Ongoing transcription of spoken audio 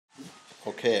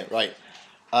Okay, right.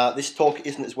 This talk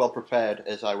isn't as well prepared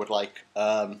as I would like,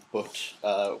 but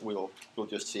we'll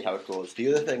just see how it goes.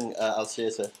 The other thing I'll say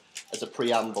as a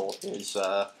preamble is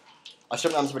I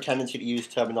sometimes have a tendency to use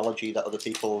terminology that other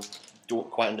people don't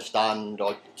quite understand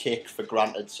or take for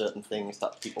granted certain things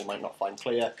that people might not find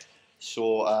clear.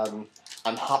 So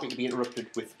I'm happy to be interrupted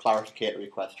with clarificatory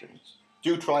questions.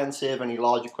 Do try and save any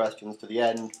larger questions to the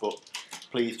end, but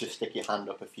please just stick your hand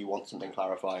up if you want something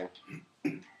clarifying.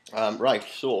 Right,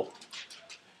 so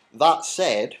that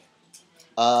said,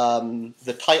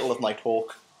 the title of my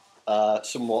talk,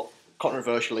 somewhat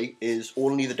controversially, is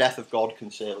Only the Death of God Can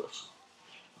Save Us.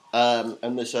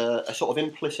 And there's a sort of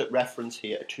implicit reference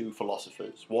here to two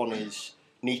philosophers. One is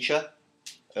Nietzsche,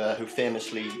 who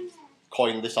famously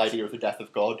coined this idea of the death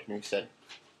of God, and who said,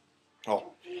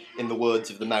 in the words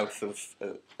of the mouth of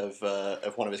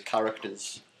one of his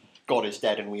characters, God is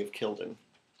dead and we have killed him.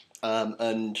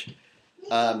 And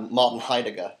Martin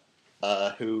Heidegger,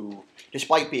 who,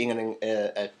 despite being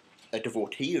a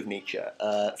devotee of Nietzsche,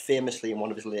 famously in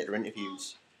one of his later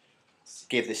interviews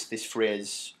gave this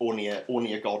phrase, only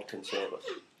a God can save us.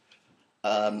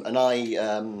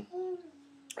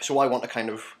 So I want to kind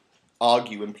of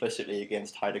argue implicitly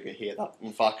against Heidegger here that,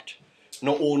 in fact,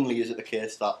 not only is it the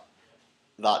case that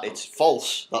it's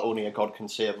false that only a God can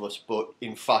save us, but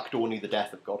in fact only the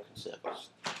death of God can save us.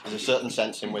 There's a certain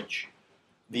sense in which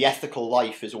the ethical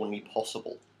life is only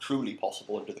possible, truly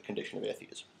possible, under the condition of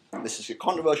atheism. This is a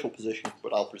controversial position,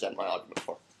 but I'll present my argument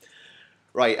for it.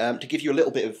 Right, to give you a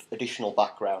little bit of additional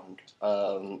background,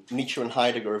 Nietzsche and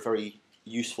Heidegger are very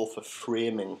useful for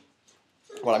framing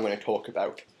what I'm going to talk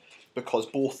about, because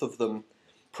both of them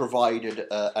provided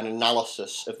an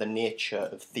analysis of the nature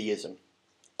of theism.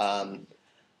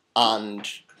 And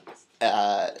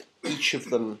each of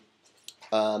them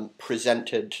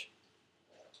presented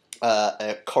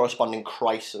a corresponding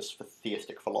crisis for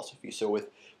theistic philosophy. So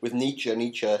with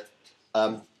Nietzsche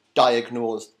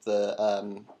diagnosed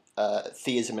the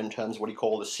theism in terms of what he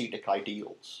called ascetic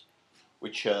ideals,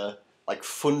 which are like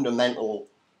fundamental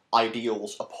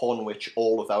ideals upon which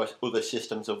all of our other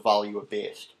systems of value are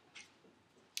based.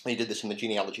 And he did this in The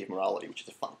Genealogy of Morality, which is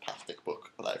a fantastic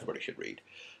book that everybody should read.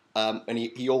 And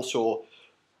he also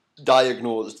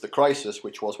diagnosed the crisis,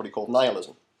 which was what he called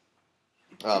nihilism.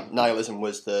 Nihilism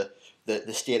was the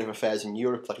state of affairs in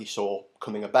Europe that he saw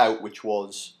coming about, which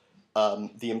was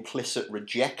the implicit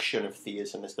rejection of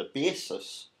theism as the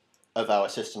basis of our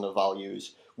system of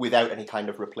values without any kind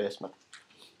of replacement,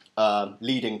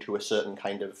 leading to a certain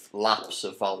kind of lapse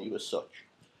of value as such.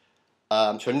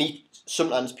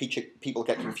 Sometimes people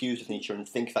get confused with Nietzsche and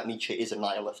think that Nietzsche is a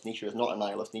nihilist. Nietzsche is not a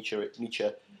nihilist.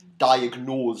 Nietzsche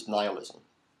diagnosed nihilism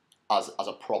as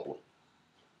a problem.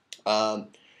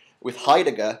 With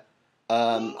Heidegger,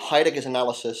 Heidegger's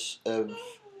analysis of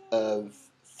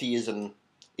theism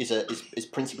is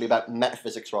principally about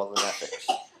metaphysics rather than ethics.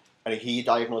 And he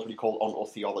diagnosed what he called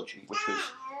ontotheology, which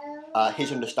was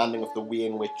his understanding of the way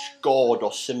in which God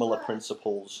or similar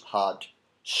principles had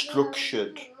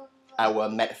structured our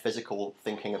metaphysical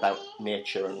thinking about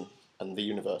nature and the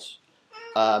universe.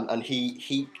 And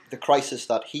the crisis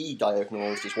that he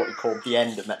diagnosed is what he called the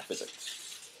end of metaphysics.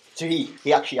 So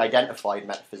he actually identified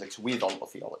metaphysics with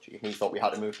ontotheology, and he thought we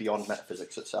had to move beyond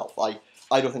metaphysics itself. I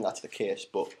don't think that's the case,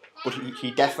 but he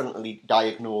definitely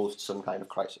diagnosed some kind of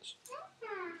crisis.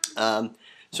 So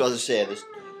as I say,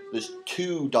 there's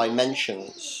two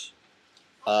dimensions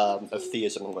of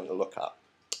theism I'm going to look at.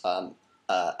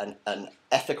 An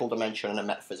ethical dimension and a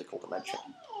metaphysical dimension,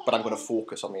 but I'm going to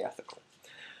focus on the ethical.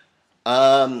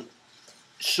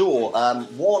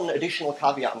 One additional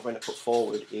caveat I'm going to put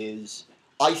forward is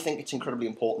I think it's incredibly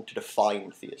important to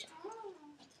define theism.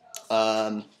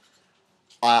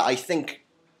 I think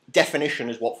definition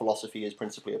is what philosophy is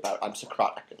principally about. I'm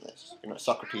Socratic in this.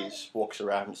 Socrates walks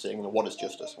around saying, what is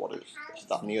justice, what is this,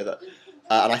 that, and the other.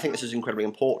 And I think this is incredibly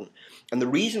important. And the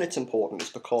reason it's important is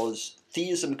because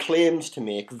theism claims to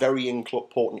make very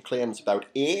important claims about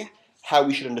A, how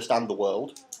we should understand the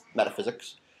world,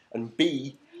 metaphysics, and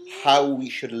B, how we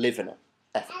should live in it,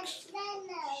 ethics.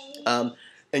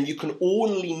 And you can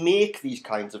only make these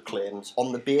kinds of claims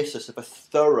on the basis of a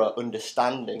thorough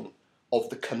understanding of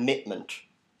the commitment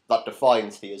that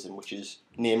defines theism, which is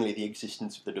namely the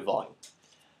existence of the divine.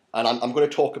 And I'm going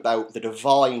to talk about the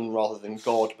divine rather than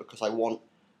God because I want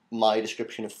my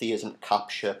description of theism to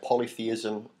capture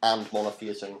polytheism and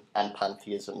monotheism and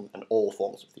pantheism and all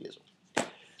forms of theism.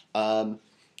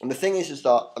 And the thing is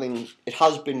that, it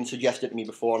has been suggested to me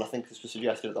before, and I think this was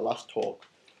suggested at the last talk,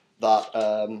 that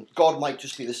God might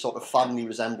just be this sort of family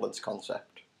resemblance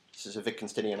concept. This is a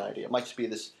Wittgensteinian idea. It might just be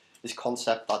this this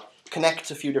concept that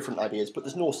connects a few different ideas, but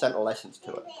there's no central essence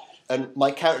to it. And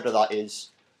my counter to that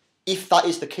is, if that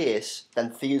is the case,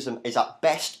 then theism is at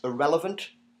best irrelevant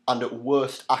and at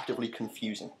worst actively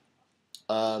confusing.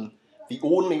 The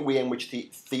only way in which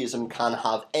theism can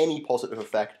have any positive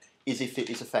effect is if it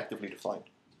is effectively defined.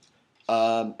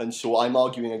 And so I'm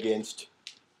arguing against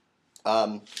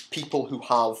people who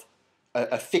have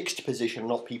a fixed position,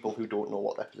 not people who don't know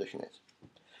what their position is.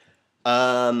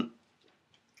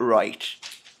 Right.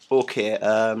 Okay.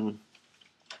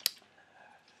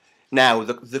 Now,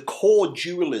 the core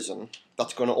dualism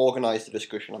that's going to organise the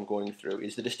discussion I'm going through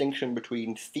is the distinction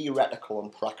between theoretical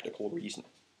and practical reasoning.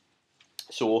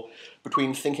 So,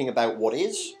 between thinking about what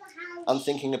is and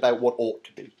thinking about what ought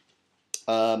to be.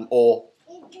 And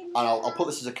I'll put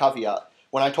this as a caveat.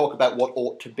 When I talk about what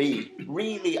ought to be,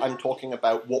 really I'm talking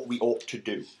about what we ought to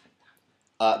do.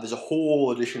 There's a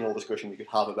whole additional discussion we could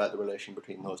have about the relation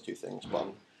between those two things, but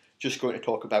I'm just going to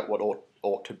talk about what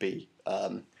ought to be,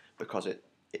 because it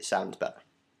sounds better.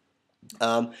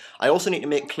 I also need to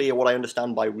make clear what I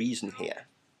understand by reason here.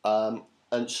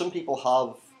 And some people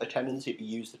have a tendency to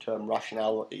use the term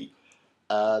rationality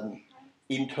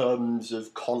in terms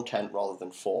of content rather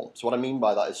than form. So what I mean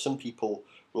by that is some people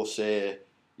will say,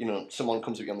 you know, someone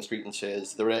comes up to you on the street and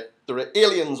says, there are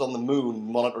aliens on the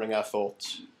moon monitoring our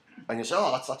thoughts. And you say,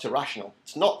 oh, that's irrational.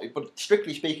 It's not, but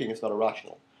strictly speaking, it's not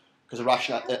irrational. Because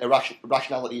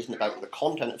rationality isn't about the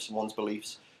content of someone's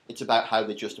beliefs, it's about how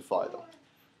they justify them.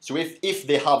 So if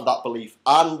they have that belief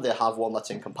and they have one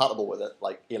that's incompatible with it,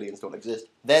 like aliens don't exist,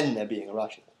 then they're being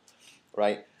irrational,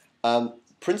 right?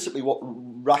 Principally what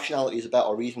rationality is about,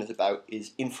 or reason is about,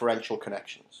 is inferential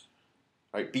connections,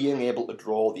 right? Being able to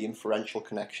draw the inferential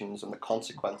connections and the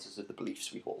consequences of the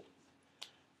beliefs we hold.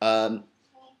 And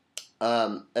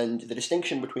the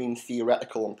distinction between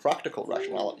theoretical and practical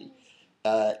rationality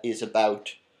is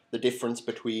about the difference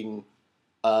between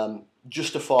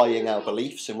justifying our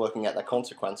beliefs and working out their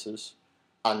consequences,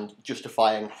 and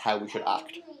justifying how we should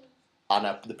act, and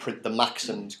the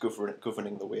maxims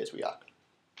governing the ways we act.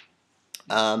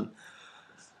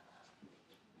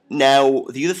 Now,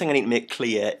 the other thing I need to make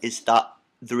clear is that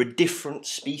there are different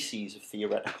species of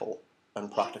theoretical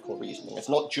and practical reasoning. That's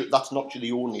not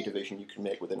the only division you can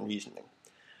make within reasoning.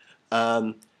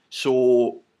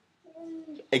 So,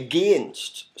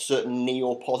 against certain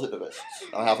neo-positivists,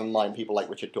 I have in mind people like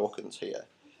Richard Dawkins here,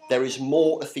 there is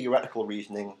more to theoretical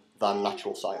reasoning than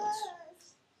natural science.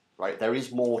 Right? There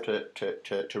is more to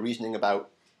reasoning about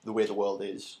the way the world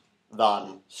is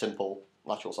than simple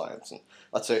natural science, and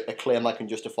that's a claim I can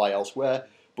justify elsewhere.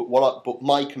 But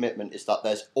my commitment is that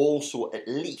there's also at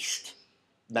least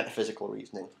metaphysical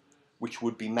reasoning, which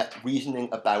would be reasoning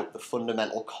about the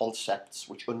fundamental concepts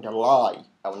which underlie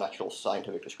our natural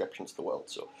scientific descriptions of the world.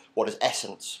 So, what is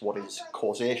essence? What is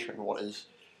causation? What is,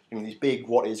 these big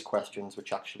what is questions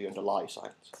which actually underlie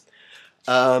science.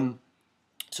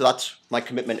 So that's my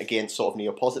commitment against sort of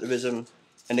neo-positivism,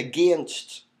 and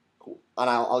against, and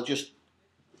I'll just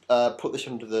put this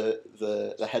under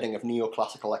the heading of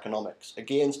neoclassical economics.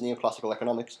 Against neoclassical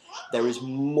economics, there is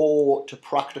more to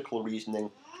practical reasoning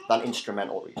than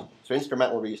instrumental reasoning. So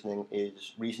instrumental reasoning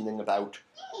is reasoning about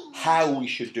how we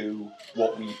should do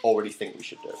what we already think we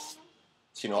should do.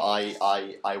 So,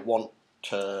 I want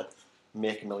to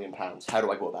make £1 million. How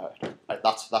do I go about it? Right,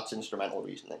 that's instrumental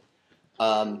reasoning.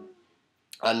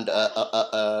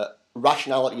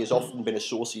 Rationality has often been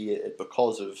associated,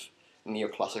 because of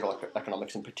neoclassical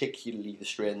economics, and particularly the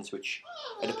strains which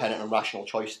are dependent on rational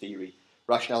choice theory.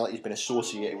 Rationality has been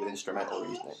associated with instrumental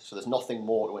reasoning. So there's nothing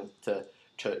more to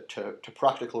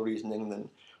practical reasoning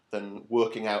than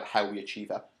working out how we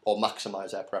achieve or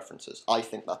maximise our preferences. I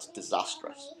think that's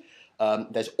disastrous.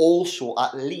 There's also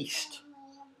at least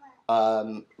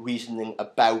reasoning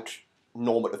about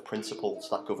normative principles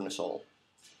that govern us all,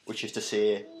 which is to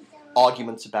say,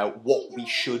 arguments about what we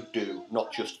should do,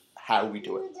 not just how we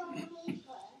do it.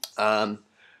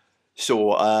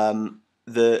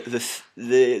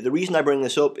 The reason I bring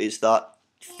this up is that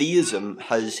theism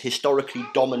has historically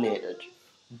dominated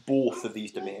both of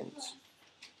these domains,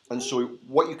 and so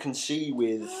what you can see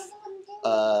with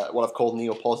what I've called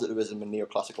neo-positivism and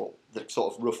neoclassical, the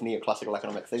sort of rough neoclassical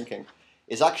economic thinking,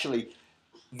 is actually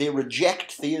they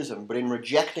reject theism, but in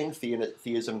rejecting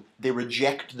theism, they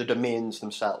reject the domains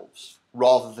themselves,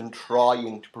 rather than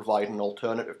trying to provide an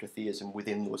alternative to theism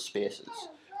within those spaces.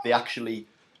 They actually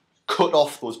cut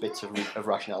off those bits of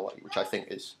rationality, which I think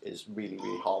is really,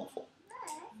 really harmful.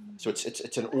 So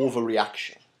it's an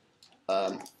overreaction,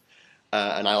 and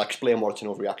I'll explain what it's an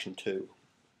overreaction to.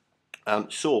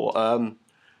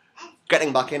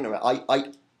 Getting back into it,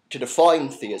 to define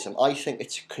theism, I think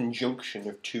it's a conjunction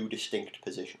of two distinct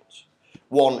positions,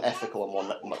 one ethical and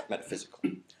one metaphysical.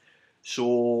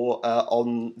 So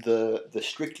on the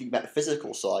strictly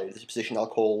metaphysical side, there's a position I'll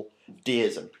call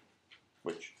deism,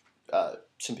 which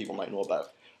some people might know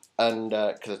about, and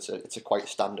because it's a quite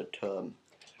standard term.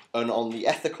 And on the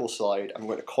ethical side, I'm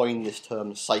going to coin this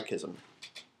term psychism,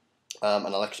 and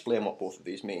I'll explain what both of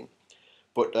these mean.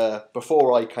 But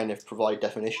before I kind of provide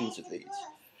definitions of these,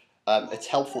 it's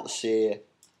helpful to say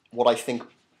what I think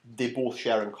they both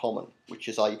share in common, which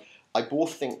is I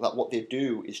both think that what they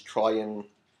do is try and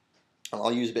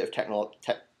I'll use a bit of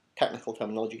technical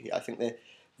terminology here. I think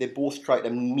they both try to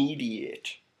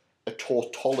mediate a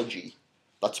tautology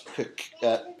that's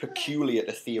peculiar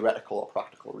to theoretical or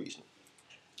practical reason.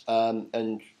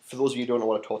 And for those of you who don't know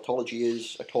what a tautology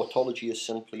is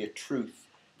simply a truth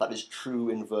that is true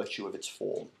in virtue of its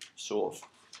form. So,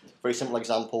 very simple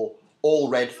example, all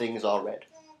red things are red,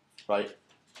 right?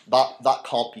 That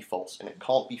can't be false, and it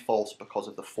can't be false because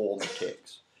of the form it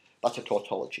takes. That's a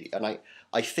tautology, and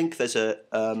I think there's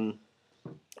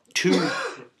two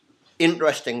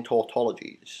interesting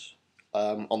tautologies.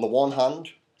 On the one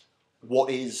hand,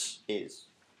 what is,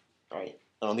 right?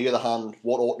 And on the other hand,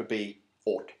 what ought to be,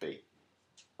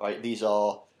 right? These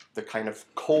are the kind of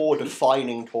core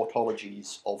defining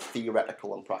tautologies of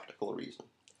theoretical and practical reason.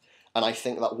 And I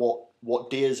think that what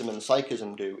deism and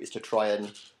psychism do is to try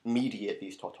and mediate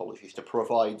these tautologies, to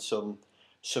provide some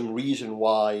reason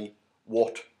why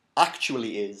what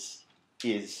actually is,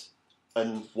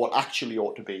 and what actually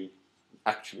ought to be.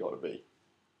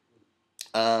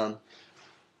 I'll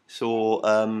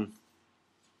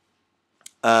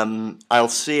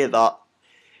say that.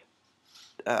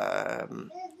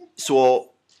 So,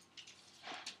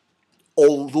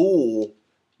 although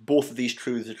both of these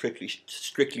truths are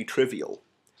strictly trivial,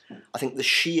 I think the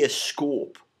sheer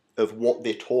scope of what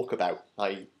they talk about,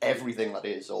 i.e. everything that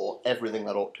is or everything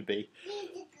that ought to be,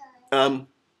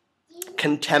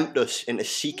 can tempt us into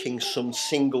seeking some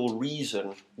single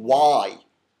reason why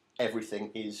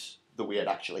everything is the way it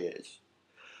actually is,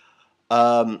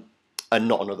 and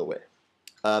not another way.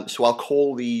 So I'll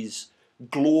call these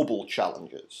global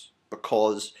challenges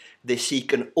because they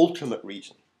seek an ultimate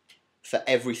reason for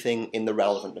everything in the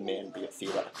relevant domain, be it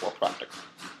theoretical or practical.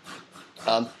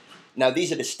 Now,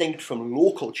 these are distinct from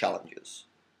local challenges,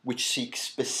 which seek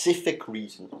specific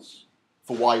reasons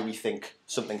for why we think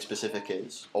something specific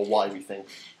is, or why we think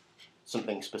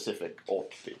something specific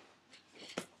ought to be.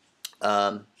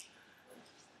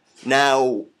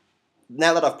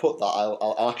 Now that I've put that,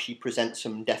 I'll actually present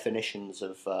some definitions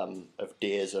of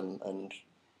deism and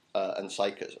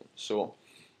psychism. So,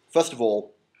 first of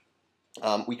all,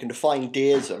 we can define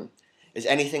deism as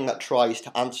anything that tries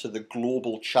to answer the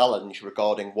global challenge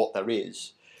regarding what there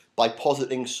is by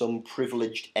positing some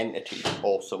privileged entity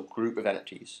or some group of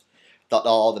entities that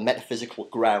are the metaphysical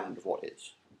ground of what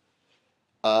is.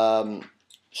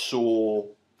 So,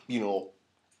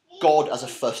 God as a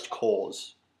first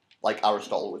cause, like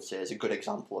Aristotle would say, is a good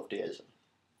example of deism.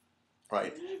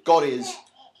 Right? God is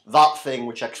that thing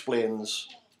which explains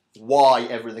why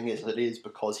everything is as it is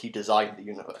because he designed the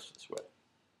universe this way.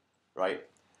 Right?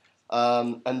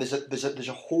 And there's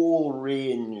a whole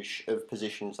range of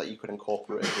positions that you could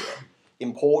incorporate here.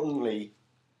 Importantly,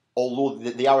 although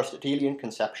the Aristotelian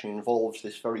conception involves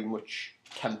this very much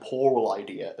temporal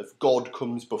idea of God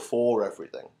comes before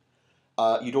everything,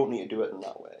 you don't need to do it in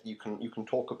that way. You can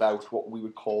talk about what we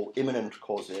would call immanent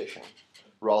causation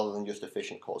rather than just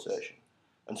efficient causation.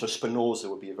 And so Spinoza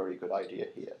would be a very good idea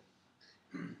here.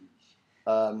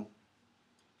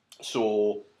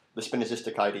 So the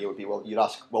Spinozistic idea would be, well, you'd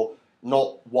ask, well,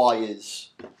 not why is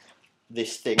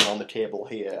this thing on the table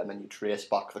here, and then you trace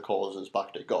back the causes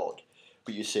back to God,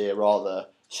 but you say rather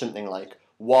something like,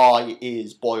 why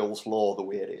is Boyle's law the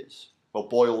way it is? Well,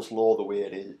 Boyle's law the way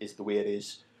it is the way it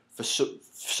is for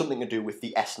something to do with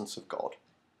the essence of God,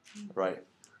 right?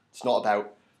 It's not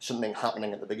about something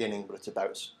happening at the beginning, but it's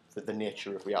about the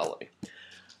nature of reality.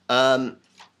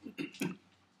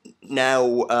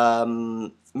 Now,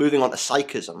 moving on to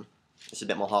psychism, it's a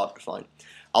bit more hard to define.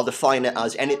 I'll define it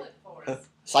as any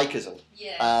psychism.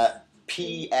 Yes.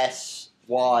 Psychism.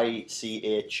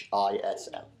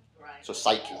 Right. So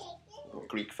psyche,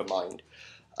 Greek for mind.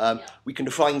 We can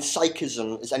define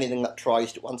psychism as anything that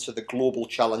tries to answer the global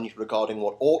challenge regarding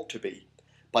what ought to be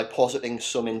by positing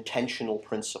some intentional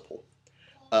principle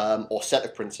or set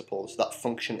of principles that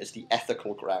function as the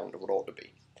ethical ground of what ought to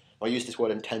be. I use this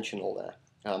word intentional there,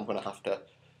 and I'm going to have to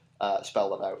spell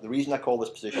that out. The reason I call this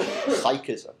position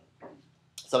psychism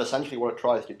is that essentially what it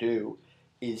tries to do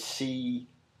is see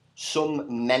some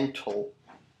mental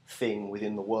thing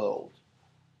within the world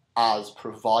as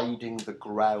providing the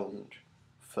ground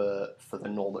for the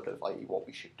normative, i.e. what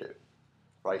we should do,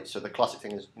 right? So the classic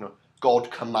thing is,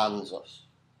 God commands us,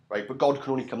 right? But God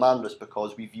can only command us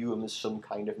because we view him as some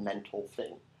kind of mental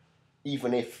thing,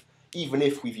 even if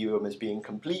we view him as being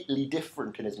completely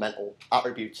different in his mental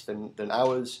attributes than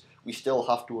ours. We still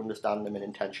have to understand him in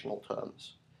intentional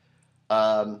terms.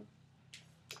 And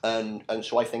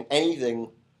so I think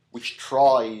anything which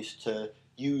tries to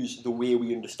use the way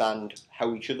we understand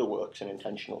how each other works in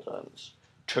intentional terms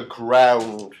to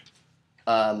ground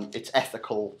its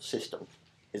ethical system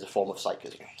is a form of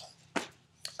psychism.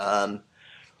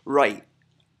 Right.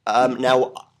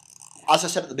 Now, as I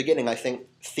said at the beginning, I think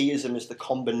theism is the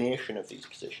combination of these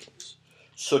positions,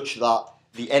 such that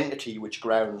the entity which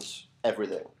grounds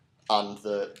everything and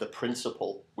the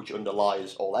principle which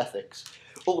underlies all ethics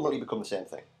ultimately become the same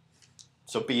thing.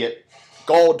 So be it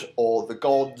God or the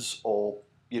gods or,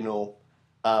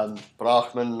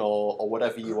 Brahman or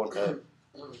whatever you want to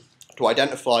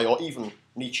identify, or even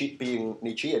Nietzsche being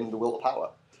Nietzschean, the will to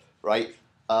power, right?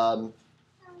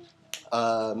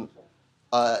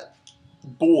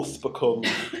 Both become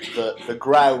the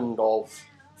ground of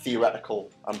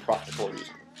theoretical and practical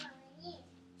reasoning.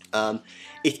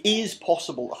 It is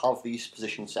possible to have these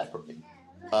positions separately.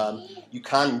 You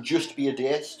can just be a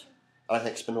deist, and I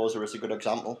think Spinoza is a good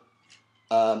example.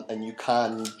 And you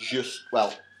can just,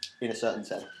 well, in a certain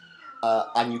sense,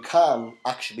 and you can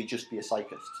actually just be a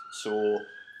psychist. So,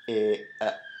 and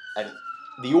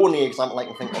the only example I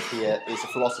can think of here is a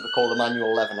philosopher called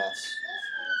Emmanuel Levinas,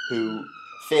 who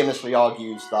famously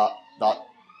argues that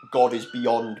God is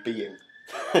beyond being.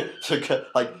 So,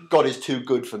 like, God is too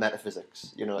good for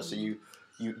metaphysics, so you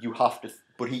have to,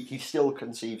 but he still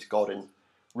conceives God in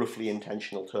roughly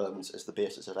intentional terms as the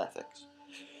basis of ethics.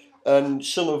 And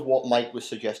some of what Mike was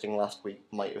suggesting last week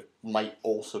might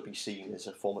also be seen as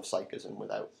a form of psychism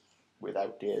without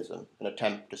deism, an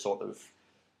attempt to sort of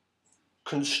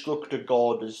construct a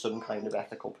God as some kind of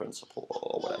ethical principle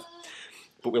or whatever.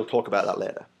 But we'll talk about that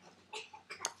later.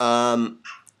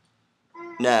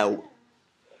 Now,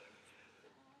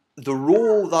 the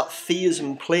role that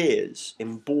theism plays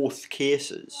in both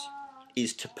cases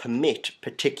is to permit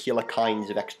particular kinds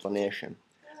of explanation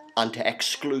and to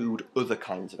exclude other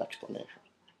kinds of explanation,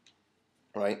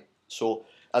 right? So,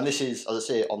 and this is, as I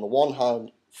say, on the one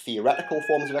hand, theoretical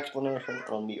forms of explanation,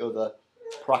 and on the other,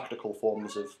 practical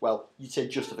forms of, well, you'd say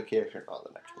justification rather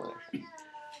than explanation.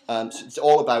 So it's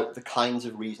all about the kinds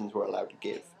of reasons we're allowed to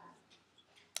give.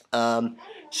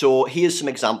 So here's some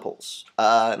examples.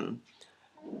 We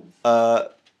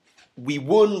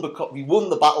won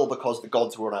the battle because the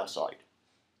gods were on our side.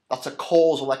 That's a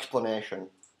causal explanation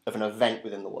of an event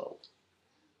within the world,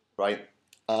 right?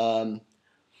 And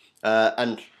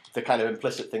the kind of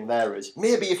implicit thing there is,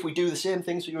 maybe if we do the same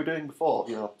things we were doing before,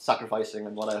 sacrificing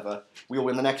and whatever, we'll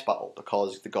win the next battle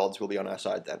because the gods will be on our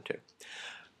side then too.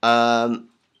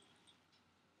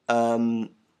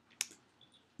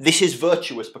 This is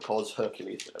virtuous because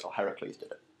Hercules did it, or Heracles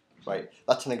did it, right?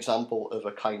 That's an example of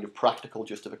a kind of practical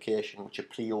justification which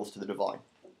appeals to the divine.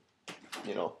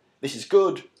 This is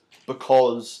good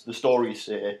because the stories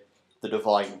say the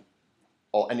divine,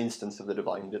 or an instance of the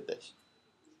divine, did this.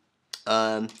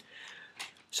 So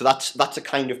that's a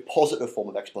kind of positive form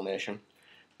of explanation.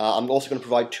 I'm also going to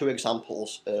provide two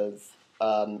examples of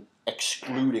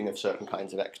excluding of certain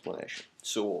kinds of explanation.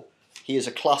 So here's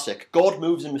a classic. God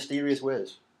moves in mysterious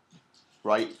ways,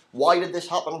 right? Why did this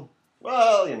happen?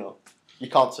 Well, you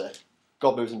can't say.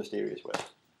 God moves in mysterious ways.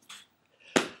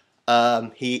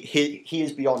 He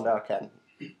is beyond our ken.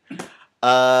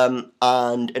 And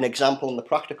an example in the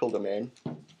practical domain,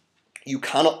 you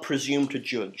cannot presume to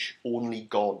judge, only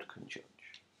God can judge.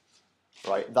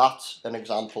 Right? That's an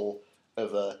example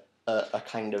of a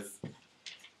kind of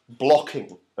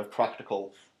blocking of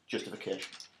practical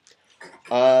justification.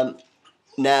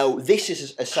 Now, this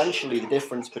is essentially the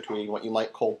difference between what you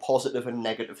might call positive and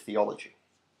negative theology.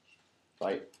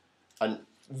 Right? And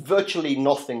virtually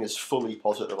nothing is fully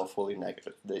positive or fully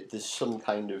negative. There's some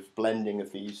kind of blending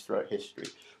of these throughout history.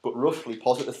 But roughly,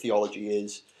 positive theology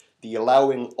is the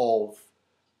allowing of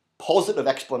positive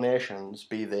explanations,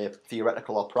 be they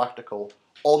theoretical or practical,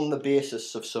 on the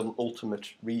basis of some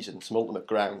ultimate reason, some ultimate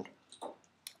ground.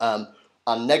 And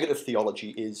negative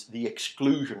theology is the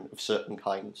exclusion of certain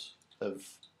kinds of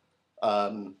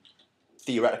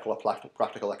theoretical or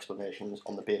practical explanations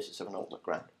on the basis of an ultimate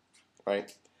ground,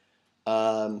 right?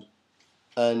 And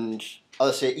as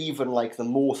I say, even like the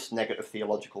most negative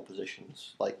theological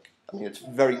positions, it's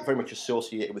very, very much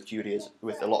associated with Judaism,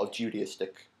 with a lot of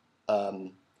Judaistic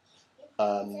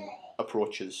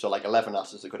approaches. So like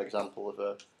Levinas is a good example of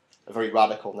a very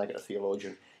radical negative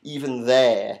theologian. even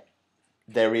there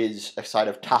is a sort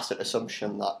of tacit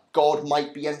assumption that God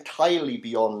might be entirely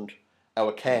beyond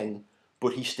our ken,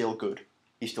 but he's still good,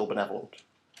 he's still benevolent,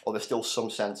 or there's still some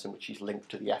sense in which he's linked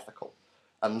to the ethical,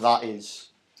 and that is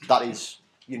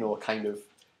a kind of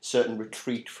certain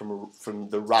retreat from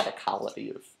the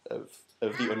radicality of the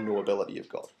unknowability of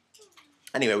God.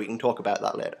 Anyway, we can talk about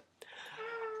that later.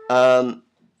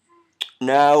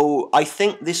 Now, I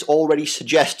think this already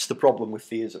suggests the problem with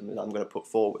theism that I'm going to put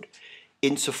forward,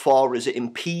 insofar as it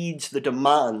impedes the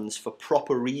demands for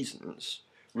proper reasons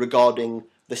regarding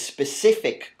the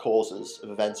specific causes of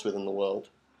events within the world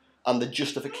and the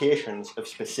justifications of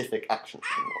specific actions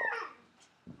in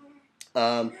the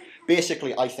world.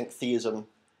 Basically, I think theism,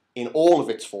 in all of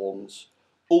its forms,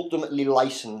 ultimately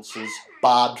licenses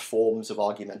bad forms of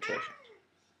argumentation.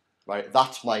 Right?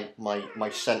 That's my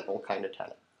central kind of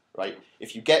tenet. Right?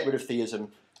 If you get rid of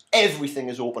theism, everything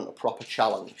is open to proper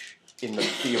challenge in the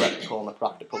theoretical and the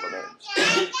practical domains.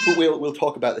 But we'll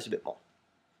talk about this a bit more.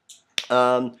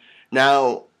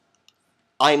 Now,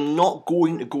 I'm not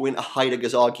going to go into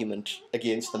Heidegger's argument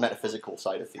against the metaphysical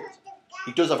side of theism.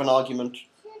 He does have an argument.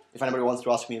 If anybody wants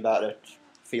to ask me about it,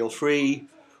 feel free.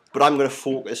 But I'm going to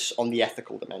focus on the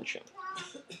ethical dimension.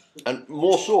 And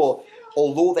more so,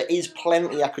 although there is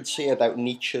plenty I could say about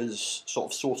Nietzsche's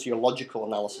sort of sociological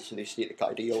analysis of the aesthetic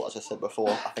ideal, as I said before,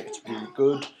 I think it's really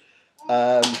good.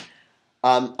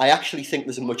 I actually think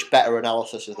there's a much better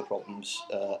analysis of the problems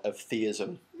of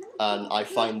theism, and I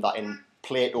find that in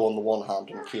Plato on the one hand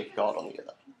and Kierkegaard on the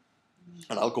other.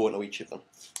 And I'll go into each of them.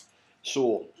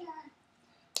 So,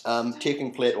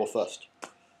 taking Plato first.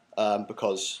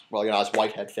 Because, well, as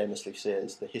Whitehead famously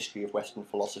says, the history of Western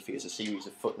philosophy is a series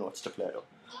of footnotes to Plato.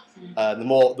 The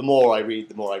more I read,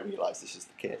 the more I realise this is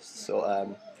the case.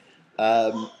 So,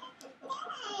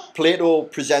 Plato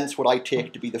presents what I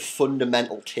take to be the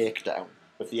fundamental takedown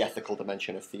of the ethical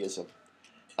dimension of theism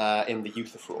in the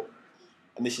Euthyphro,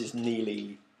 and this is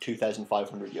nearly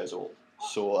 2,500 years old.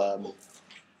 So,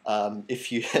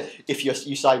 if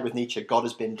you side with Nietzsche, God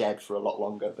has been dead for a lot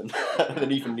longer than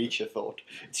even Nietzsche thought.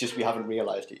 It's just we haven't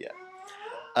realised it yet.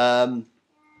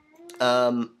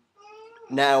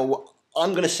 Now,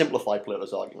 I'm going to simplify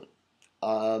Plato's argument,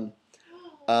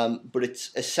 but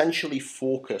it's essentially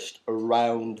focused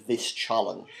around this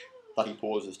challenge that he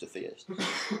poses to theists.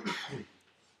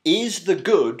 Is the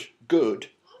good good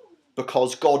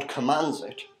because God commands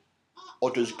it, or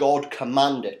does God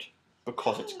command it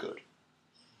because it's good?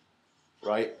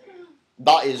 Right?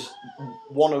 That is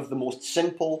one of the most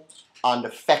simple and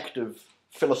effective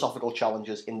philosophical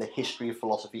challenges in the history of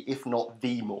philosophy, if not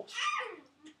the most.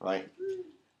 Right?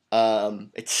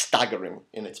 It's staggering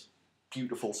in its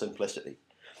beautiful simplicity.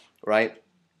 Right?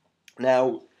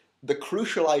 Now, the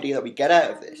crucial idea that we get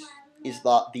out of this is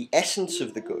that the essence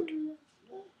of the good,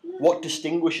 what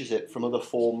distinguishes it from other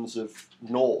forms of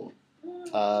norm,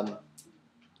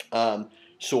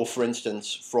 so for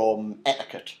instance, from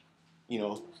etiquette,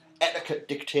 etiquette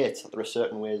dictates that there are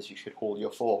certain ways you should hold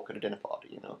your fork at a dinner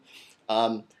party,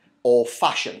 or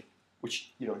fashion,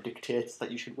 which, dictates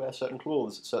that you should wear certain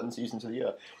clothes at certain seasons of the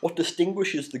year. What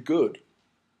distinguishes the good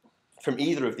from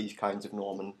either of these kinds of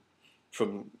norm and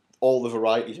from all the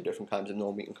varieties of different kinds of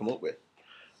norm we can come up with,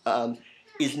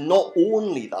 is not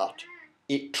only that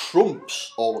it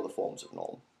trumps all of the forms of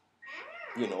norm.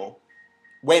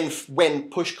 When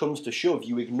push comes to shove,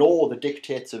 you ignore the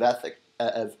dictates of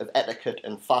etiquette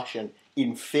and fashion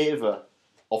in favour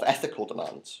of ethical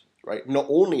demands. Right? Not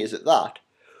only is it that,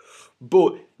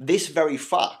 but this very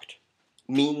fact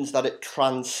means that it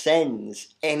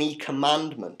transcends any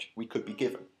commandment we could be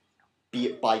given, be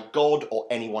it by God or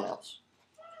anyone else.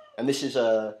 And this is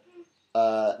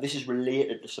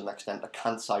related to some extent to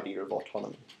Kant's idea of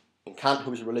autonomy. And Kant,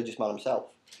 who was a religious man himself,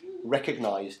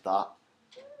 recognised that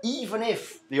even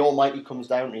if the Almighty comes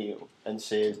down to you and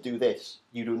says, do this,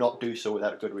 you do not do so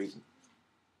without a good reason.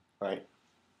 Right?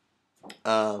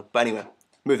 But anyway,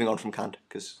 moving on from Kant,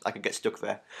 because I could get stuck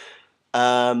there.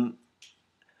 The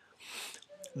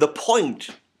point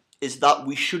is that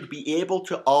we should be able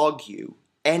to argue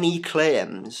any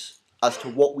claims as to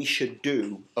what we should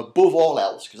do above all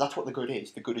else, because that's what the good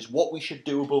is. The good is what we should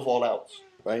do above all else,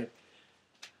 right?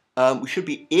 We should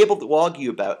be able to argue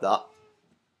about that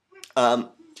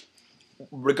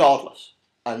regardless.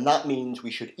 And that means we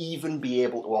should even be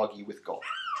able to argue with God.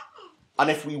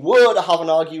 And if we were to have an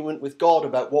argument with God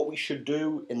about what we should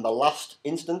do in the last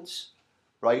instance,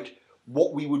 right,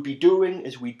 what we would be doing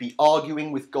is we'd be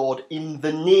arguing with God in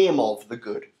the name of the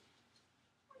good.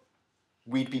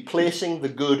 We'd be placing the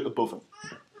good above him,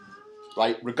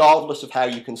 right, regardless of how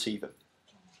you conceive it.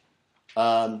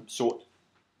 So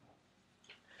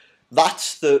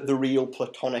That's the real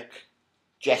Platonic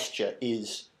gesture,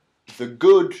 is the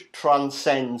good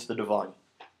transcends the divine.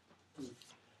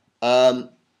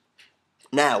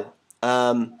 Now,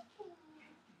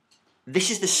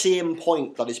 this is the same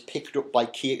point that is picked up by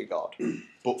Kierkegaard,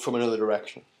 but from another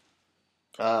direction.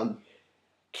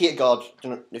 Kierkegaard, I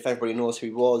don't know if everybody knows who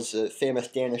he was, a famous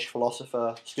Danish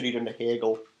philosopher, studied under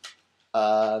Hegel,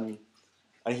 and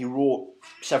he wrote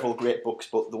several great books,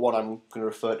 but the one I'm going to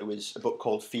refer to is a book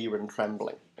called Fear and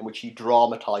Trembling, in which he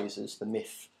dramatises the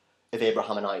myth of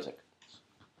Abraham and Isaac.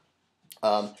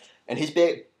 And his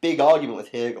big argument with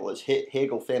Hegel is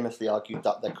Hegel famously argued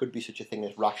that there could be such a thing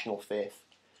as rational faith,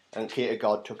 and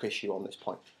Kierkegaard took issue on this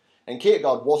point. And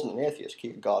Kierkegaard wasn't an atheist,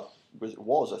 Kierkegaard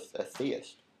was a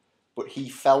theist, but he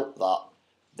felt that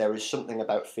there is something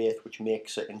about faith which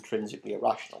makes it intrinsically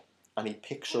irrational, and he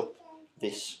picks up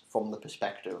this from the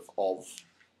perspective of,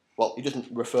 well, he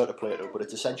doesn't refer to Plato, but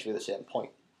it's essentially the same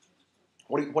point.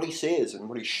 What he says and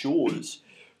what he shows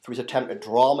through his attempt to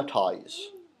dramatise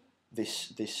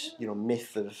this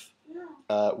myth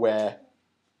of where,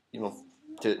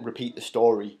 to repeat the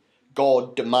story,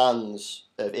 God demands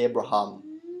of Abraham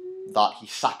that he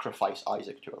sacrifice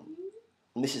Isaac to him.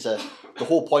 And the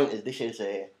whole point is, this is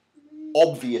a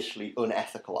obviously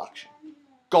unethical action.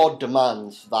 God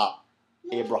demands that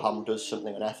Abraham does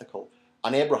something unethical.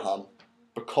 And Abraham,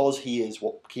 because he is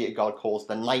what Kierkegaard calls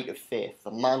the knight of faith,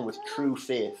 the man with true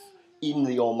faith in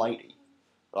the Almighty,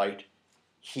 right,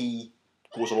 he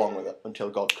goes along with it until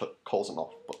God calls him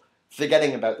off. But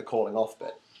forgetting about the calling off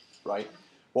bit, right,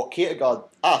 what Kierkegaard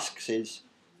asks is,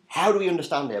 how do we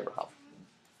understand Abraham?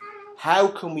 How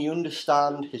can we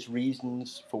understand his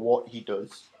reasons for what he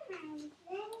does?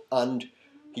 And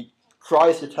he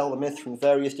tries to tell the myth from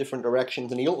various different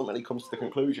directions, and he ultimately comes to the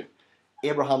conclusion: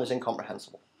 Abraham is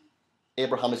incomprehensible.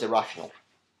 Abraham is irrational.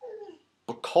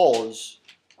 Because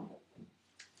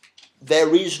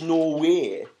there is no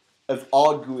way of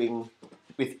arguing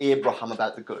with Abraham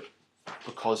about the good.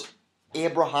 Because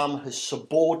Abraham has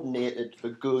subordinated the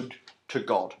good to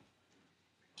God.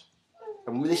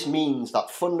 And this means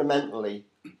that fundamentally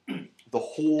the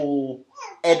whole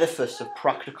edifice of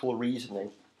practical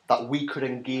reasoning that we could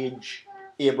engage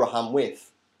Abraham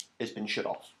with has been shut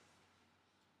off.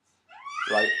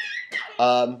 Right?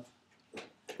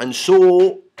 And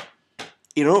so,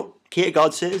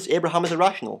 Kierkegaard says Abraham is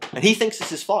irrational. And he thinks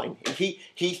this is fine.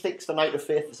 He thinks the Knight of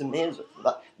Faith is amazing.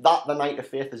 That the Knight of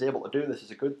Faith is able to do this is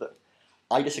a good thing.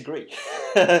 I disagree.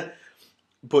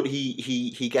 But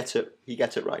he gets it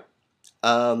right.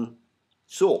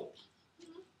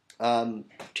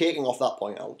 Taking off that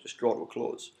point, I'll just draw to a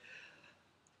close.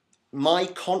 My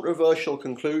controversial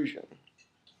conclusion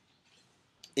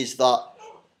is that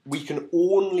we can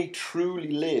only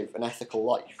truly live an ethical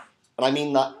life. And I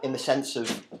mean that in the sense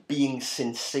of being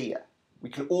sincere. We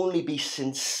can only be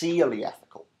sincerely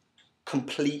ethical,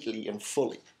 completely and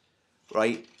fully,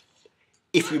 right,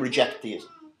 if we reject theism,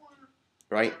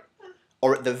 right?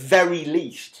 Or at the very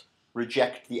least,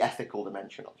 reject the ethical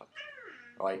dimension of it,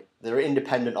 right? There are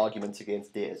independent arguments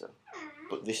against deism,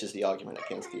 but this is the argument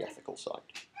against the ethical side,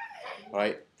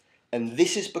 right? And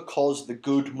this is because the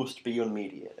good must be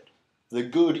unmediated. The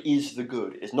good is the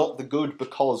good. It is not the good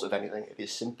because of anything, it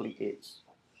is simply is,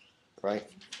 right?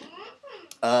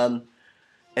 And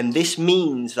this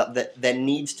means that there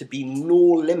needs to be no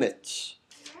limits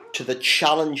to the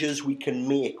challenges we can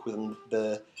make within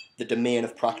the domain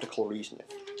of practical reasoning.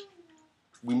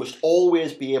 We must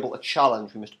always be able to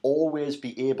challenge, we must always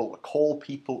be able to call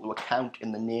people to account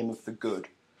in the name of the good.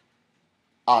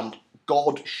 And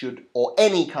God should, or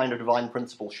any kind of divine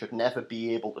principle, should never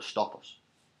be able to stop us.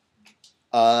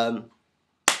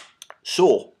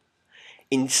 So,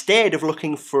 instead of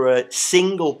looking for a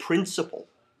single principle,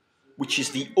 which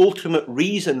is the ultimate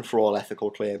reason for all ethical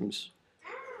claims,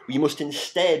 we must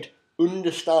instead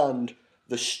understand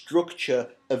the structure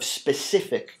of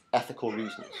specific ethical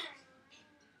reasons.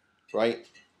 Right?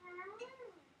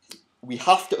 We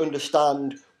have to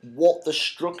understand what the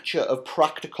structure of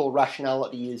practical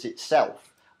rationality is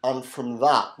itself, and from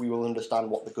that we will understand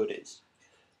what the good is.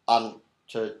 And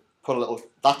to put a little,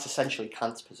 that's essentially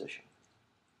Kant's position.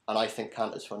 And I think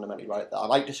Kant is fundamentally right there. I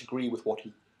might disagree with what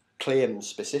he claims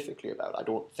specifically about. I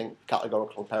don't think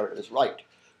categorical imperative is right.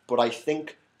 But I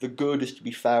think the good is to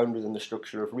be found within the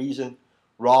structure of reason,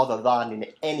 rather than in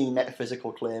any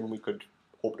metaphysical claim we could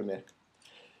hope to make.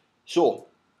 So,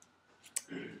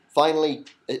 finally,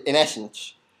 in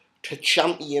essence, to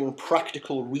champion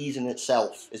practical reason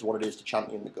itself is what it is to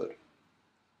champion the good,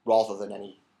 rather than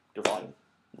any divine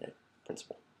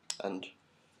principle. And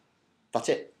that's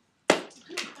it.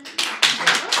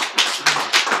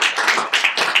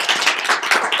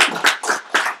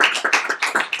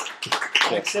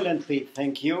 it. Excellent, Pete.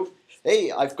 Thank you.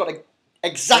 Hey, I've got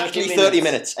exactly 30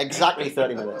 minutes. Exactly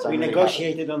 30 minutes. We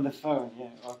negotiated on the phone.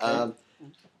 Yeah.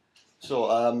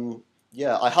 Okay.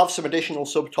 Yeah, I have some additional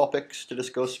subtopics to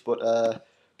discuss, but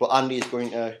Andy is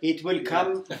going to... It will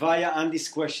come via Andy's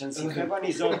questions. If everyone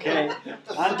is okay.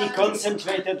 Andy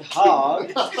concentrated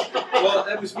hard. Well,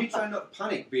 that was me trying not to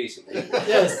panic, basically.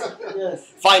 Yes, yes.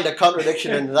 Find a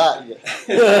contradiction in that.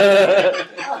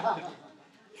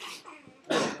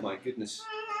 Oh, my goodness.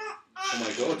 Oh,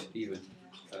 my God, even.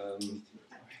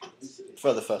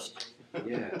 Further first.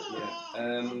 Yeah.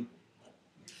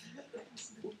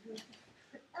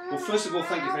 Well, first of all,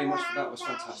 thank you very much for that. It was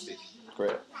fantastic.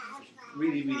 Great.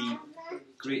 Really, really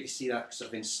great to see that sort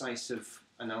of incisive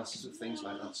analysis of things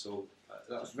like that. So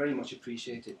that was very much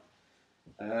appreciated.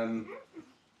 Now,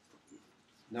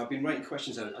 I've been writing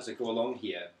questions as I go along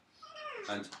here,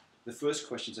 and the first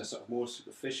questions are sort of more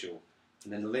superficial,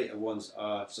 and then the later ones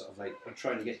are sort of like, I'm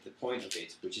trying to get to the point of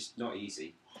it, which is not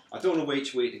easy. I don't know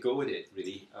which way to go with it,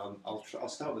 really. I'll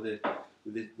start with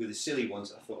the silly ones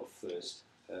that I thought of first.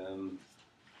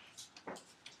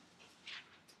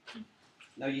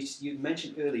 Now, you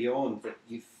mentioned early on that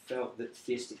you felt that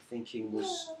theistic thinking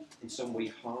was in some way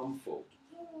harmful,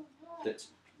 that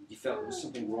you felt there was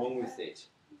something wrong with it.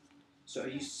 So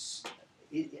it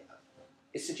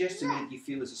suggests to me that you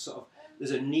feel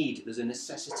there's a need, there's a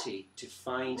necessity to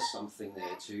find something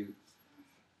there, to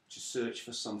search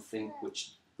for something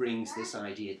which brings this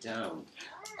idea down.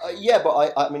 Yeah, but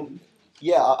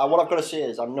what I've got to say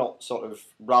is I'm not sort of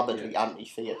rabidly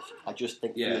anti-theist. I just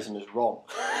think theism is wrong,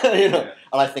 and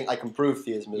I think I can prove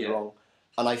theism is wrong.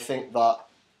 And I think that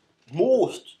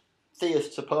most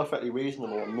theists are perfectly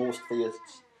reasonable, and most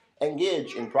theists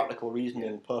engage in practical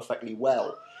reasoning perfectly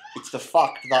well. It's the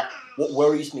fact that what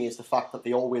worries me is the fact that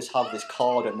they always have this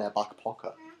card in their back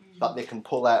pocket that they can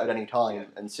pull out at any time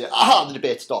and say, "Ah, the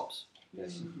debate stops."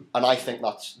 Yes. And I think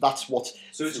that's what.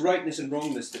 So it's rightness and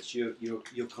wrongness that you're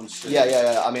concerned.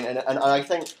 Yeah. I mean, and I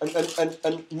think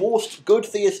and most good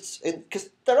theists, because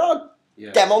there are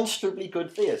demonstrably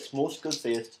good theists. Most good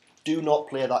theists do not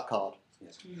play that card.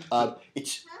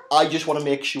 Yes. I just want to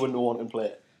make sure no one can play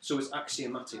it. So it's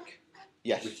axiomatic.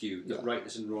 Yes. With you that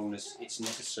rightness and wrongness, it's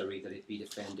necessary that it be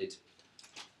defended.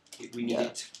 We need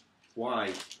it.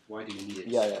 Why? Why do you need it?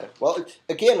 Yeah. Well,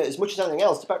 again, as much as anything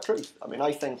else, it's about truth. I mean,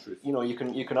 I think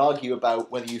you can argue about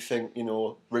whether you think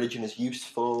religion is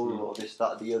useful or this,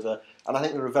 that, or the other, and I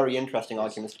think there are very interesting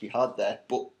arguments to be had there.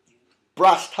 But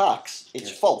brass tacks, it's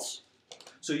false.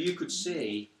 So you could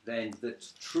say then that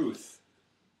truth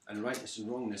and rightness and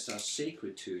wrongness are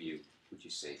sacred to you. Would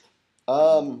you say?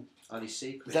 Are they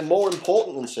sacred? They're more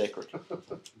important than sacred.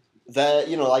 They're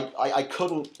I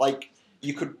couldn't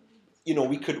you could.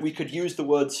 We could use the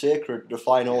word sacred to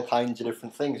define all kinds of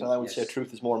different things, and I would say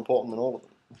truth is more important than all of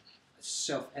them.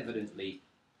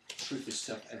 Truth is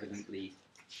self-evidently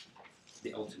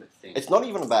the ultimate thing. It's not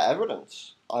even about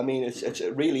evidence. I mean,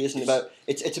 it really isn't about.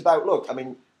 It's about, look. I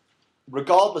mean,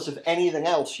 regardless of anything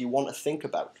else you want to think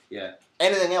about,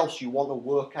 anything else you want to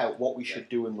work out what we should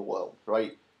do in the world,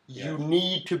 right? You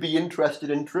need to be interested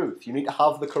in truth. You need to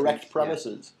have the correct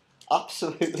premises.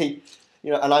 Absolutely.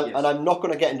 And I'm not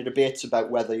going to get into debates about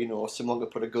whether someone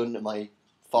could put a gun to my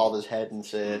father's head and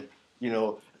say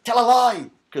tell a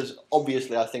lie, because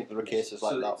obviously I think there are cases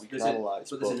like that we can analyse.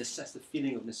 But there's a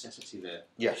feeling of necessity there.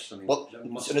 Yes. Well,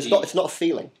 and it's not a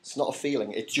feeling. It's not a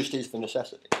feeling. It just is the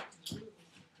necessity.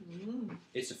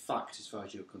 It's a fact as far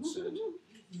as you're concerned.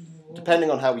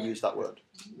 Depending on how we use that word,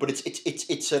 but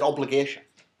it's an obligation.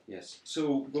 Yes.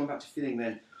 So going back to feeling,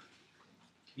 then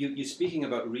you're speaking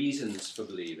about reasons for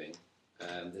believing.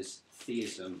 There's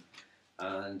theism,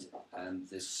 and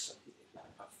there's,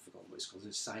 I've forgotten what it's called.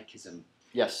 There's psychism.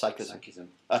 Yes, psychism.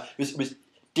 It was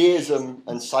deism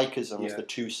and psychism as the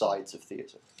two sides of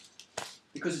theism.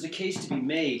 Because there's a case to be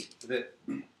made that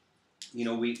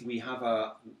we have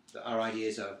our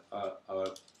ideas, our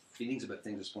feelings about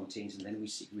things are spontaneous, and then we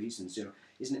seek reasons.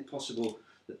 Isn't it possible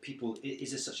that people,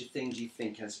 is there such a thing, do you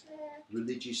think, as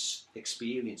religious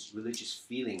experience, religious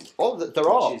feeling? Oh, there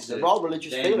are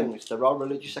religious feelings. There are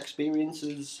religious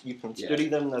experiences. You can study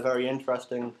them. They're very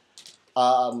interesting.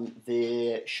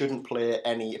 They shouldn't play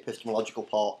any epistemological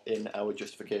part in our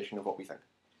justification of what we think.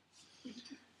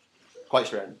 Quite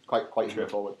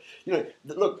straightforward.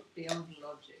 Look. Beyond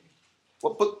logic.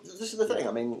 Well, but this is the thing.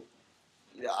 I mean,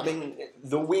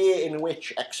 the way in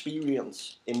which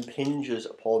experience impinges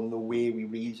upon the way we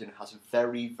reason has a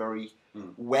very, very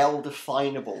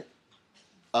well-definable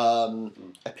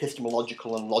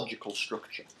epistemological and logical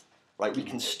structure. Right? We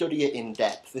can study it in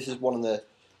depth. This is one of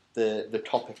the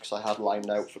topics I had lined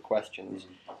out for questions.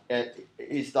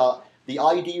 Is that the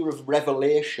idea of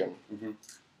revelation.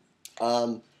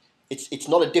 It's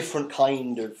not a different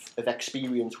kind of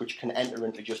experience which can enter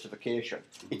into justification.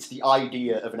 It's the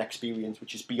idea of an experience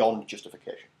which is beyond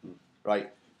justification, right?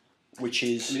 Which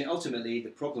is... I mean, ultimately,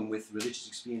 the problem with religious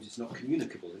experience is not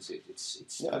communicable, is it?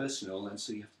 It's personal, and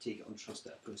so you have to take it on trust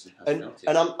that a person has felt it.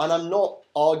 And I'm not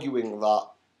arguing that,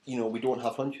 you know, we don't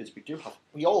have hunches.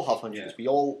 We all have hunches. We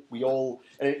all,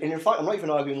 and in fact, I'm not even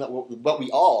arguing that what we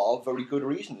are very good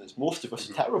reasoners. Most of us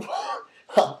are terrible,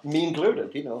 me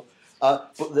included, you know.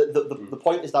 But the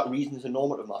point is that reason is a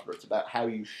normative matter. It's about how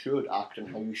you should act and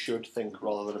how you should think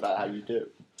rather than about how you do.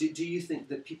 Do you think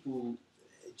that people...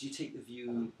 Do you take the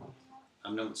view...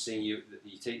 I'm not saying that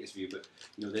you take this view, but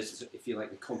you know, there's, if you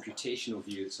like, the computational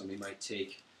view that somebody might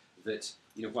take, that,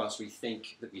 you know, whilst we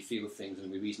think that we feel things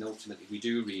and we reason, ultimately we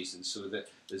do reason, so that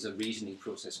there's a reasoning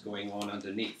process going on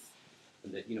underneath,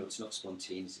 and that, you know, it's not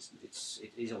spontaneous.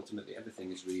 It is ultimately,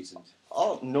 everything is reasoned.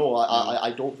 Oh no,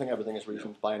 I don't think everything is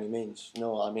reasoned by any means.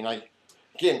 No, I mean,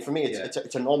 again, for me,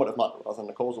 it's a normative matter rather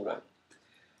than a causal one.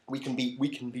 We can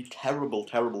be terrible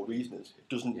reasoners. It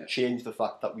doesn't change the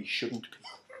fact that we shouldn't be.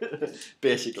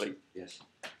 Basically. Yes.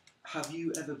 Have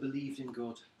you ever believed in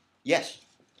God? Yes,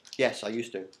 I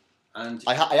used to. And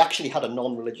I actually had a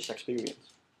non-religious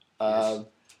experience.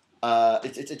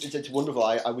 It's wonderful.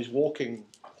 I was walking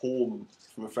home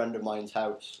from a friend of mine's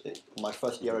house in my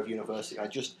first year of university. I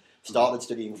just started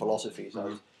studying philosophy, so I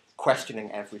was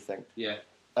questioning everything. Yeah.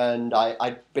 And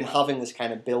I'd been having this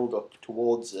kind of build-up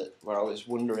towards it, where I was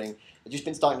wondering, I'd just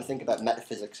been starting to think about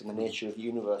metaphysics and the nature of the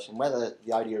universe, and whether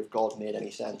the idea of God made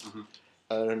any sense.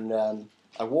 And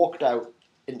I walked out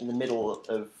into the middle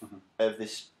of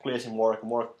this place in Warwick,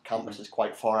 and Warwick campus is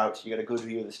quite far out, so you get a good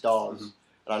view of the stars.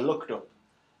 And I looked up,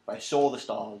 I saw the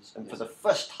stars, and for the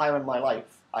first time in my life,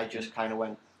 I just kind of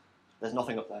went, there's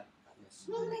nothing up there.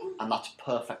 And that's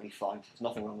perfectly fine. There's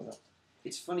nothing wrong with that.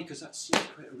 It's funny because that seems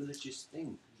quite a religious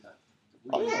thing.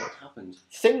 What happened?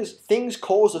 Things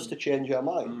cause us to change our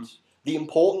minds. The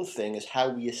important thing is how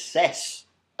we assess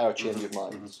our change of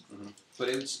minds. But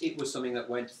it was something that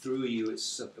went through you. It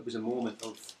was a moment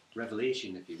of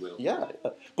revelation, if you will. Yeah,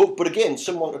 but again,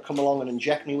 someone could come along and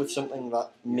inject me with something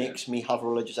that makes me have a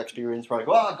religious experience where I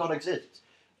go, God exists.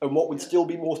 And what would still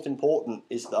be most important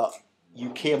is that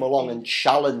you came along and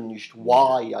challenged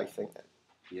why I think it.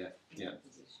 Yeah.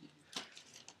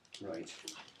 Right.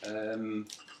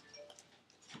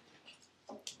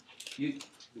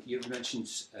 You mentioned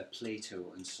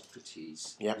Plato and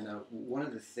Socrates. Yeah. Now, one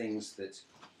of the things that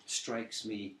strikes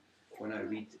me when I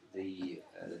read the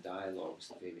dialogues,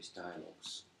 the various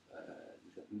dialogues,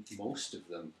 that most of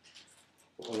them,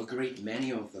 or a great many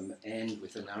of them, end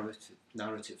with a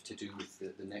narrative to do with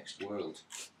the next world,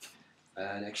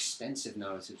 and extensive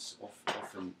narratives,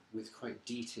 often with quite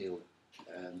detailed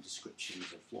descriptions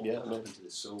of what will happen to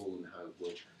the soul and how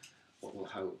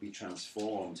it will be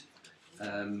transformed.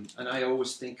 And I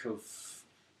always think of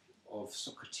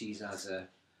Socrates as a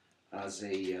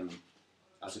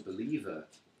believer.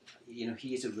 You know,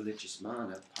 he is a religious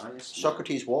man, a pious man.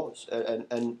 Socrates was,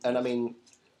 and I mean,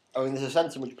 there's a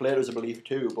sense in which Plato is a believer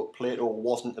too, but Plato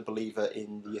wasn't a believer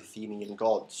in the Athenian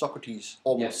god. Socrates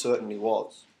almost certainly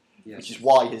was, which is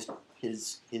why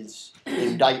his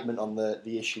indictment on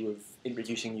the issue of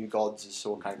introducing new gods is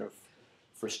so kind of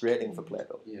frustrating for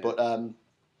Plato.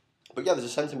 But yeah, there's a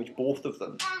sense in which both of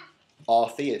them are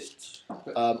theists.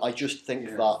 I just think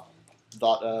that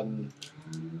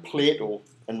Plato,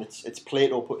 and it's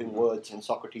Plato putting words in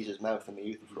Socrates' mouth in the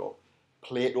Euthyphro,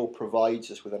 Plato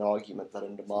provides us with an argument that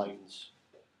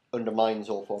undermines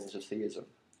all forms of theism.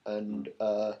 And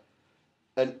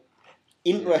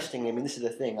interestingly, I mean, this is the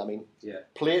thing, I mean,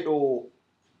 Plato,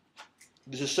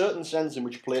 there's a certain sense in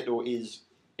which Plato is,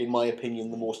 in my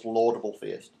opinion, the most laudable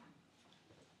theist.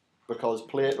 Because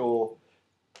Plato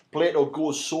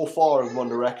goes so far in one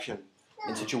direction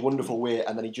in such a wonderful way,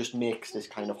 and then he just makes this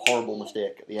kind of horrible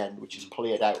mistake at the end, which is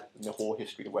played out in the whole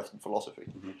history of Western philosophy.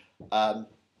 You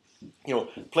know,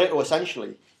 Plato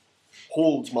essentially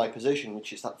holds my position,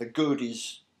 which is that the good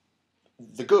is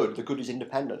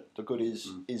independent. The good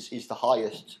is the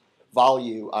highest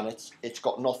value, and it's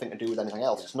got nothing to do with anything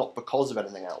else. It's not because of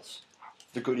anything else.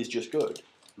 The good is just good.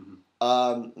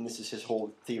 And this is his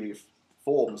whole theory of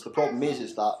forms. The problem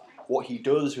is that what he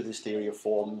does with his theory of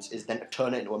forms is then to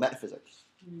turn it into a metaphysics.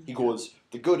 He goes,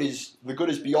 the good is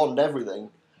beyond everything,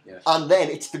 and then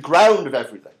it's the ground of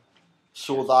everything,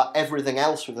 so that everything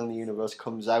else within the universe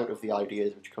comes out of the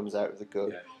ideas, which comes out of the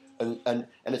good, and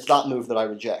it's that move that I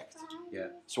reject.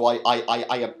 So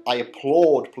I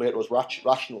applaud Plato's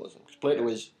rationalism,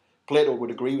 because Plato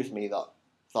would agree with me that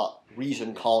that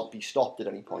reason can't be stopped at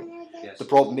any point. Yes. The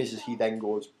problem is he then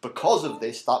goes, because of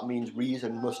this, that means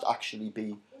reason must actually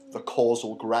be the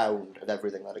causal ground of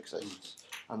everything that exists.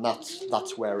 And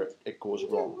that's where it goes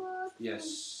wrong.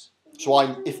 Yes. So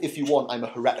if you want, I'm a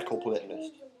heretical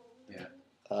Platonist. Yeah.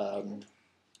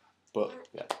 But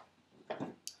yeah.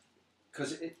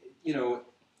 Because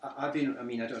I've been. I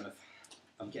mean, I don't know if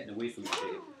I'm getting away from it.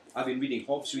 I've been reading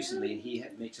Hobbes recently, and he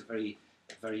makes a very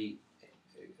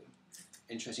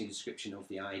interesting description of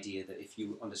the idea that if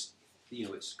you understand,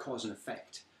 it's cause and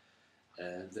effect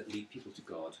that lead people to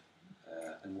God.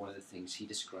 And one of the things he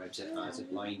describes it as a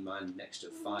blind man next to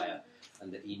a fire,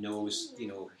 and that he knows,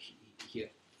 he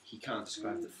can't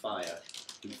describe the fire,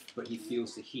 but he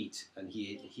feels the heat, and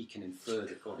he can infer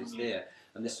that God is there.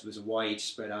 And this was a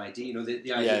widespread idea.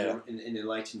 The idea in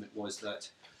Enlightenment was that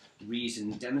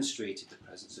reason demonstrated the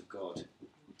presence of God.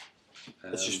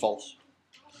 It's just false.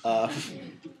 I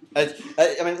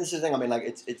mean, this is the thing. I mean, like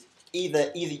it's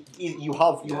either you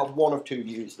have one of two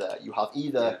views there. You have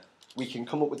either we can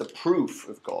come up with a proof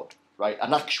of God, right?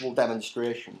 An actual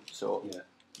demonstration. So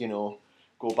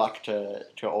go back to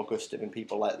Augustine and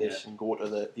people like this, and go to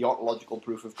the ontological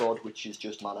proof of God, which is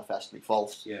just manifestly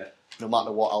false. Yeah. No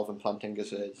matter what Alvin Plantinga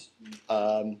says.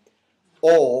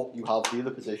 Or you have the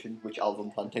other position, which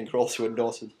Alvin Plantinga also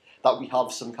endorses, that we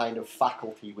have some kind of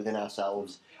faculty within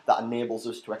ourselves that enables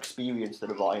us to experience the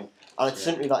divine. And it's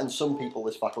simply that in some people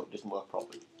this faculty doesn't work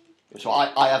properly. So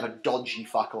I have a dodgy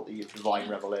faculty of divine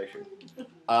revelation.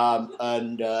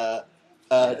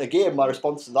 Again, my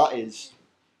response to that is,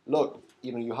 look,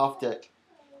 you have to...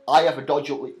 I have a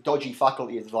dodgy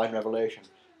faculty of divine revelation.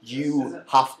 You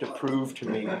have to prove to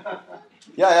me...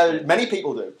 Yeah, many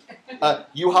people do.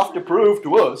 You have to prove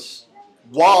to us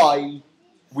why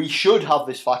we should have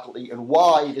this faculty and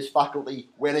why this faculty,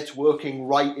 when it's working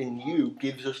right in you,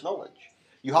 gives us knowledge.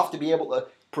 You have to be able to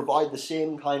provide the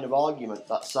same kind of argument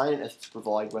that scientists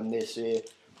provide when they say,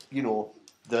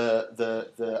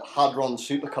 the Hadron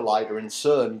Super Collider in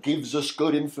CERN gives us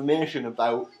good information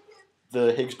about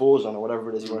the Higgs boson or whatever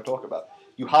it is you want to talk about.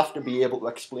 You have to be able to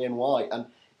explain why, and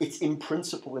it's in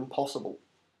principle impossible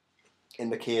in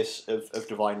the case of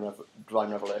divine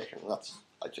revelation.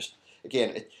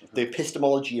 The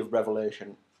epistemology of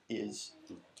revelation is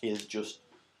just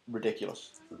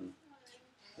ridiculous.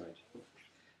 Right.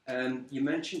 You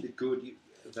mentioned the good,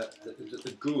 that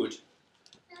the good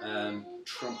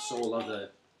trumps all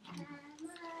other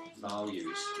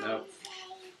values. Now,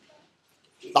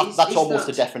 that's almost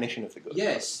the definition of the good.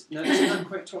 Yes. Now, isn't that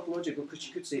quite tautological? Because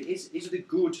you could say, is the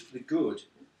good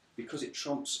because it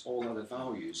trumps all other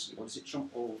values, or does it trump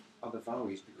all other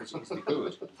values because it is the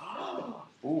good?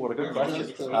 Ooh, what a good question!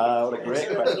 What a great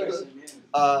question.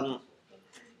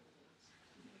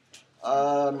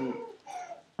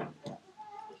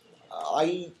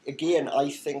 I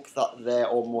think that they're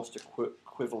almost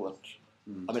equivalent.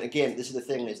 I mean, again, this is the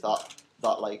thing: is that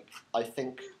like I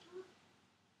think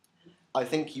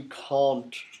you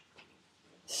can't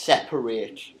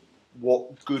separate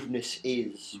what goodness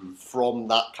is from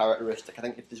that characteristic. I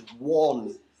think if there's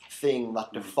one thing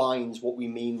that defines what we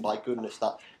mean by goodness,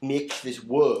 that makes this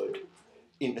word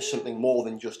into something more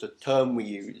than just a term we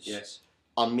use,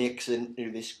 and makes it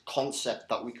into this concept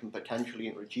that we can potentially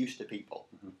introduce to people.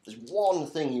 There's one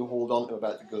thing you hold on to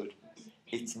about the good,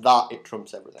 it's that it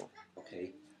trumps everything.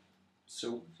 Okay,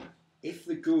 so if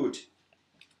the good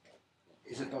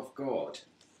is above God,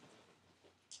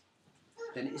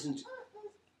 then isn't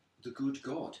the good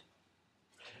God?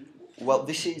 Well,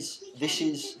 this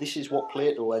is what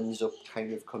Plato ends up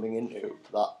kind of coming into,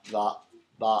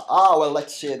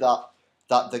 let's say that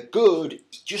the good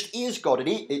just is God.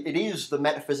 It is the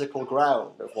metaphysical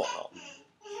ground of whatnot.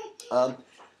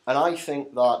 And I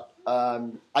think that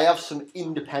I have some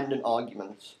independent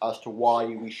arguments as to why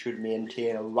we should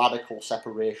maintain a radical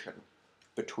separation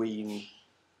between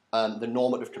the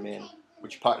normative domain,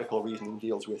 which practical reasoning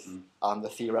deals with, and the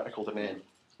theoretical domain,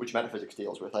 which metaphysics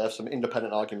deals with. I have some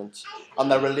independent arguments,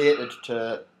 and they're related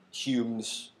to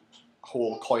Hume's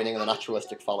whole coining of the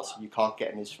naturalistic fallacy. You can't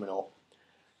get an is from an or.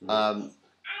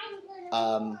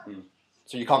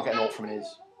 So you can't get an ought from an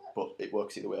is, but it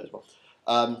works either way as well.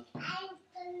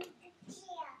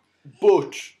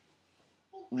 But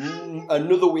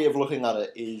another way of looking at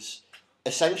it is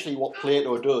essentially what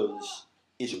Plato does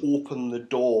is open the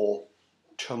door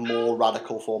to more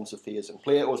radical forms of theism.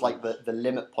 Plato is like the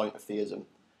limit point of theism.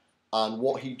 And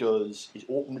what he does is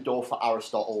open the door for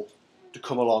Aristotle to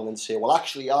come along and say, well,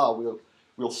 actually,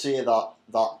 we'll say that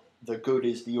the good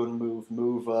is the unmoved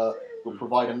mover. We'll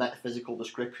provide a metaphysical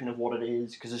description of what it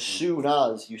is. Because as soon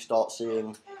as you start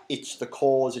saying it's the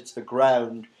cause, it's the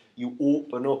ground, you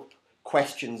open up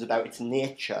questions about its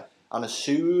nature, and as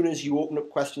soon as you open up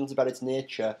questions about its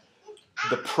nature,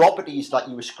 the properties that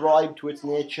you ascribe to its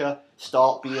nature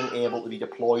start being able to be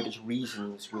deployed as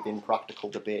reasons within practical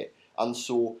debate. And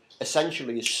so,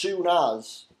 essentially, as soon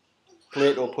as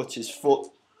Plato puts his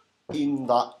foot in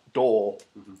that door,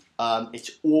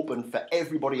 it's open for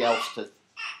everybody else to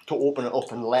open it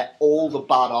up and let all the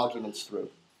bad arguments through.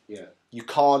 Yeah. You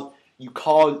can't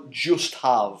just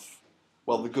have,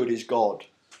 well, the good is God.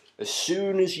 As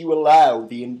soon as you allow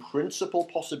the in-principle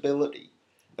possibility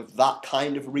of that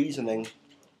kind of reasoning,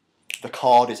 the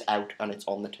card is out and it's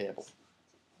on the table.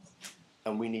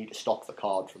 And we need to stop the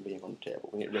card from being on the table.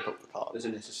 We need to rip up the card. There's a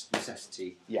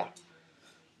necessity. Yeah.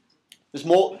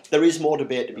 There is more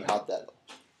debate to be had there,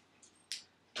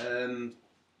 though.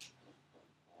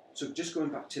 So just going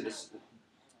back to this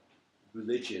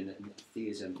religion and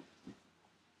theism,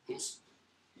 is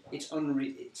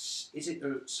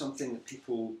it something that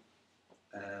people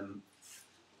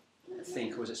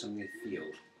think, or is it something they feel?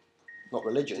 Not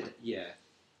religion. Yeah.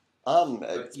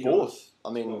 It's both.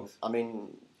 Both. I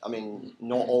mean,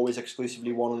 not always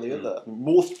exclusively one or the other.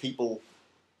 Most people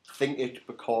think it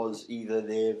because either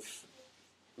they've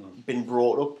been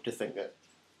brought up to think it,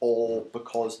 or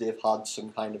because they've had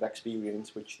some kind of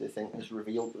experience which they think has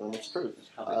revealed to them its truth.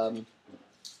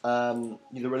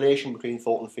 The relation between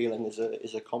thought and feeling is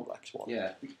a complex one.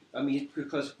 Yeah,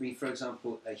 because for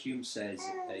example, Hume says,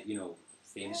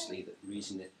 famously that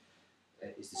reason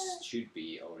should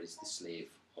be or is the slave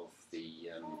of the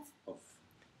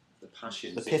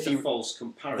passions. The false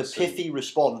comparison. The pithy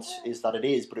response is that it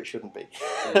is, but it shouldn't be.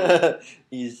 Yeah.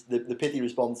 The pithy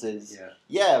response is,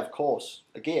 yeah, of course.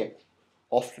 Again,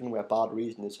 often where bad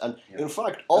reason is, and in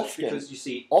fact,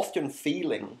 often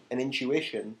feeling and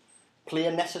intuition play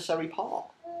a necessary part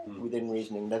within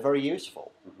reasoning. They're very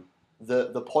useful.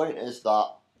 The point is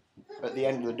that at the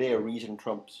end of the day, reason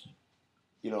trumps.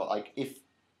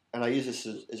 And I use this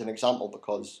as an example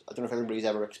because I don't know if everybody's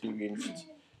ever experienced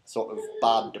sort of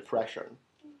bad depression,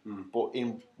 but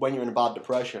when you're in a bad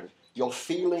depression, your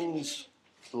feelings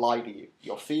lie to you.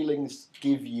 Your feelings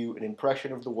give you an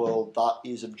impression of the world that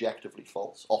is objectively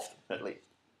false, often at least,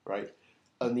 right?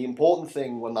 And the important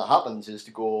thing when that happens is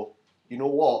to go, you know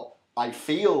what? I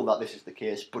feel that this is the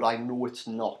case, but I know it's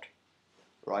not,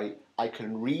 right? I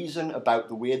can reason about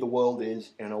the way the world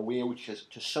is in a way which is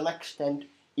to some extent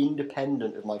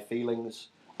independent of my feelings,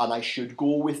 and I should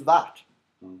go with that,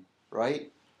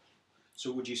 right?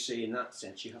 So would you say in that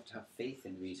sense you have to have faith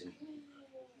in reason?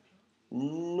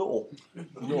 No.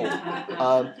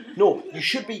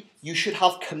 You should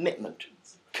have commitment,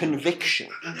 conviction,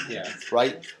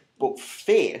 right? But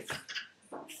faith,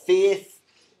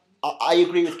 I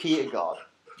agree with Kierkegaard.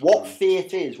 What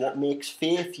faith is, what makes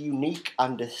faith unique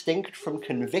and distinct from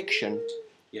conviction,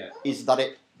 is that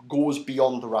it goes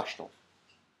beyond the rational.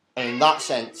 And in that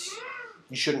sense,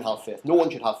 you shouldn't have faith. No one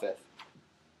should have faith.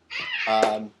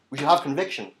 We should have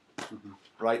conviction,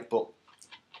 right? But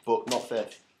not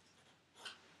faith.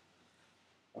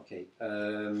 Okay.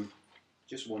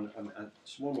 Just one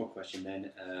more question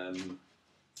then.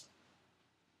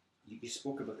 You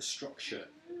spoke about the structure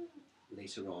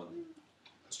later on,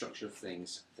 the structure of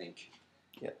things. I think,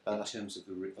 in terms of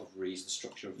reason, the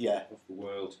structure of the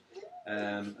world,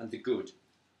 and the good.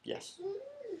 Yes.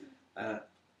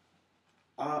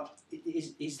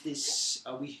 Is this?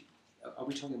 Are we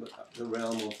talking about the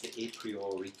realm of the a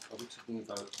priori? Are we talking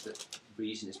about that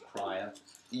reason is prior?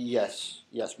 Yes.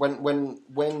 When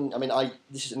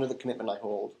this is another commitment I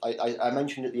hold. I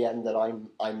mentioned at the end that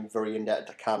I'm very indebted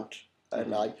to Kant,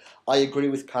 and I agree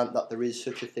with Kant that there is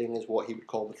such a thing as what he would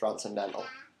call the transcendental.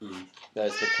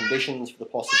 There's the conditions for the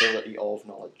possibility of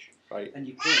knowledge, right? And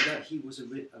you pointed out he was a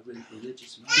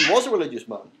religious man. He was a religious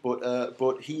man,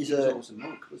 but he was a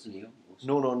monk, wasn't he? Almost.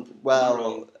 No.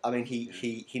 Well, I mean,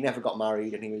 he never got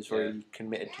married, and he was very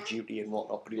committed to duty and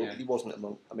whatnot. But he wasn't a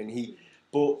monk. I mean,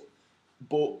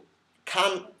 but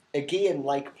Kant, again,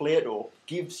 like Plato,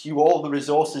 gives you all the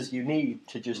resources you need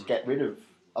to just get rid of.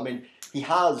 I mean, he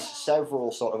has several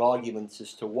sort of arguments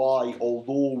as to why,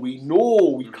 although we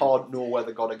know we can't know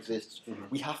whether God exists,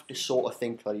 we have to sort of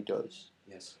think that he does.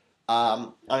 Yes.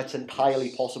 And it's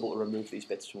entirely possible to remove these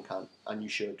bits from Kant, and you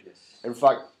should. Yes. In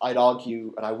fact, I'd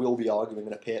argue, and I will be arguing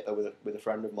in a paper with a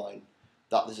friend of mine,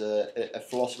 that there's a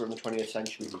philosopher in the 20th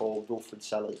century called Wilfrid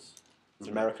Sellars. He's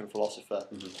an American philosopher.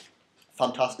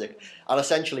 Fantastic. And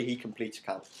essentially he completes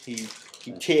Kant. He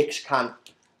takes Kant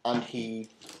and he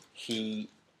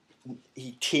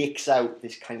takes out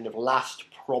this kind of last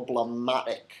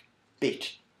problematic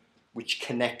bit which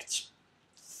connects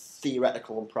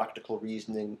theoretical and practical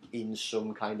reasoning in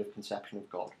some kind of conception of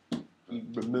God. He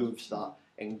removes that,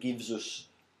 and gives us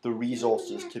the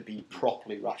resources to be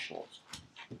properly rationalist.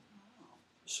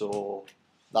 So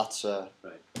that's a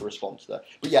response there.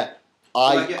 But yeah,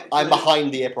 I'm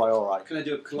behind the a priori. Can I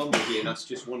do a Colombo here and ask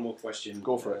just one more question?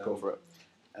 Go for it.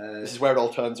 This is where it all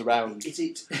turns around.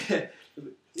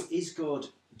 Is God?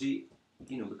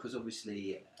 Because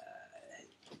obviously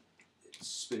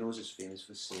Spinoza's famous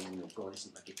for saying, God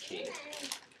isn't like a king.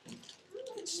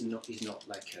 He's not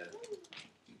like a.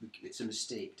 It's a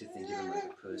mistake to think of him like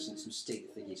a person. It's a mistake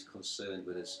to think he's concerned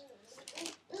with us.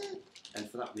 And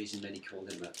for that reason, many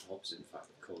called him opposite. In fact,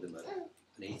 called him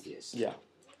an atheist. Yeah.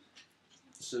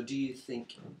 So, do you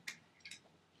think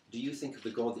of the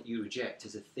God that you reject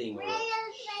as a thing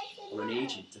or an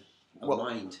agent, a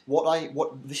mind?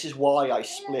 This is why I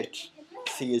split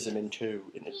theism in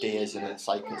two, into deism and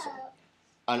psychism.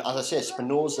 And as I say,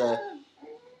 Spinoza,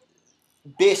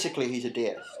 basically he's a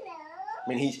deist. I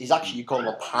mean, he's actually, you call him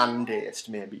a pandeist,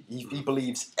 maybe. He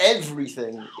believes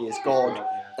everything is God,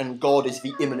 and God is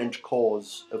the immanent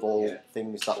cause of all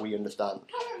things that we understand.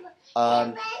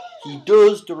 He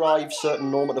does derive certain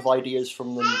normative ideas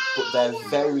from them, but they're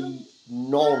very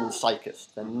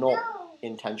non-psychist. They're not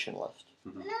intentionalist.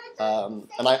 And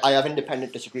I have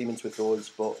independent disagreements with those,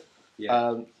 but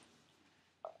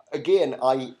again,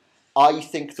 I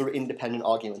think there are independent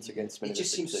arguments against Spinoza's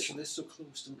position. It just seems they're so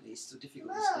close, don't they? It's so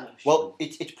difficult to distinguish. Well,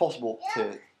 it's possible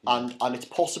to, and it's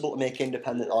possible to make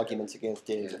independent arguments against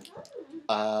deism.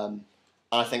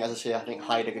 And I think, as I say, I think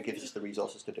Heidegger gives us the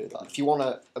resources to do that. If you want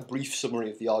a brief summary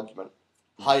of the argument,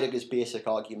 Heidegger's basic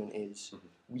argument is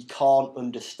we can't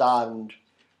understand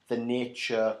the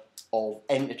nature of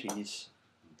entities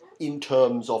in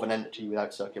terms of an entity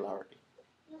without circularity.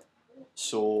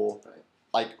 So,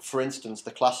 like, for instance,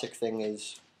 the classic thing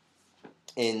is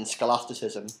in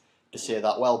scholasticism to say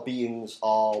that, well, beings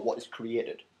are what is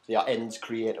created. They are ens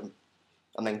creatum.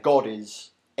 And then God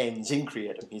is ens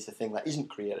increatum. He's the thing that isn't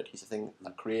created. He's the thing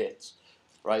that creates,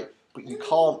 right? But you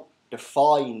can't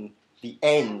define the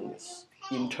ens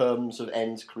in terms of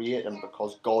ens creatum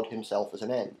because God himself is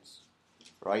an ens,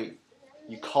 right?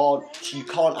 You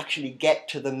can't actually get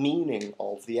to the meaning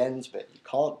of the ens bit. You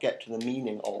can't get to the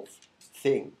meaning of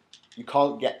thing. You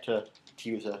can't get to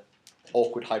use an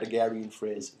awkward Heideggerian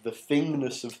phrase, the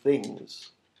thingness of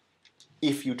things,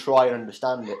 if you try and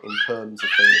understand it in terms of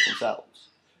things themselves.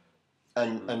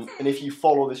 And if you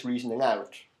follow this reasoning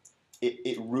out,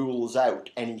 it rules out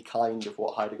any kind of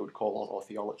what Heidegger would call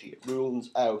on-ortheology. It rules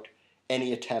out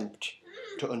any attempt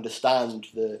to understand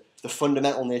the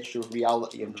fundamental nature of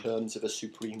reality in terms of a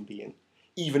supreme being,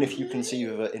 even if you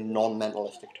conceive of it in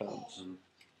non-mentalistic terms.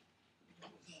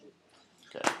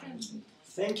 Okay.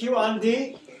 Thank you,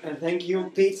 Andy, and thank you,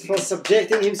 Pete, for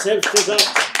subjecting himself to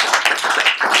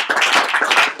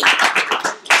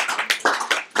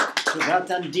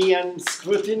that Andean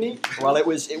scrutiny. Well, it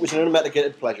was an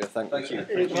unmitigated pleasure. Thank you.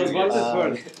 It was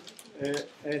wonderful.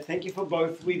 Thank you for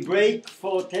both. We break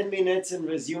for 10 minutes and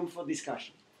resume for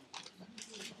discussion.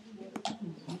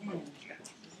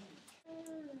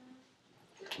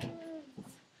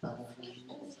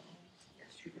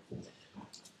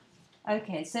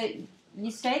 Okay, so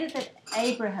you stated that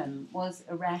Abraham was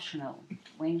irrational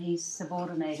when he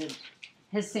subordinated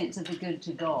his sense of the good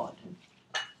to God.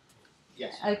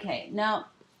 Yes. Okay, now,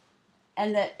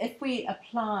 and that if we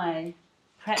apply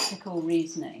practical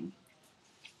reasoning,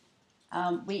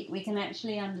 we can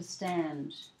actually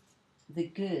understand the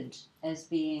good as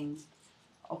being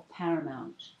of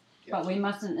paramount. Yes. But we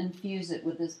mustn't infuse it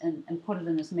with this and put it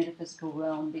in this metaphysical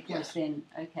realm because then,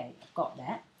 okay, I've got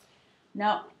that.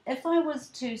 Now, if I was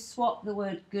to swap the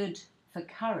word good for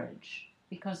courage,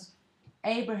 because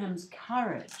Abraham's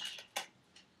courage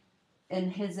in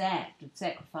his act of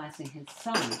sacrificing his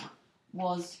son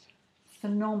was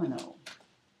phenomenal.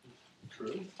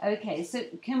 True. Okay, so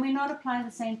can we not apply the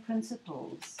same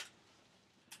principles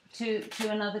to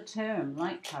another term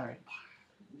like courage?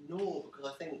 No, because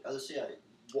I think, as I say,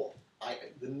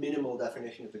 the minimal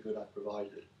definition of the good I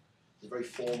provided is a very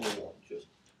formal one. Just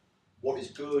what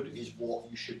is good is what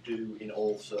you should do in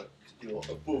all circumstances,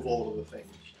 above all other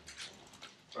things,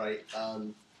 right?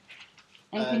 And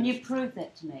can you prove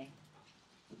that to me?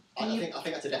 I think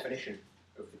that's a definition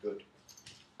of the good.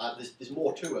 There's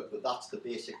more to it, but that's the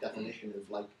basic definition of,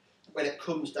 like, when it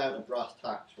comes down to brass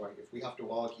tacks, right? If we have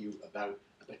to argue about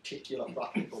a particular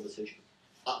practical decision,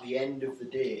 at the end of the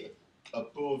day,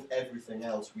 above everything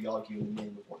else, we argue in the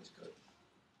name of what is good,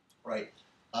 right?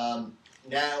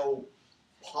 Now,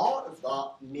 part of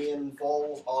that may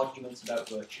involve arguments about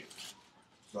virtue,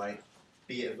 right?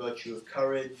 Be it a virtue of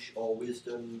courage or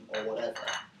wisdom or whatever.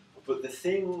 But the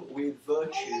thing with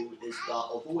virtue is that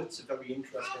although it's a very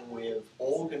interesting way of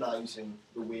organising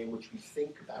the way in which we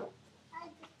think about,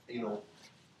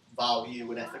 value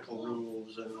and ethical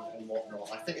rules and whatnot,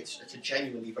 I think it's a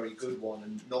genuinely very good one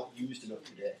and not used enough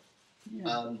today.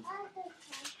 Yeah.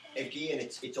 Again,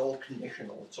 it's all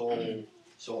conditional. It's all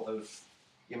sort of.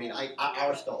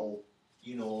 Aristotle,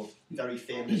 very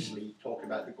famously talk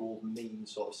about the golden mean,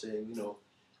 sort of saying,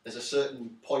 there's a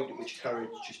certain point at which courage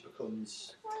just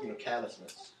becomes,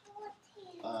 carelessness.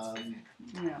 And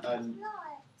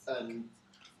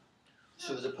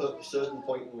so there's a certain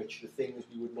point in which the things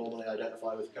we would normally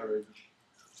identify with courage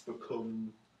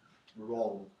become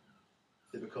wrong.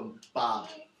 They become bad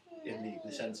in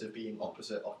the sense of being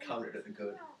opposite or counter to the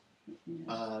good.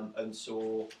 And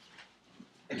so,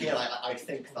 again, I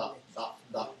think that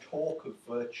talk of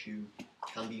virtue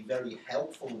can be very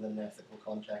helpful within an ethical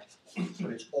context,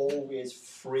 but it's always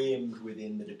framed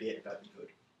within the debate about the good.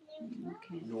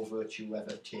 Okay. No virtue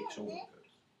ever takes over the good.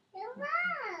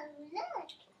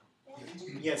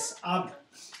 Yes, Ab.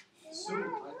 So,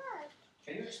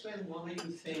 can you explain why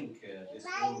you think this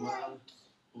old man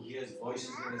who hears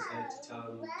voices in his head to tell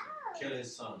him to kill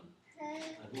his son,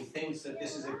 and who thinks that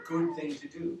this is a good thing to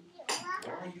do,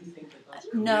 why do you think that that's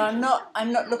courageous? No,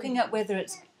 I'm not looking at whether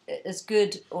it's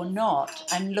good or not.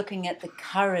 I'm looking at the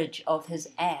courage of his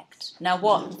act. Now,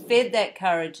 what fed that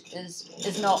courage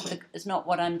is not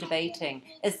what I'm debating.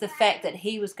 It's the fact that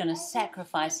he was going to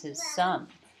sacrifice his son,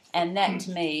 and that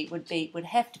to me would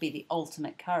have to be the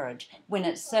ultimate courage when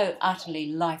it's so utterly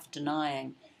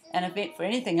life-denying. And if for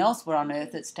anything else we're on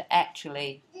earth, it's to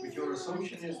actually. But your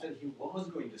assumption is that he was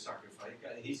going to sacrifice.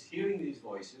 He's hearing these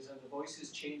voices, and the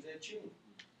voices change their tune.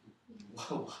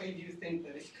 Well, why do you think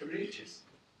that it's courageous?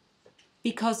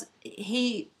 Because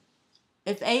if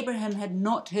Abraham had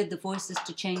not heard the voices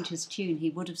to change his tune, he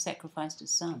would have sacrificed his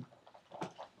son.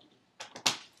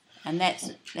 And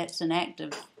that's an act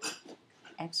of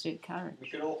absolute courage. We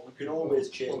can always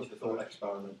change the thought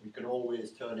experiment. We can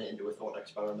always turn it into a thought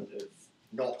experiment of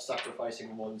not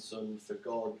sacrificing one son for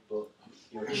God, but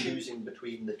choosing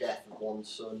between the death of one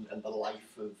son and the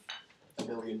life of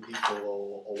 1 million people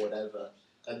or whatever.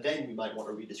 And then we might want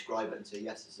to redescribe it and say,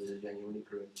 yes, this is a genuinely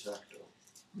courageous act. Or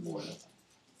whatever.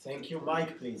 Thank you.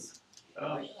 Mike, please.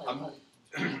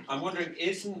 I'm wondering,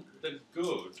 isn't the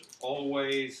good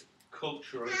always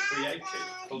culturally created,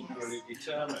 culturally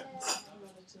determined?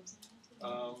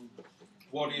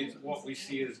 What we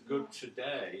see as good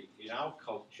today in our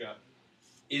culture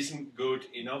isn't good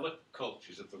in other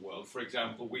cultures of the world. For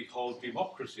example, we hold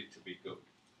democracy to be good.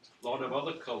 A lot of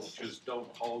other cultures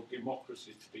don't hold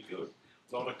democracy to be good.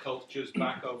 A lot of cultures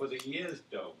back over the years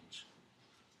don't.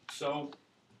 So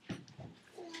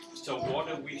what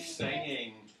are we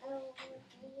saying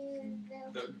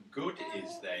that good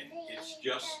is then? It's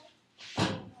just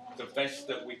the best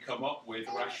that we come up with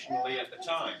rationally at the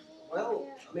time. Well,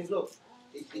 look,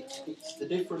 it's the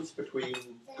difference between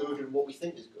good and what we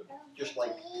think is good. Just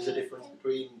like there's a difference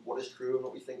between what is true and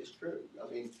what we think is true.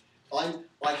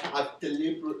 I've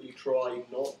deliberately tried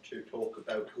not to talk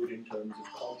about good in terms of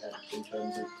content, in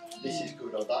terms of this is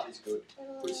good or that is good,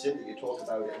 but simply to talk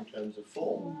about it in terms of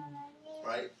form,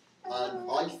 right? And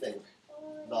I think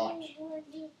that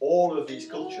all of these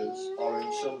cultures are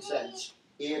in some sense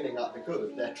aiming at the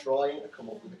good. They're trying to come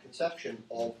up with a conception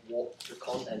of what the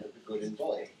content of the good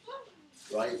involves,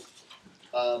 right?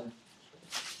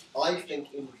 I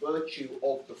think in virtue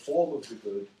of the form of the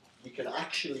good, we can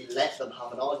actually let them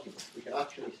have an argument. We can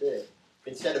actually say,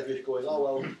 instead of just going, oh,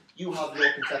 well, you have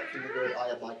your conception of the good, I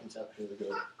have my conception of the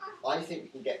good. I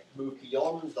think we can move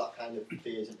beyond that kind of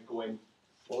phase into going,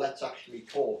 well, let's actually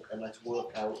talk and let's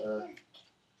work out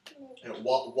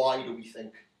why do we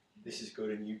think this is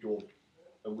good and you don't,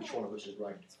 and which one of us is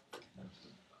right.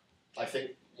 I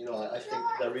think, I think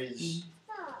there is...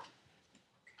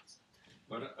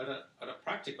 But at a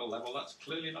practical level, that's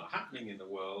clearly not happening in the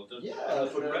world, and Yeah,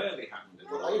 it's but, rarely happened in the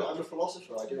But world. I'm a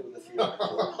philosopher. I deal with the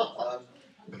theoretical.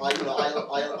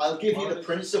 I'll give you the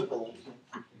principle.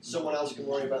 Someone else can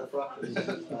worry about the practice.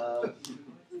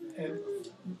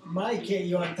 Mike,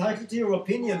 you're entitled to your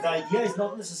opinion. The idea is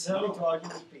not necessarily to argue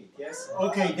with Pete. Yes.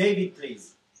 Okay, David,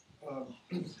 please.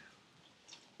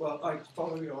 Well, I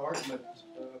follow your argument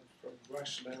from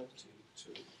rationality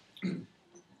to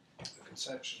the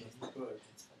conception of the good,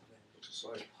 which is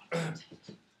like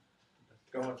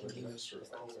godliness or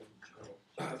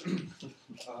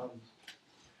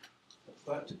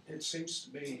but it seems to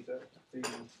me that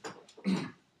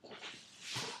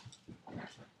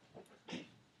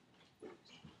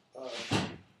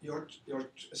you're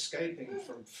escaping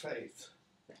from faith.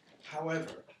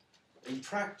 However, in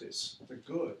practice, the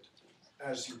good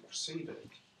as you perceive it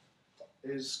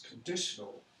is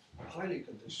conditional, highly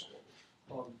conditional,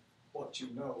 on what you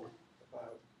know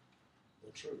about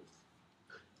the truth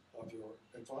of your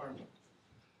environment.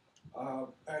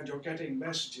 And you're getting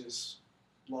messages,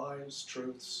 lies,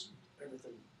 truths,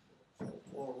 everything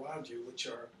all around you, which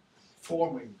are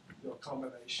forming your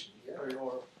combination or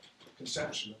your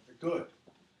conception of the good.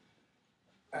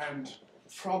 And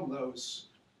from those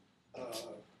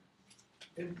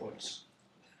inputs,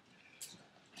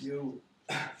 you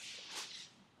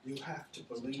have to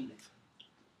believe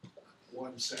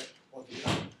one set or the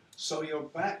other. So you're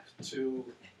back to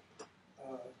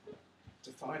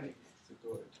defining the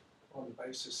good on the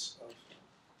basis of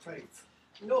faith.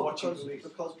 No, What you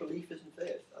because believe. belief isn't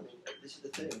faith. I mean, this is the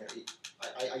thing.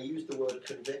 I use the word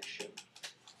conviction,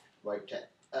 right,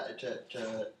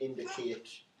 to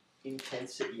indicate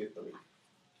intensity of belief,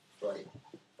 right?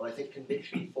 But I think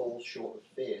conviction falls short of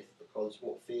faith, because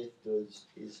what faith does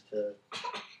is to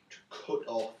cut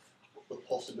off the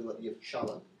possibility of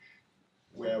challenge.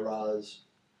 Whereas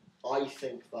I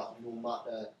think that no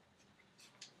matter,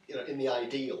 in the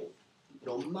ideal,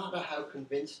 no matter how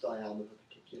convinced I am of a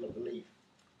particular belief,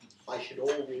 I should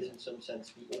always, in some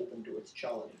sense, be open to its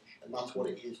challenge. And that's what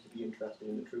it is to be interested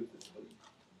in the truth of the belief.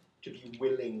 To be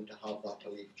willing to have that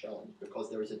belief challenged, because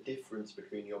there is a difference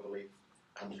between your belief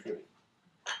and the truth.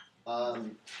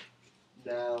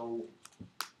 Now,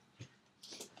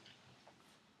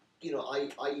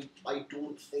 I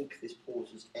don't think this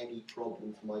poses any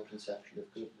problem for my conception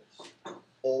of goodness.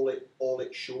 All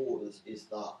it shows is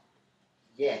that,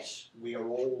 yes, we are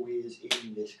always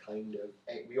in this kind of,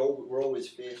 we're always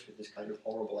faced with this kind of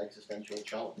horrible existential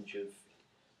challenge of,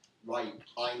 right,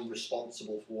 I'm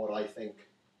responsible for what I think.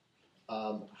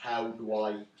 How do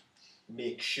I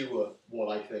make sure what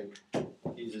I think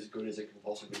is as good as it can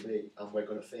possibly be, and we're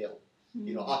going to fail?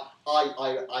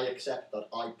 I accept that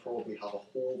I probably have a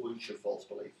whole bunch of false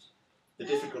beliefs. The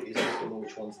difficulty is I don't know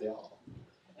which ones they are.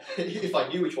 If I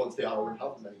knew which ones they are, I wouldn't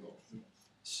have them anymore.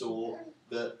 So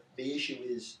the issue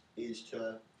is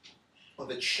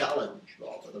the challenge,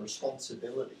 rather, the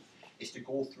responsibility, is to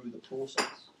go through the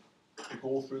process. To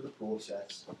go through the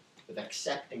process of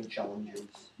accepting challenges,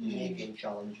 making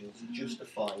challenges,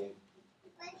 justifying,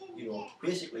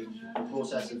 basically the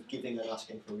process of giving and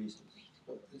asking for reasons.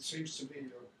 But it seems to me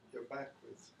you're back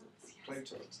with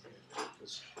Plato,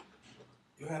 because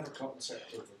you have a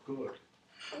concept of the good,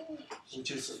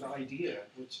 which is an idea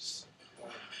which is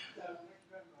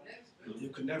you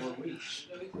can never reach.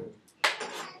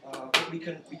 But we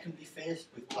can be faced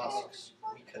with tasks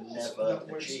we can never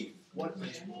achieve.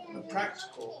 The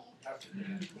practical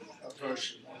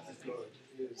version of the good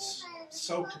is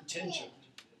so contingent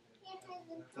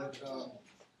that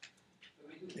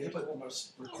it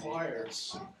almost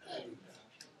requires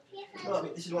No, I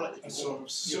mean, this is what a sort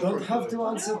of You don't have to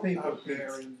answer people, out please.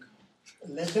 there in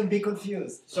Let them be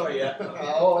confused. Sorry, yeah.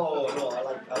 Oh no,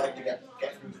 I like to get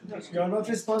through. You are not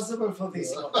responsible for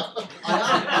this. I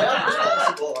am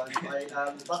responsible.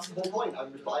 That's the whole point.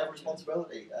 I have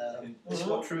responsibility. This is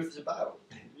what truth is about.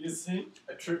 You see?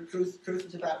 Truth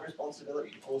is about responsibility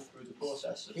to go through the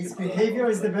process. His behavior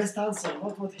is the best answer,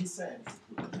 not what he says.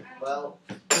 Well,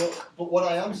 but what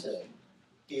I am saying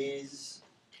is,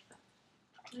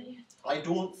 I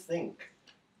don't think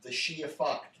the sheer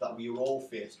fact that we are all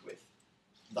faced with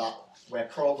that we're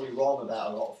probably wrong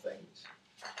about a lot of things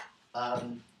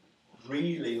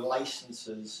really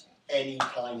licenses any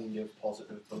kind of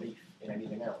positive belief in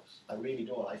anything else. I really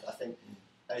don't. I think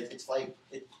it's like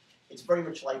it's very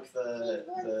much like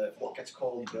the what gets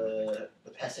called the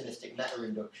pessimistic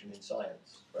meta-induction in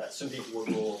science. Right? Some people will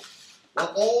go,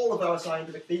 well, all of our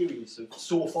scientific theories have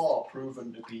so far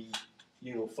proven to be,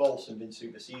 false and been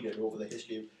superseded over the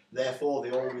history. Therefore,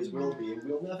 they always will be, and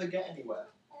we'll never get anywhere.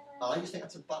 And I just think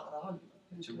that's a bad argument.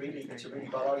 It's a really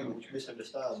bad argument which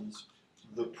misunderstands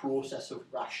the process of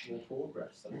rational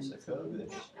progress that has occurred within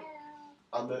history.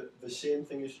 And the same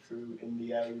thing is true in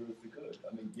the area of the good.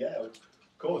 I mean, yeah, of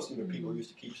course, people used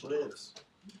to keep slaves.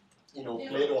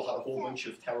 Plato had a whole bunch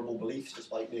of terrible beliefs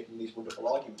despite making these wonderful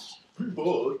arguments.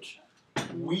 But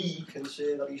we can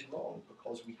say that he's wrong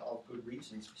because we have good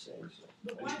reasons for saying so.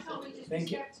 But why can't we just Thank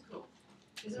be you. skeptical?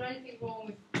 Is there anything wrong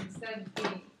with, instead of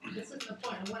being, this isn't the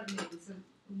point I want to make, from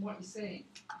what you're saying,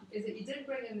 is that you did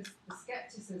bring in the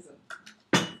skepticism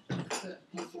of certain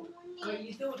people, where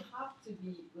you don't have to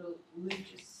be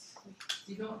religious,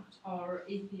 you don't, or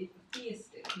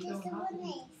theistic, you don't have to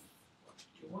be,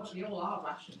 we all are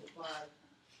rational by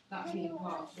that being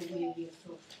part of the way we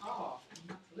are,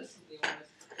 naturalistically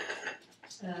honest.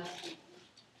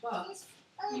 But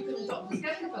you can adopt a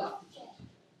skeptical attitude.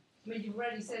 I mean, you've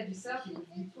already said yourself,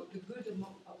 you put the good as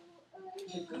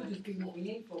being what we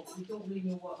aim for, but we don't really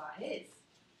know what that is.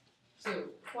 So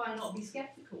why not be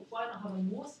sceptical? Why not have a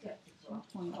more sceptical?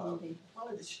 Well,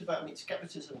 it's just about, I mean,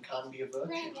 skepticism can be a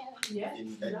virtue. Yeah.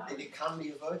 It can be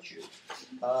a virtue.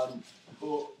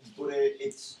 But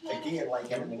it's, again,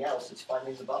 like anything else, it's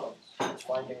finding the balance. It's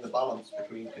finding the balance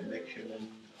between conviction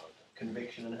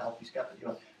and healthy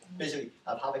skepticism. Basically,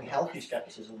 having healthy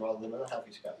skepticism rather than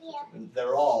unhealthy skepticism. And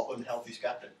there are unhealthy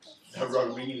skeptics. There are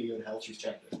really unhealthy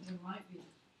skeptics. There might be.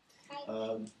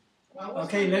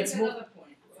 Okay, let's move.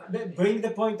 Bring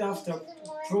the point after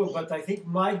Pro, but I think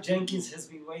Mike Jenkins has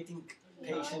been waiting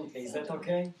patiently. Is that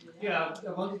okay? Yeah,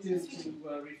 I wanted to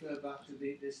refer back to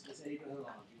this Abraham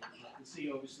argument. I can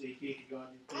see, obviously,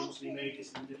 Kierkegaard famously made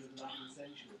this in the middle of the 19th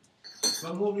century.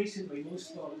 But more recently, most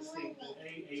scholars think that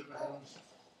Abraham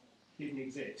didn't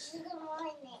exist.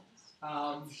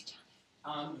 And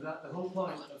that the whole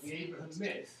point of the Abraham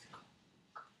myth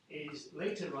is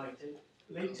later writers,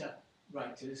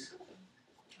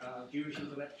 Jewish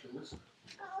intellectuals,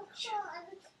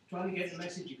 trying to get the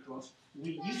message across.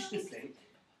 We used to think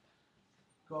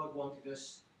God wanted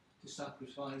us to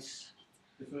sacrifice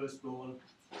the firstborn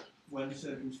when the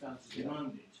circumstances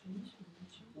demanded.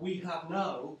 We have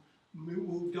now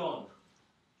moved on,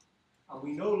 and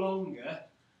we no longer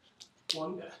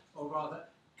wonder, or rather,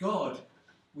 God,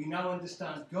 we now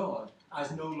understand God as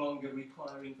no longer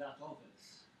requiring that of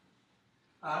us.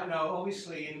 Now,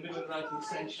 obviously, in the middle of the 19th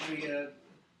century, a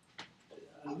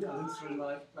Lutheran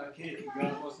like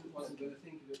Kierkegaard wasn't going to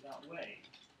think of it that way.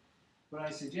 But I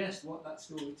suggest what that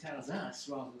story tells us,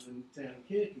 rather than telling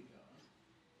Kierkegaard,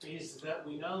 is that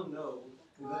we now know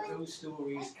that those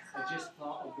stories are just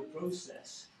part of the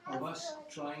process of us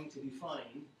trying to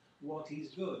define what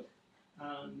is good.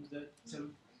 And that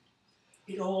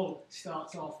it all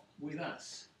starts off with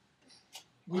us.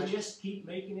 We just keep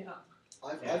making it up.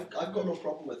 I've got no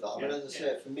problem with that. I mean, as I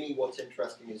say, for me, what's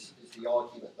interesting is the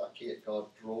argument that Kierkegaard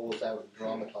draws out and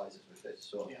dramatises with this.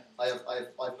 So I've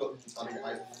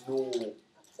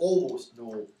almost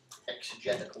no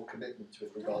exegetical commitments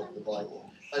with regard to the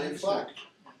Bible. And in fact,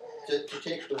 to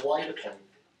take the wider point,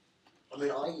 I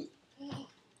mean,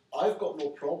 I've got no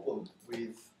problem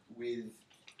with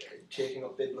taking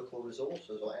up biblical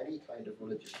resources or any kind of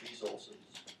religious resources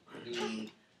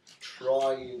in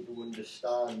trying to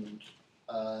understand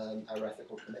our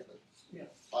ethical commitments. Yeah.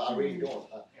 I really don't.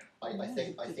 I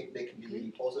think they can be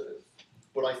really positive,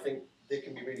 but I think they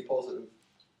can be really positive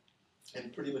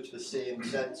in pretty much the same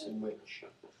sense in which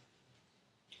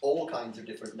all kinds of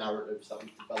different narratives that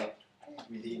we've developed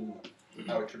within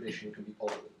our tradition can be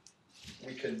positive.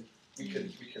 We can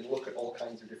look at all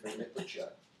kinds of different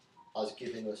literature as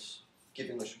giving us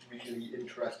really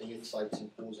interesting insights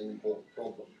and posing important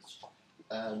problems.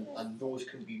 And those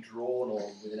can be drawn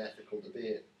on with an ethical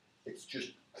debate. It's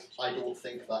just, I don't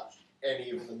think that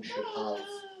any of them should have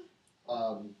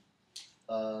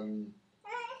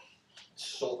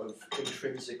sort of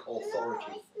intrinsic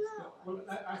authority. Well,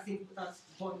 I think that's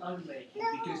the point I'm making,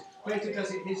 because Plato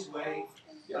does it his way,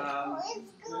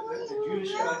 the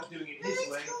Jewish guys doing it his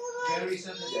way, various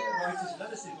other writers and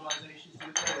other civilizations do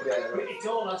it their way. It's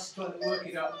all us trying to work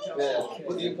it out themselves.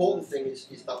 But the important thing is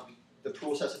that the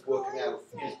process of working out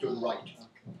is done right.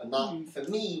 And that, for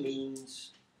me,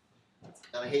 means,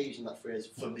 and I hate using that phrase,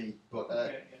 for me, but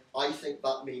I think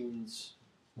that means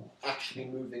actually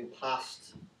moving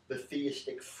past the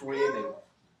theistic framing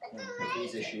of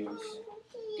these issues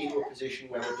into a position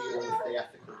where we're dealing with the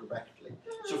ethical directly.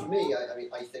 So for me,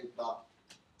 I think that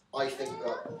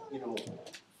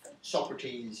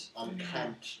Socrates and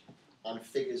Kant and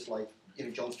figures like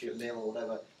John Stuart Mill or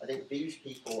whatever, I think these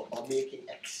people are making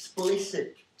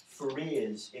explicit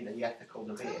forays into the ethical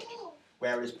debate,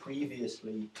 whereas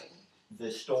previously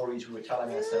the stories we were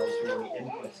telling ourselves were only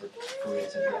implicit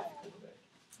forays into the ethical debate.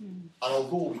 And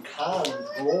although we can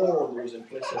draw on those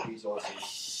implicit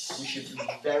resources, we should be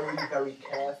very, very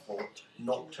careful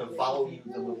not to value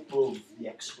them above the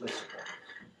explicit one.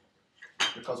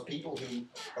 Because people who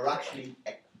are actually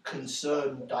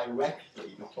concerned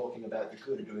directly with talking about the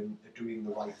good are doing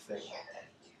the right thing,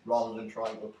 rather than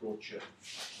trying to approach it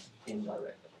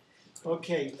indirectly.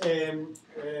 Okay,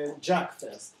 Jack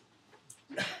first.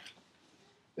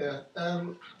 Yeah,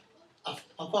 I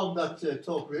found that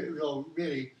talk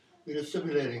really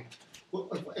stimulating.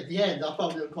 At the end, I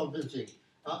found it convincing.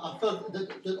 I felt that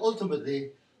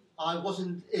ultimately I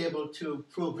wasn't able to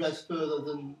progress further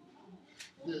than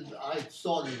I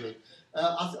started with.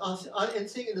 I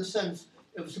think, in a sense,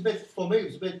 it was a bit, for me, it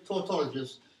was a bit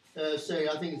tautologist saying,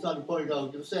 I think it's only pointed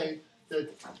out, you're saying that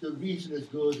the reason is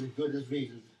good and good is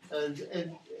reason.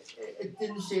 And it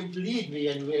didn't seem to lead me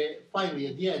anywhere. Finally,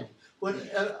 at the end, but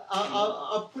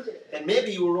I put it. Then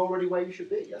maybe you were already where you should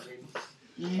be. I mean,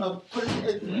 Put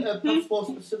it perhaps more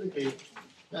specifically.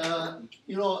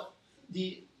 You know,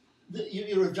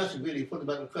 you're addressing really a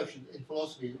fundamental question in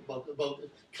philosophy about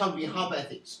can we have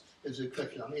ethics is a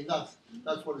question. I mean, that's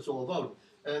what it's all about.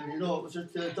 And you know, was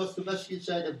it Dostoevsky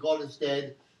said, if God is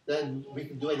dead, then we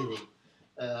can do anything.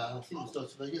 I think it's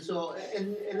Dostoevsky. So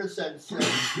in a sense,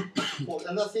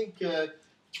 and I think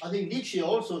Nietzsche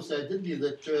also said, didn't he,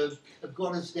 that if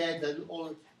God is dead, then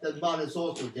man is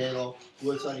also dead, or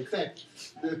words that effect.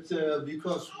 That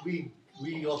because we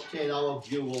obtain our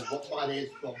view of what man is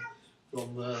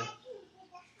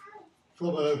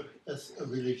from a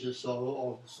religious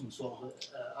or some sort of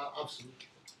absolute.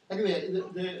 Anyway,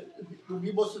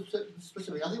 we must have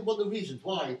specific. I think one of the reasons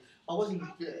why I wasn't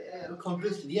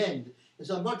convinced in the end is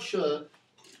I'm not sure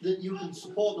that you can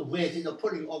support the weight that you're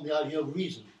putting on the idea of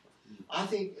reason. I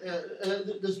think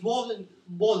there's more than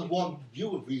one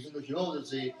view of reason. As you know,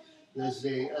 there's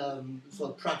the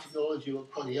sort of practical, as you were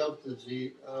pointing out, there's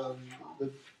the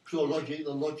pure logic,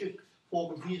 the logic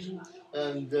form of reason,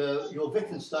 and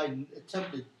Wittgenstein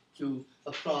attempted to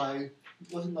apply,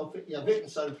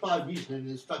 Wittgenstein applied reason in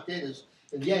his Tractatus.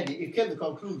 In the end, he came to the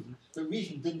conclusion that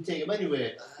reason didn't take him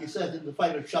anywhere. He says in the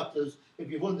final chapters, if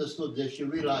you've understood this, you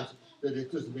realise that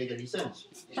it doesn't make any sense.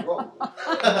 he's wrong.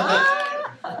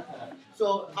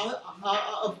 So,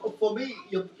 for me,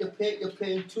 you're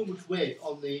paying too much weight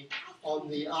on the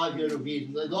idea of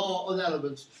reason. There are other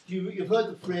elements. You've heard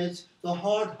the phrase, the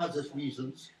heart has its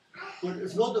reasons, but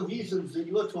it's not the reasons that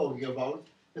you're talking about.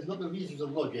 It's not the reasons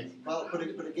of logic. Well, but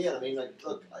again, I mean, like,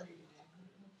 look,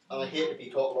 and I hate to be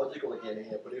tautological again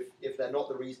here, but if they're not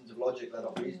the reasons of logic, they're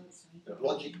not reasons. You know,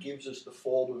 logic gives us the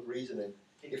form of reasoning.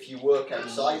 If you work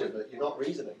outside of it, you're not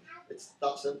reasoning. It's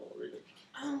that simple, really.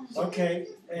 Okay,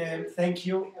 thank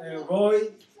you.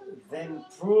 Roy, then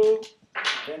Prue,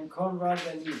 then Conrad,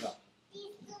 then Eva.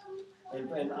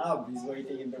 And Ab is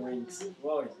waiting in the wings.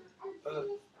 Roy.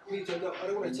 Peter, look, I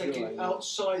don't want to take you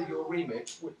outside your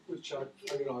remit, which I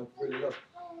really love.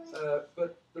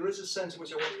 But there is a sense in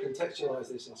which I want to contextualise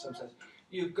this in some sense.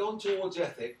 You've gone towards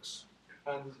ethics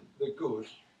and the good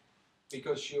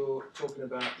because you're talking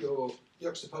about, you're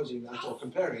juxtaposing that or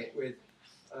comparing it with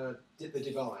the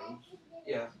divine.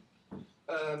 Yeah.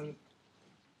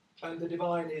 And the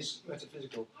divine is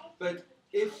metaphysical. But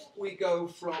if we go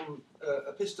from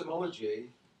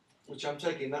epistemology, which I'm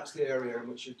taking, that's the area in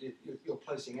which you're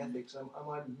placing ethics. Am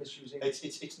I misusing?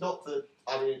 It's not the.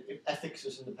 I mean, ethics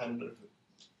is independent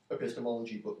of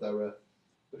epistemology, but there are.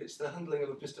 But it's the handling of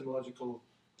epistemological.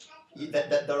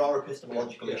 There are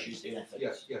epistemological issues in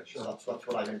ethics. Yeah, sure. So that's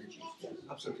what I've introduced. Yes.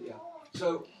 Absolutely, yeah.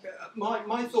 So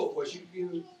my thought was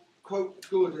you quote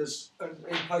good as, and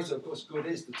in Plato, of course, good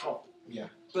is the top. Yeah.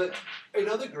 But in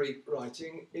other Greek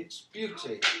writing, it's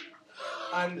beauty.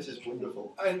 And this is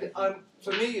wonderful. And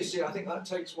for me, you see, I think that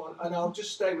takes one, and I'll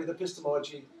just stay with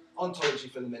epistemology, ontology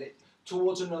for the minute,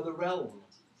 towards another realm,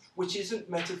 which isn't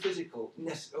metaphysical.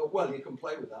 Well, you can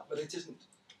play with that, but it isn't.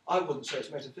 I wouldn't say it's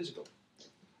metaphysical.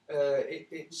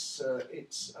 It's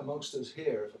amongst us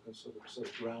here, if I can sort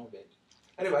of ground it.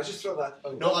 Anyway, I just throw that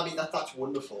over. No, I mean that's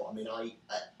wonderful. I mean, I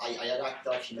had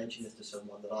actually mentioned this to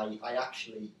someone that I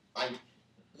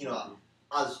you know,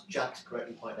 as Jack's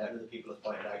correctly pointed out, and other people have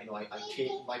pointed out, you know, I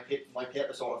take my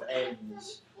paper sort of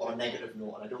ends on a negative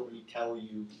note, and I don't really tell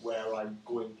you where I'm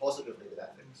going positively with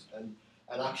ethics. And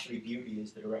actually, beauty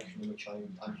is the direction in which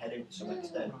I'm heading to some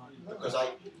extent, because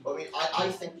I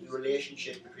think the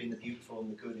relationship between the beautiful and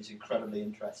the good is incredibly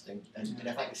interesting. And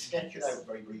if I can sketch it out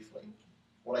very briefly,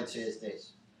 what I'd say is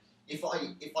this: if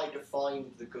I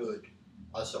defined the good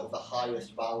as sort of the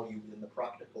highest value within the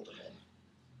practical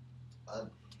domain,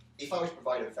 if I was to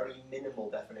provide a very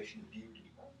minimal definition of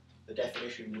beauty, the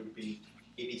definition would be,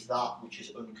 it is that which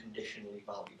is unconditionally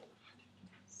valuable.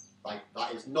 Like,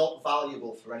 that is not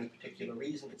valuable for any particular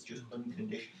reason, it's just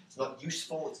unconditional. It's not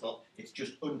useful, it's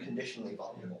just unconditionally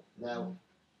valuable. Now,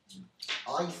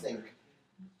 I think,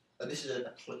 and this is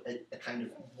a kind of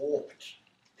warped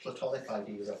Platonic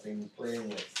idea that I've been playing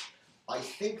with, I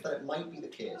think that it might be the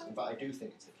case, in fact I do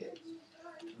think it's the case,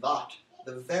 that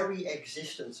the very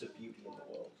existence of beauty in the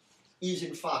world is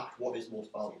in fact what is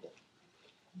most valuable.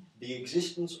 The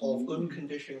existence of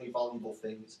unconditionally valuable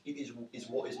things is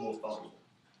what is most valuable.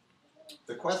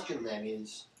 The question then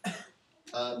is,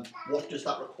 what does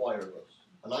that require of us?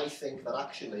 And I think that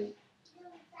actually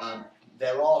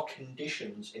there are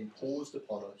conditions imposed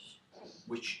upon us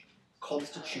which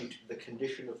constitute the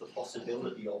condition of the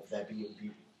possibility of there being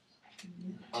beauty.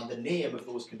 And the name of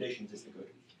those conditions is the good.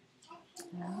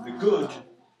 The good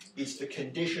is the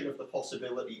condition of the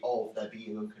possibility of there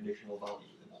being unconditional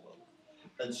value in the world.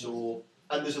 And so,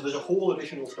 and there's a whole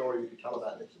additional story we could tell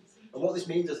about this. And what this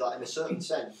means is that in a certain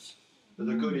sense, that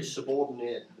the good is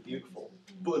subordinate to the beautiful,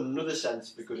 but in another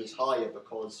sense, the good is higher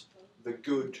because the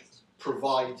good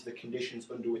provides the conditions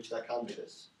under which there can be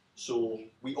this. So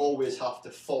we always have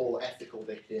to follow ethical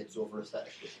dictates over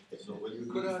aesthetic dictates. So will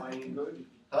you be defining good?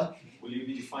 Huh? Will you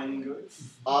be defining good?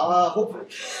 Hopefully.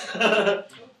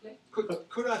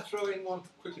 Could I throw in one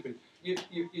quickly bit?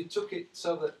 You took it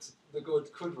so that the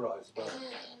good could rise above.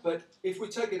 But if we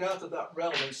take it out of that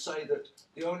realm and say that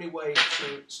the only way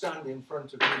to stand in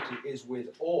front of beauty is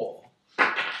with awe,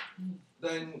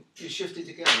 then you shift it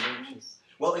again, don't you?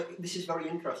 Well, this is very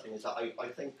interesting. Is that I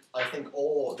think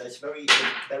awe.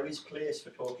 There is place for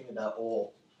talking about awe,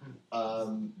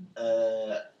 and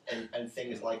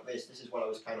things like this. This is what I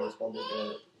was kind of responding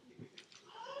to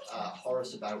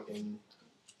Horace about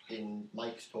in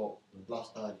Mike's talk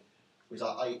last time. Was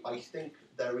I think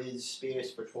there is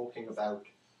space for talking about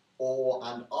awe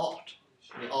and art.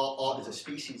 I mean, art is a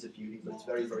species of beauty, but it's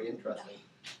very, very interesting.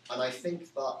 And I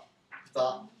think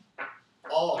that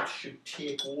art should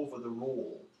take over the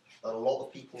role that a lot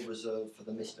of people reserve for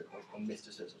the mystical and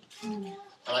mysticism. And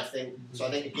I think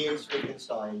against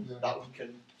Wittgenstein that we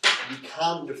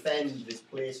can defend this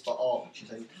place for art, which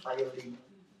is entirely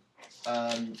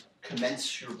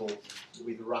commensurable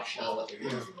with rationality,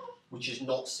 which is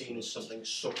not seen as something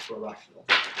supra-rational.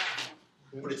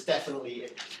 But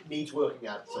it needs working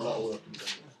out. It's a lot of work.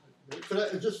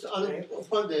 But just I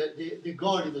found the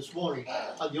Guardian this morning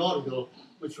and the article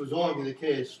which was arguing the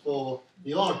case for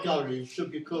the art galleries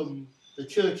should become the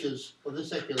churches of the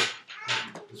secular.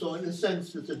 So in a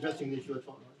sense, it's addressing the issue we're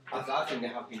talking about. I think they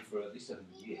have been for at least 7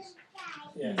 years.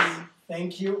 Yes.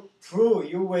 Thank you. Prue,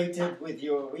 you waited with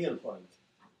your real point.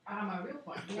 My real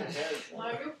point, yes.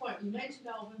 My real point, you mentioned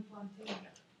Alvin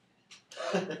Plantinga.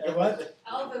 What?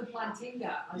 Alvin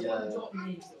Plantinga. I don't want to drop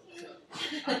names though. So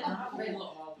I haven't read a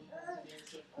lot of Alvin Plantinga.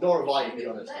 So. Nor have I, to be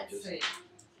honest. Let's see.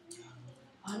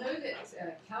 I know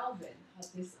that Calvin had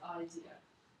this idea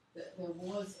that there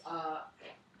was,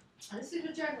 and this is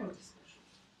a general discussion,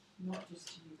 not just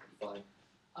to you, Fine.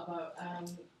 about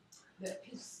that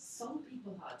some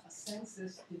people had a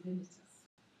sensus divinitas.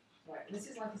 Right, this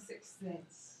is like a sixth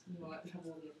sense, like we have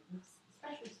all the other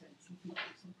special sense in people,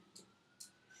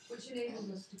 which enables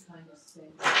us to kind of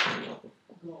sense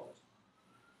God.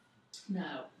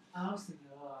 Now, I was thinking,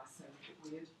 that sounds a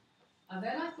bit weird. And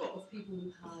then I thought of people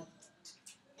who had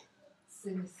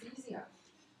synesthesia,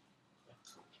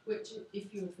 which,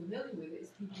 if you're familiar with it, is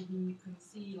people who can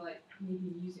see, like,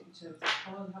 maybe music in terms of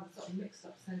colour, have a sort of mixed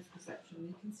up sense perception, and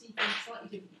they can see things slightly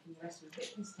different from the rest of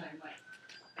Wittgenstein, like,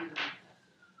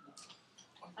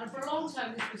 and for a long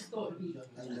time this was thought to be,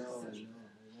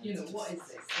 what is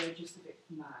this? They're just a bit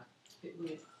mad, a bit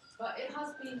weird. But it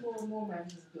has been more and more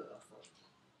evidence built up for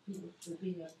people there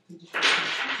being a condition of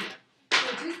synesthesia. So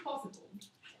it is possible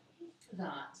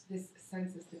that this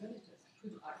sensus divinitas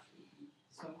could actually be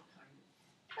some kind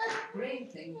of brain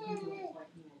thing you don't quite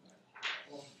know about,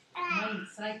 or mind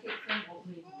psychic thing, or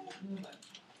brain you don't know about.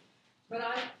 But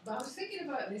I was thinking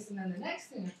about this, and then the next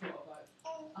thing I thought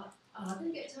about, I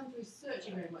didn't get time to research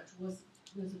it very much, was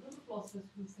there's a group of philosophers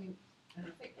who think, and I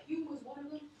think Hume was one of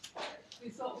them, who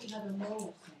thought we had a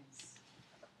moral sense.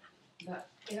 That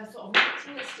in a sort of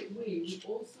naturalistic way, we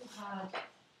also had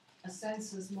a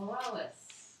sensus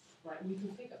moralis, right? We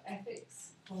could think of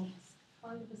ethics from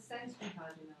kind of a sense we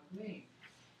had in our brain.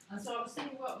 And so I was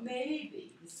thinking, well,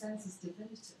 maybe the sensus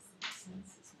divinitas and the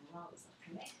sensus moralis are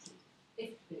connected,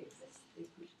 if they exist, they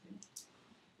could connect.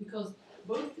 Because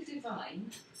both the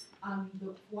divine and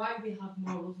why we have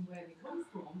morals and where they come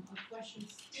from are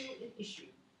questions still an issue.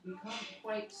 We can't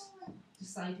quite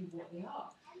decide what they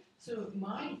are. So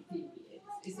my theory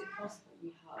is it possible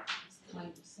we have this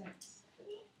kind of sense that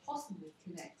possibly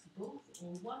connects both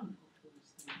or one of those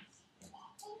things?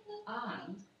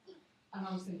 And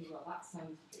I was thinking, well, that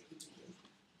sounds a bit ridiculous.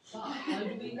 But how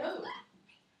do we know?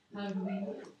 How do we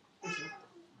know?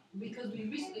 Because we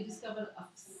recently discovered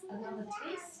another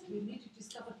taste. We need to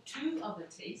discover 2 other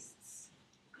tastes.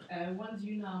 One's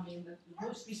Unami, and the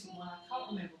most recent one, I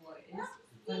can't remember what it is.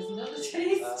 There's another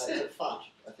taste. Is it fat?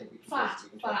 I think we can Fat,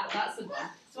 that. that's the one.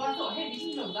 So I thought, hey, we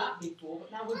didn't know that before,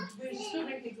 but now we're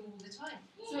discovering things all the time.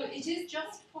 So it is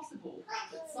just possible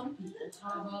that some people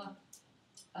have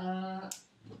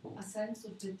a sense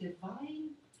of the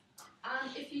divine,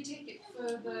 and if you take it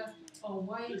further or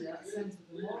wider, a sense of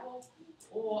the moral,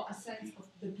 or a sense of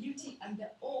the beauty, and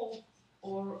they're all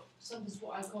or some is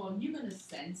what I call a numinous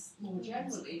sense, more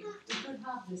generally, we could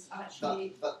have this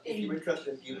actually. If you're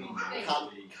interested in beauty,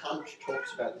 Kant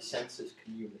talks about the sensus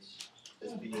communis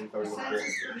as being very important.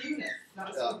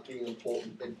 Being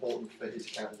important for his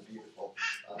account of the beautiful.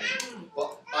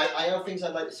 But I have things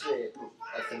I'd like to say.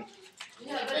 I think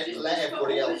let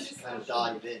everybody else kind of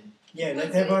dive in. Yeah,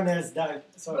 let everyone else dive.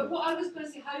 Sorry. But what I was going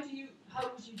to say, how would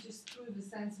you disprove the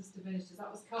sensus divinity?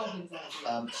 That was Calvin's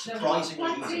idea.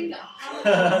 Surprisingly easy.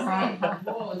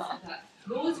 Was that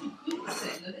those who couldn't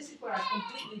sin, now this is where I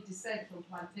completely dissent from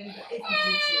Plantin, but if he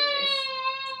did say this,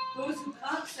 those who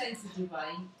can't sense the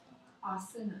divine are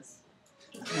sinners.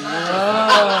 That's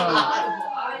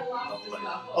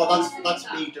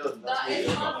me done. That is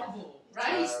laughable,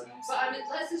 right? But I mean,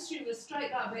 let's assume we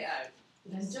strike that bit out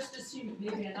and just assume it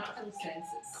may be an actual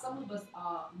sensus. Some of us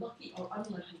are lucky or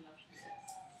unlucky enough to sense.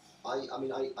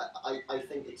 I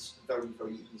think it's very,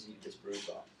 very easy to disprove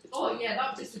that.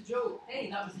 That was just a joke. Hey,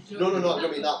 that was a joke. No, I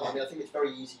don't mean that. But I think it's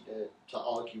very easy to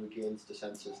argue against the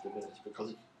sensus divinity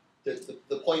because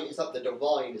the point is that the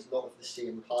divine is not of the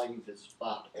same kind as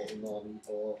fat or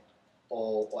umami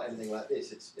or anything like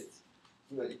this. It's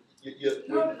No,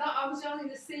 but I was only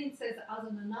the same says as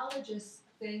an analogous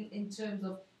thing in terms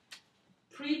of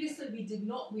previously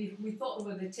we thought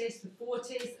there were the tastes, the four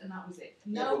tastes, and that was it.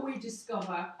 Now we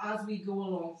discover as we go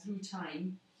along through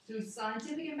time, through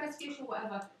scientific investigation,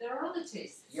 whatever, there are other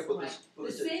tastes. Yeah, but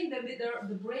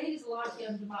the brain is largely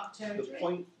undermapped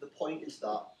territory. The point is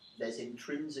that there's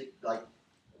intrinsic, like,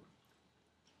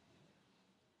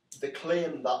 the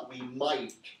claim that we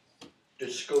might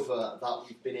discover that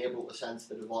we've been able to sense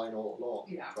the divine all along,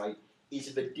 right, is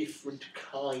of a different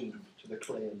kind to the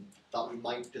claim that we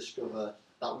might discover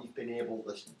that we've been able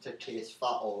to taste fat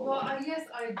all along. Well, yes,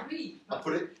 I agree.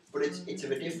 But it's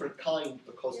of a different kind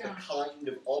because the kind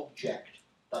of object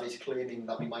that is claiming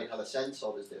that we might have a sense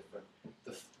of is different.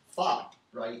 The fat,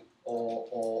 right,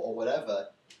 or whatever,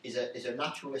 is a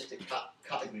naturalistic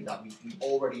category that we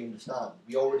already understand.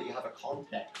 We already have a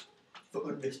context for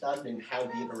understanding how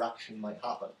the interaction might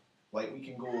happen. Right? We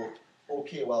can go,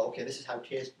 okay, this is how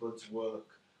taste buds work.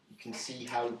 We can see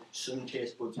how some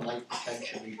taste buds might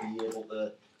potentially be able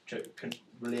to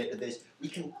relate to this. We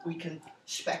can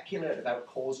speculate about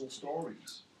causal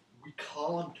stories. We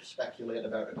can't speculate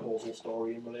about a causal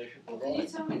story in relation to Can you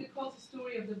tell me the causal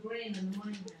story of the brain and the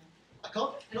mind then? I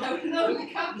can't. No, you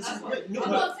can't.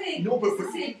 I'm not saying it's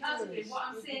the same category. What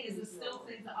I'm saying is there's still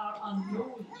things that are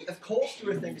unknown. Of course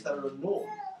there are things that are unknown.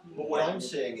 But what I'm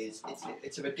saying is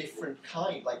it's of a different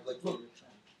kind. Like look,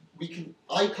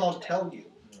 I can't tell you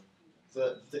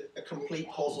a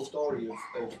complete causal story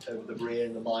of the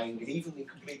brain, the mind, and even the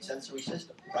complete sensory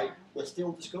system, right? We're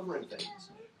still discovering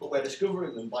things, but we're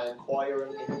discovering them by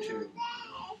inquiring into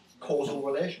causal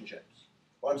relationships.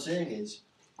 What I'm saying is,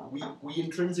 we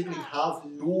intrinsically have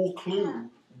no clue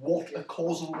what a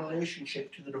causal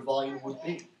relationship to the divine would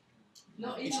be.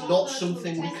 It's not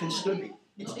something we can study.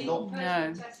 It's not.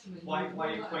 No. Why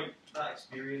equate that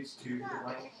experience to the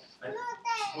divine? I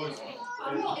suppose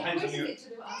I'm not depends on equating you. it to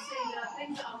the. I'm saying there are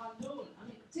things that are unknown. I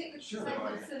mean, take the example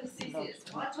of synesthesia.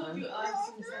 If I told you I was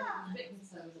synesthetic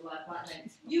Wittgenstein was alive back then,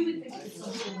 you would think it's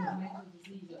some sort of mental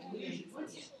disease or illusion,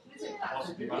 wouldn't you?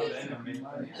 Possibly back then. I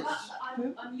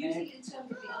mean, I'm using it in terms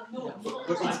of the unknown.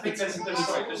 I think there's a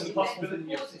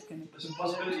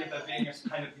possibility of there being a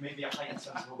kind of maybe a heightened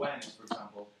sense of awareness, for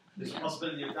example. There's a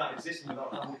possibility of that existing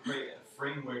without having to create a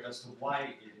framework as to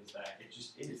why it is there. It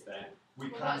just is there. We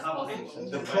can have a heightened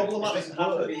sense of awareness. The problematic It doesn't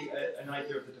have to be an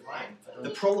idea of the divine. The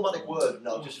problematic word,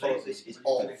 no, just follow this, is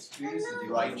of.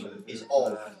 Right? Is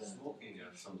of. Smoking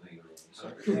or something.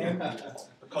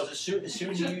 Because as soon as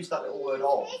you use that little word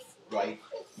of, right,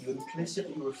 you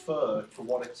implicitly refer to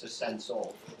what it's a sense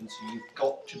of, and so you've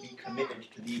got to be committed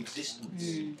to the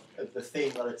existence of the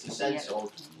thing that it's a sense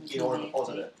of in order to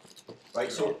posit it.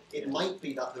 Right? So it might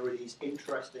be that there is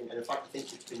interesting, and in fact I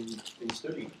think it's been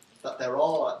studied, that there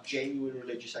are genuine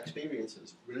religious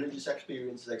experiences. Religious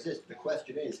experiences exist. The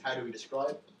question is, how do we describe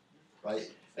them? Right?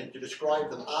 And to describe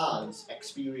them as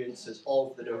experiences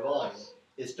of the divine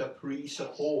is to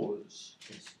presuppose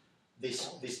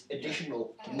this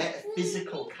additional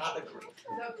metaphysical category.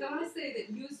 Now, can I say that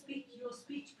your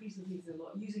speech presupposes a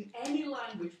lot. Using any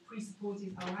language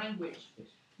presupposes a language.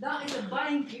 That is a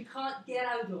bind you can't get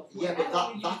out of. Yeah,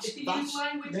 but if you use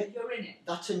language, you're in it.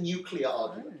 That's a nuclear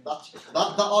argument.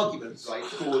 That argument, right,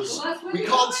 goes, we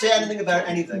can't say anything about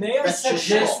anything. May I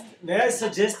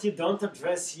suggest you don't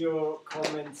address your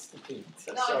comments to Pete?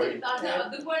 No,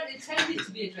 the word intended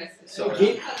to be addressed.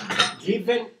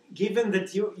 Given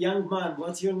that you, young man,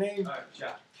 what's your name?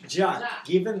 Jack. Jack,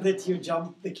 given that you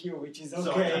jumped the queue, which is okay.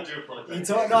 Sorry, I do apologize. It's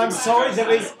no, I'm sorry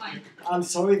there is. I'm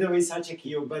sorry there is such a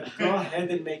queue, but go ahead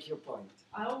and make your point.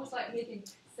 I always like making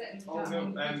setting. Oh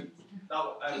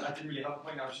no, I didn't really have a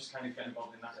point. I was just kind of getting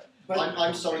involved in that. But,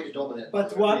 I'm sorry to dominate.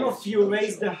 But one of you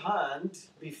raised a hand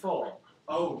before.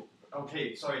 Oh,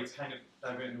 okay. Sorry, it's kind of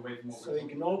diverting away from what So we're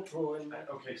talking ignore Pro and.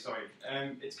 Okay, sorry.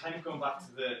 It's kind of going back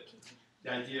to the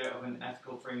idea of an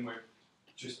ethical framework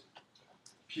just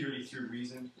purely through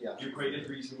reason. Yeah. You equated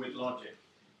reason with logic.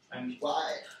 And well,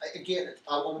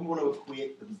 I wouldn't want to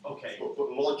equate them. Okay. But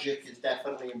logic is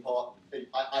definitely important.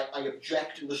 I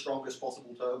object in the strongest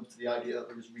possible terms to the idea that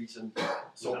there is reason,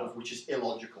 sort of, which is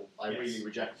illogical. I really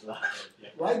reject that. Yeah.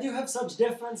 Why do you have such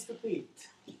deference to Pete?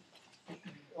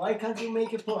 Why can't you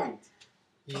make a point?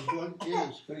 He's one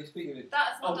is.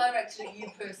 That's not directed at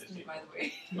you personally, by the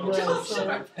way. No,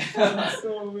 sorry.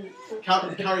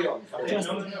 Carry on.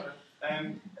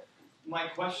 No. My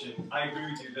question, I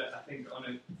agree with you that I think on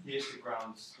a theistic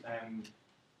grounds,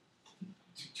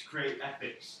 to create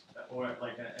ethics or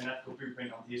like an ethical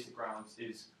blueprint on theistic grounds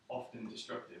is often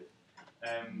destructive.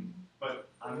 But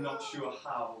I'm not sure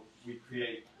how we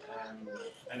create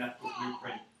an ethical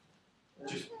blueprint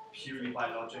just purely by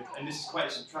logic. And this is quite a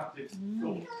subtractive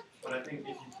thought, but I think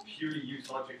if you purely use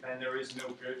logic, then there is no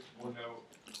good or no.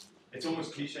 It's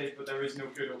almost cliche, but there is no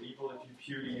good or evil if you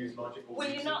purely use logic or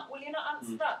reason. Will you not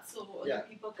answer that so other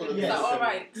people can? Yes. Is that all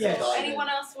right? Yes. So anyone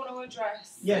else want to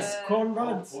address? Yes,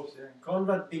 Conrad. Of course, yeah.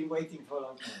 Conrad been waiting for a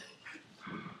long time.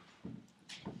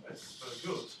 It's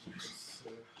very good. It's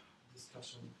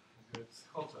discussion gets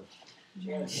hotter.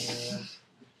 Yes.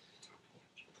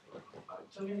 I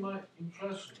tell you my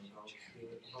impression about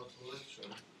the lecture.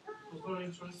 It was very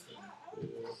interesting.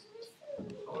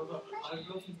 However, I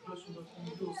got the impression that we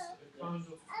use a kind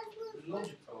of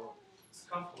logical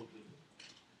scaffolding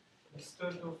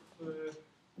instead of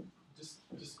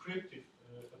descriptive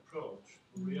approach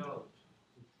to reality.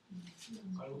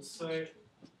 I would say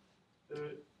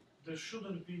there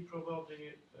shouldn't be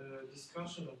probably a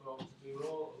discussion about the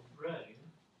role of brain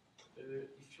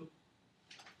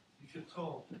if you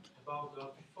talk about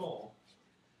that before.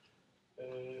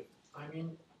 I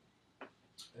mean,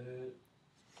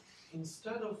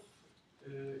 instead of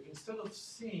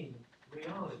seeing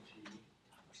reality,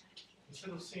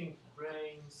 instead of seeing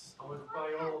brains, our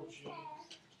biology,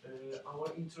 our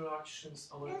interactions,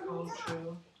 our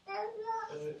culture,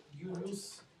 you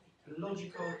use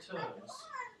logical terms,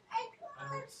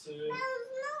 and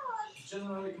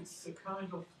generally it's a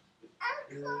kind of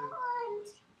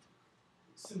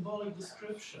symbolic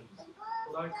description,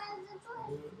 like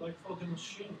for the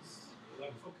machines,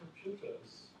 like for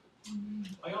computers.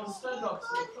 I understand that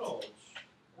approach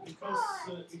because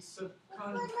it's a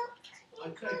kind of, I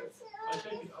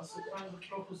take it as a kind of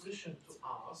proposition to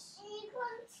us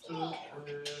to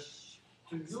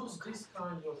use this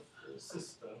kind of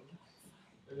system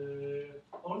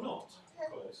or not,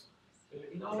 of course,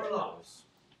 in our lives.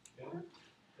 Yeah?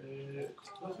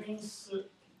 That means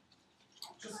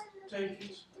just take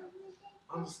it,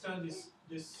 understand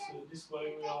this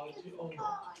way reality or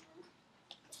not.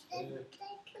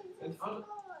 And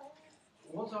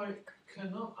what I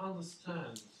cannot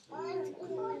understand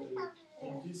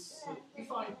in this,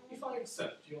 if I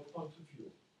accept your point of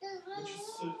view, which is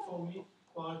for me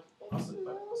quite, as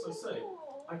I say,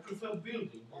 I prefer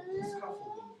building than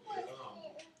scaffolding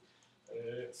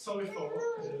around. Sorry for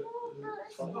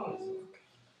formalism.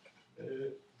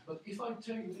 But if I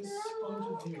take this point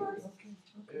of view,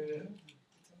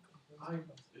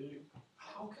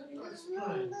 how can you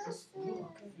explain? Because you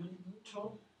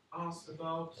taught us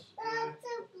about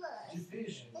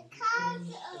division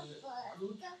between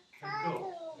good and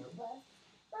God.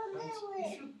 And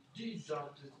if you did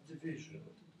that division,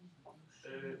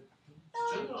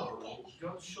 generally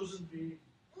God shouldn't be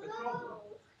a problem.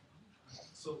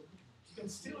 So he can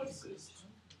still exist.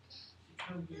 He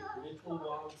can be little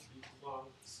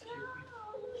one, stupid,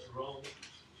 wrong,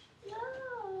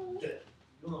 dead.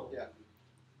 You know. Yeah.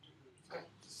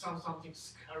 Something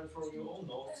scary for you or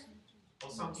not,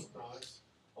 or something nice,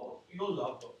 or your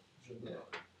love of generally.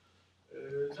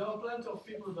 There are plenty of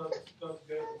people that got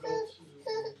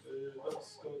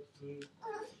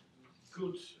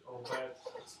good or bad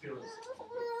experiences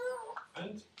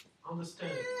and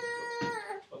understanding of God.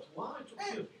 But why to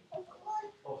kill him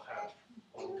or her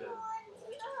or them?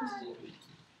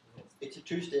 It's a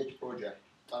two-stage project,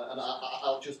 and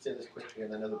I'll just say this quickly,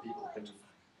 and then other people can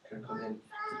come in.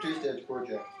 It's a two-stage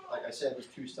project. Like I said, there's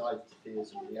two sides to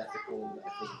theism, the ethical and the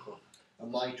metaphysical.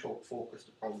 And my talk focused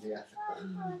upon the ethical.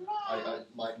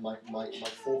 My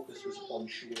focus was upon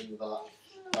showing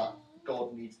that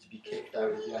God needs to be kicked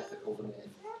out of the ethical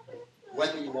domain.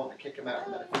 whether you want to kick him out of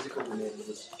the metaphysical domain or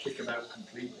just kick him out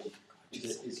completely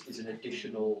is an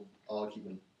additional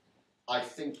argument. I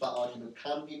think that argument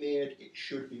can be made, it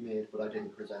should be made, but I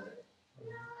didn't present it.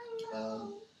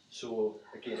 So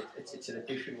again, it's an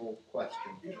additional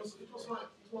question. It was my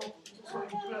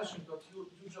impression that you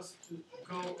just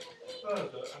go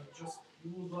further and just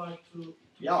you would like to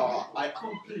Yeah,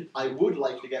 complete. I would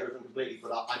like to get rid of him completely,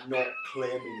 but I'm not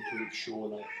claiming to have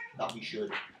shown that we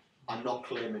should. I'm not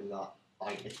claiming that.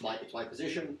 It's my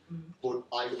position, but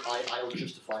I'll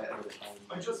justify it another time.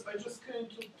 I just came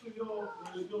to your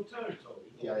territory.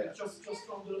 Yeah. Just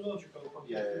from the logical point of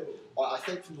Yeah. view. I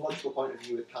think from the logical point of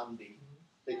view, it can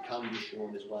be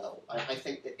shown as well. I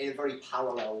think that in a very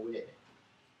parallel way,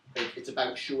 it's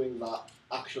about showing that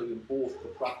actually in both the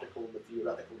practical and the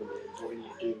theoretical domains, what we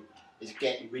need to do is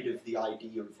get rid of the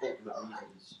idea of ultimate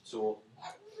reasons. So,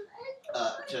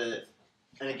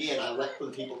 and again, I'll let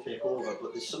other people take over,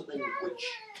 but there's something which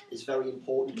is very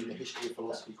important in the history of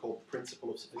philosophy called the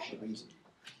principle of sufficient reason.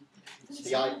 It's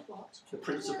the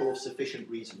principle of sufficient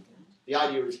reason. The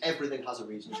idea is everything has a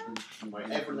reason. Right?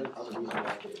 Everything has a reason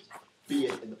why it is. Be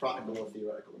it in the practical or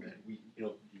theoretical domain.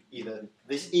 Either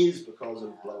this is because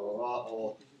of blah blah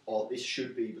blah, or this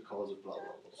should be because of blah blah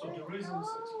blah. So the reason is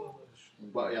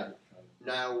explanation. Well, yeah.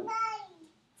 Now,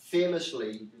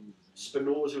 famously,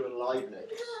 Spinoza and Leibniz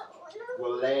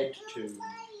were led to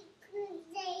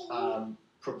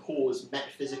propose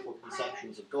metaphysical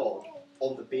conceptions of God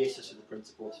on the basis of the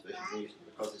principle of sufficient reason,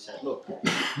 because they said, look,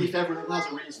 if everything has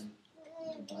a reason,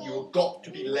 you've got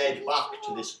to be led back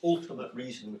to this ultimate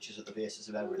reason which is at the basis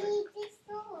of everything.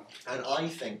 And I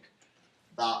think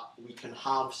that we can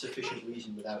have sufficient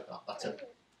reason without that. That's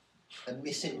a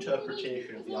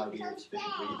misinterpretation of the idea of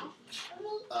sufficient reason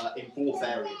in both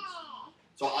areas.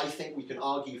 So I think we can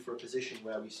argue for a position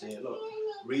where we say, look,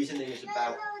 reasoning is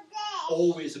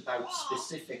always about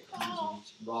specific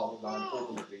reasons rather than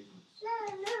ultimate reasons.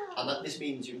 And that this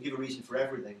means you can give a reason for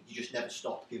everything, you just never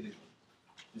stop giving them.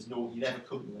 You never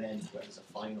come to an end where there's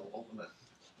a final ultimate.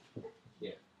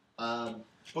 Yeah.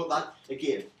 But that,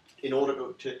 again, in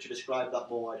order to describe that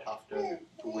more, I'd have to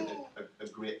go into a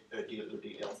great deal of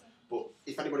detail. But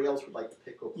if anybody else would like to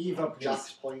pick up Eva,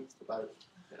 Jack's point about...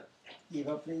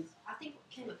 Eva, please. I think what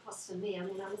came across for me, I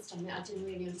must admit, I didn't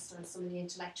really understand some of the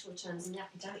intellectual terms and the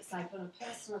academic side, but on a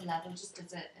personal level, just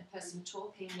as a person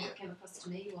talking, what came across to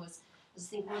me was, I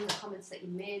think one of the comments that you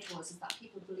made was that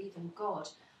people believe in God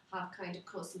have kind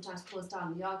of sometimes closed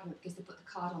down the argument because they put the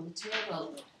card on the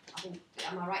table. I think,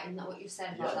 am I right in that what you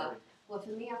said about that? Well,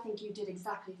 for me, I think you did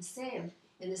exactly the same,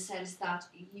 in the sense that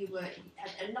you were,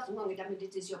 and nothing wrong with it, I mean,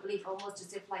 it is your belief, almost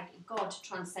as if like God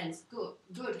transcends good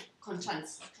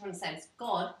transcends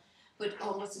God, but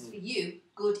almost as for you,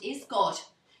 good is God.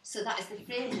 So that is the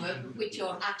framework with which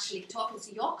you're actually talking.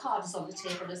 So your card is on the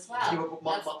table as well.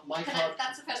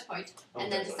 That's the first point.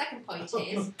 And then the second point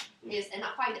is, and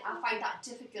I find that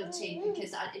difficulty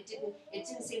because it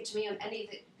didn't seem to me on any of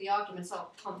the arguments or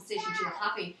conversations you were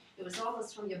having. It was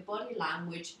almost from your body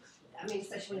language. I mean,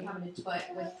 especially when you're having a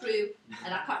debate with Prue,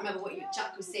 and I can't remember what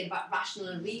Jack was saying about rational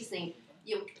and reasoning.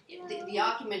 The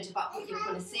argument about what you were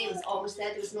going to say was almost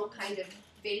there. There was no kind of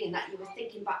feeling that you were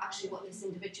thinking about actually what this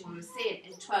individual was saying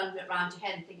and twirling it around your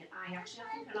head and thinking, I think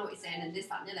I know what he's saying, and this,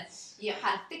 that, and the other. You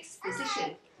had a fixed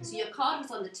position. So your card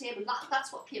was on the table.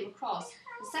 That's what came across.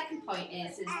 The second point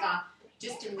is that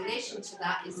just in relation to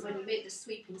that is when you made the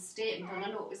sweeping statement, and I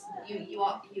know it was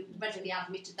you readily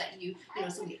admitted that you know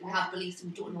somebody can have beliefs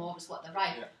and don't know always what they're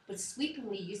right. Yeah. But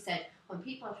sweepingly you said when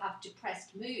people have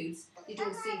depressed moods, they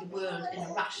don't see the world in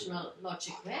a rational,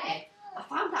 logic way. I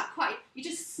found that you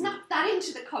just snapped that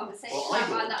into the conversation. Well, I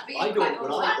found that being quite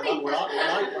overwhelming. When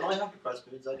I have depressed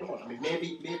moods, I don't. I mean,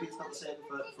 maybe it's not the same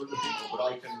for other people, but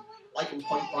I can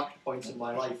point back to points in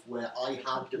my life where I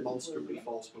had demonstrably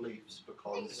false beliefs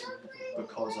because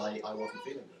I wasn't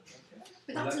feeling good.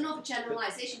 But that's an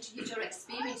overgeneralisation to use your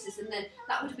experiences, and then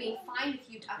that would have been fine if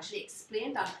you'd actually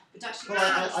explained that. But actually,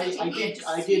 I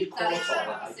did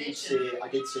qualify. I did say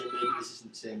maybe this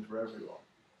isn't the same for everyone.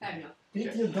 Fair enough.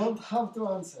 Pete, you don't have to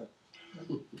answer.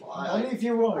 Only if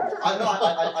you want. I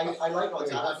like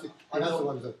answering.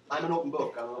 I'm an open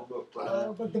book.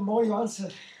 But the more you answer,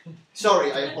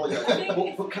 sorry, I apologize.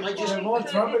 But can I just? The more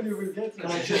trouble you will get.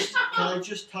 Can I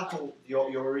just tackle your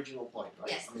original point?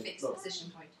 Right? Yes, the fixed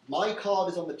position point. My card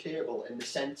is on the table in the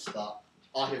sense that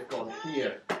I have gone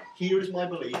here. Here is my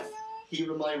belief.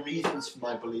 Here are my reasons for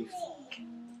my belief.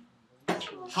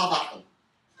 Have at them.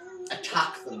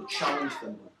 Attack them. Challenge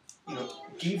them. You know,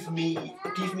 give me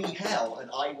hell, and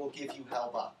I will give you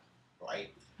hell back. Right?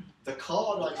 The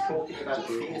card I'm talking about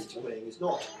the theist playing is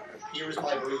not. Here is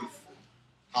my belief.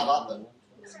 have at them.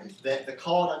 The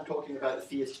card I'm talking about the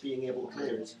theist being able to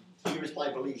clear is, here is my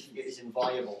belief, it is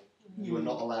inviolable. You are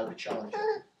not allowed to challenge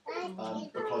it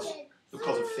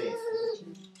because of faith.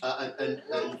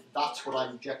 And that's what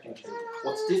I'm objecting to.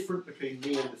 What's different between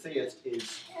me and the theist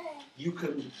is you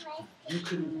can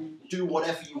do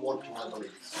whatever you want to my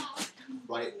beliefs,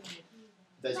 right?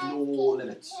 There's no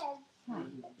limits.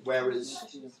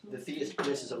 Whereas the theist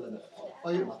places a limit.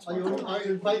 Are you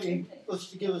inviting us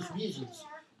to give us reasons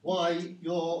why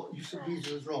your use of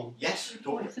reason is wrong? Yes,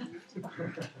 totally.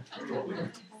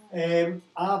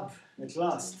 Ab, at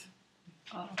last.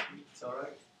 It's all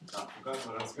right. I forgot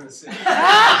what I was going to say.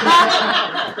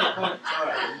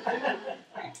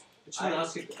 Should I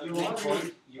ask you a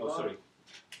point? Sorry.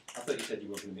 I thought you said you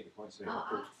were going to make a point. Sorry.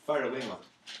 Fire away, man.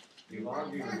 You've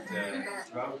argued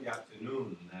throughout the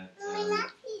afternoon that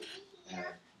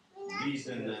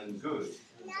reason and good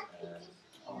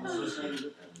are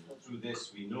associated, and through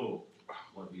this we know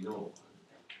what we know.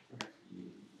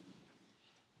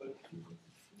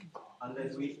 And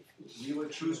that we will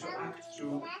choose to act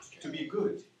to be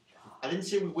good. I didn't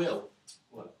say we will.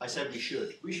 What? I said we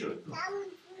should. We should.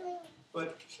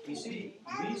 But you see,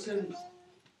 reason,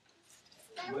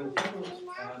 when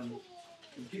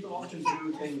people often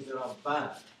do things that are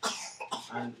bad,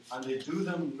 and they do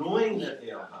them knowing that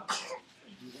they are bad,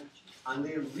 and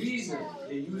they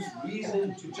use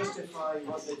reason to justify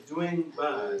what they're doing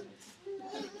bad.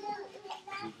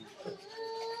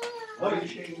 What are you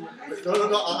shaking?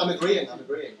 No, I'm agreeing.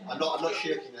 I'm not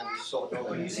shaking, I'm just sort of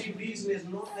But you see, reason is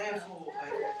not therefore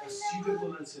a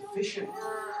suitable and sufficient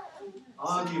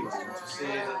argument to say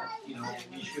that,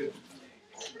 we should.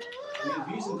 I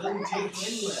mean, reason doesn't take you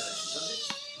anywhere, does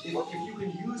it? If you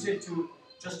can use it to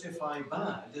justify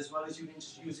bad as well as you can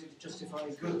use it to justify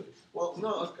good. Well,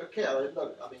 no, okay,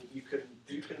 look, I mean, you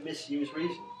can misuse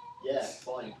reason. Yeah,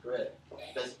 fine, great. But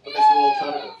there's no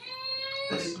alternative.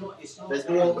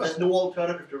 There's no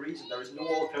alternative to reason. There is no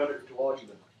alternative to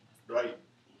argument, right?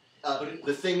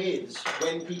 The thing is,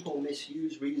 when people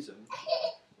misuse reason,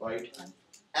 right,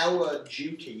 our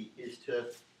duty is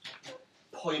to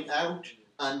point out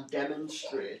and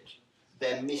demonstrate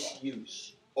their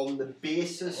misuse on the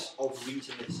basis of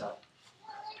reason itself,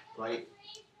 right?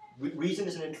 Reason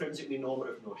is an intrinsically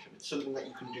normative notion. It's something that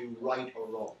you can do right or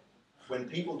wrong. When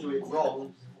people do it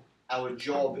wrong, our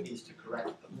job is to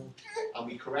correct them, and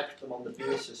we correct them on the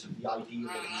basis of the ideal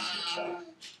of reason itself,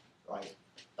 right?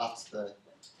 That's the.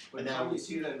 But now we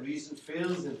see that reason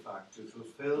fails, in fact, to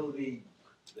fulfill the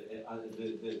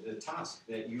task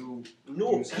that you.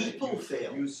 No, people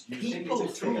fail. People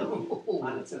fail,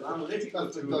 and it's an analytical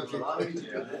tool for allowing you,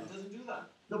 and it doesn't do that.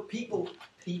 No, people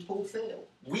fail.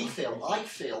 We fail. I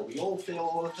fail. We all fail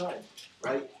all the time,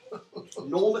 right?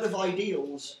 Normative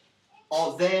ideals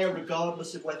are there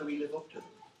regardless of whether we live up to them,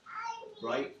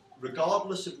 right?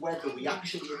 Regardless of whether we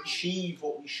actually achieve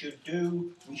what we should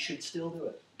do, we should still do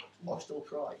it, or still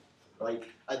try, right?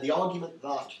 And the argument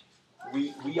that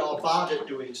we are bad at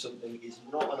doing something is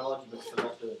not an argument for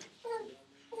not doing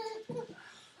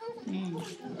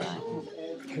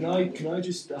it. Can I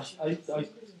just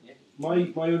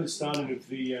my understanding of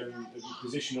the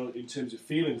position in terms of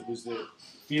feelings was that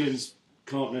feelings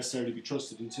can't necessarily be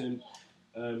trusted in terms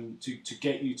to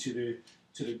get you to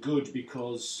the good,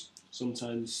 because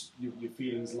sometimes your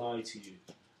feelings lie to you,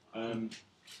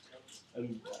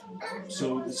 and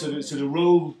so the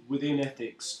role within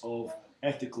ethics of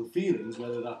ethical feelings,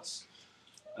 whether that's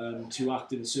to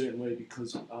act in a certain way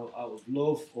because out of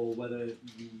love, or whether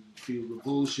you feel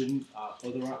revulsion at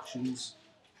other actions,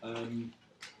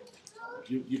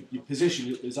 your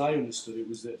position, as I understood it,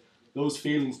 was that those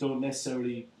feelings don't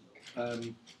necessarily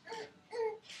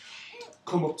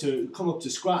come up to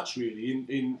scratch really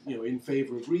in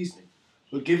favour of reasoning.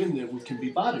 But given that we can be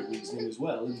bad at reasoning as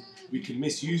well, and we can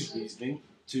misuse reasoning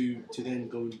to then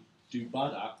go and do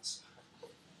bad acts,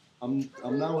 I'm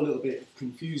now a little bit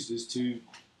confused as to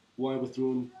why we're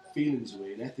throwing feelings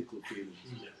away, and ethical feelings.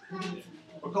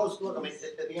 Because look, I mean,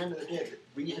 at the end of the day,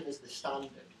 reason is the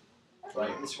standard, right?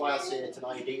 And this is why I say it's an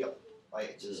ideal, right?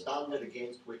 It's a standard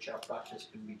against which our practice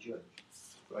can be judged,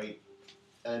 right?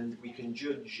 And we can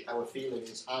judge our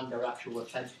feelings and our actual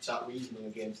attempts at reasoning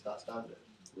against that standard.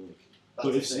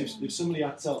 But if somebody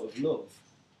acts out of love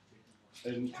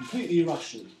and completely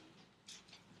irrationally,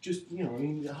 just, I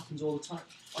mean, it happens all the time.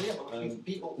 Oh yeah, but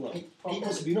people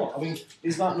possibly not. I mean,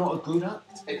 is that not a good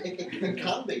act? It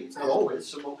can be. It's not always.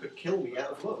 Someone could kill me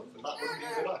out of love, and that wouldn't be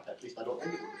a good act. At least I don't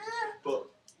think it would.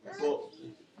 But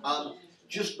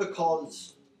just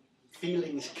because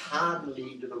feelings can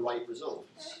lead to the right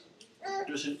results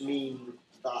doesn't mean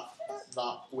that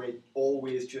that we're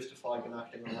always justified in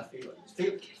acting on our feelings.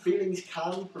 Feelings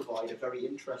can provide a very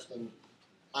interesting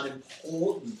and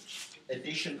important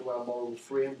addition to our moral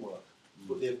framework,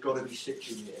 but they've got to be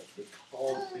situated. They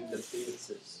can't be the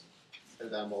basis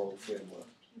of our moral framework.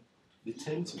 They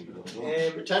tend to be, though.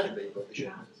 They tend to be, but they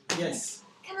shouldn't. Yes.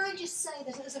 Can I just say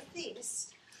that as a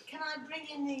theist, can I bring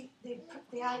in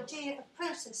the idea of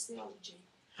process theology,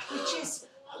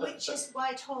 which is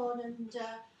Whitehorn and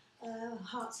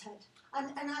Hartshead,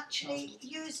 and actually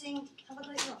using, have I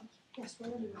got it wrong? Yes,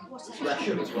 well, anyway, whatever.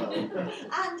 Gresham as well.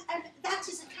 And that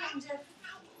is a kind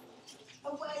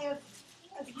of a way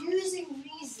of using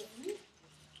reason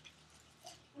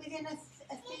within a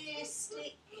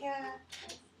theistic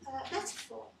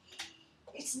metaphor.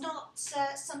 It's not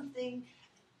something.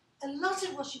 A lot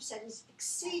of what you've said is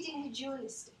exceedingly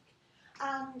dualistic,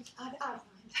 and I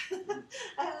find,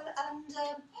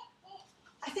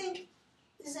 I think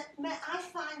I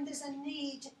find there's a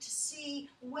need to see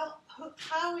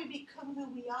how we become who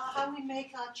we are, how we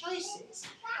make our choices,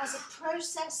 as a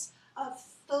process of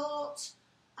thought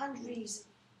and reason,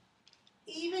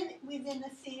 even within a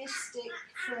theistic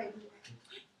framework.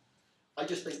 I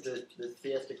just think that the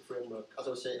theistic framework, as I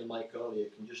was saying to Mike earlier,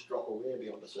 can just drop away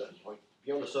beyond a certain point.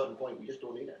 Beyond a certain point, we just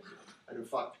don't need it. And in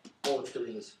fact, all it's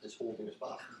doing is holding us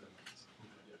back.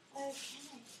 Okay.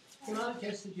 Can I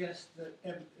just suggest that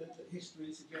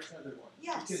history suggests otherwise?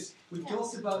 Yes. Because we've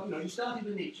talked about, you started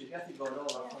with Nietzsche, death of God, all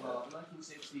that from art,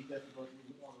 1960, death of God,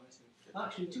 all the rest of it.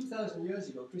 Actually, 2,000 years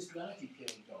ago, Christianity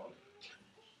killed God.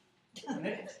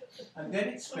 And then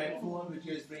it spent 400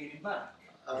 years bringing him back.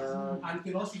 And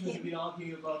philosophers have been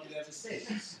arguing about it ever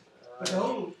since. But the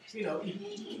whole, you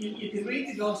can read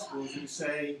the Gospels and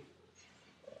say,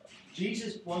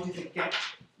 Jesus wanted to get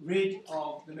rid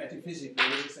of the metaphysical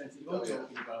in the sense that you're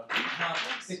talking about.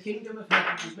 The kingdom of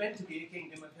heaven was meant to be a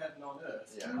kingdom of heaven on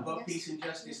earth, about peace and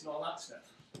justice and all that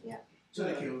stuff. Yeah. So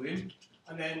they killed him,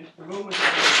 and then the Romans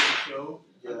had the show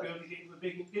and built it into a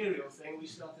big imperial thing. We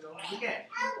started all over again.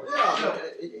 Yeah, so,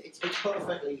 it's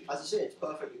perfectly, as I say, it's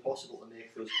perfectly possible to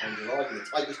make those kinds of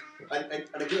arguments.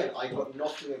 And again, I've got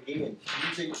nothing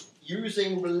against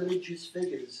using religious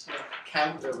figures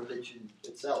counter religion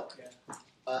itself. Yeah.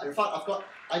 In fact,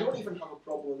 I don't even have a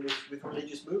problem with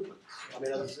religious movements. I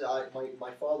mean, as I say,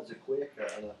 my father's a Quaker,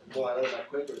 and the more I learn about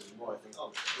Quakerism, the more I think,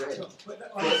 oh, great.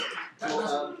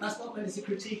 That's not meant as a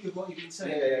critique of what you've been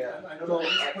saying. Yeah. I'm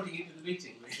just putting it to the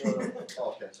meeting.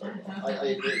 Okay, sorry. I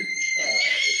agree.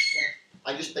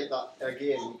 I just think that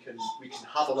again we can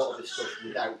have a lot of this stuff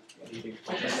without needing.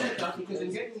 I just said that because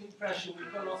I'm getting the impression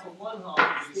we've gone off on one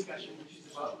half of the discussion, which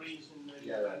is about reason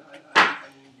and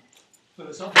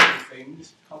philosophical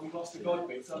things, and we've lost the God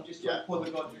bit, so I'm just trying to put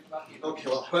the God bit back in. Okay,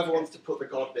 well, whoever wants to put the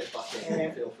God bit back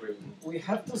in, feel free. We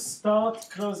have to start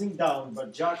closing down,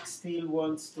 but Jack still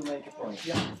wants to make a point.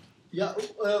 Yeah,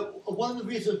 one of the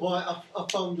reasons why I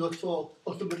found your talk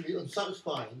ultimately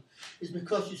unsatisfying is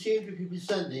because you seem to be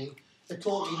presenting a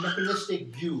totally mechanistic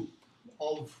view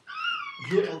of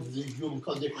the human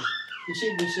condition. You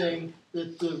seem to be saying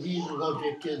that the reason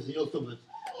logic is the ultimate.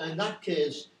 And in that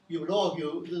case, you would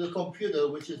argue that a computer,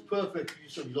 which is perfect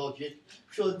use of logic,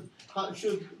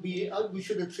 we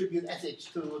should attribute ethics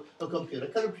to a computer.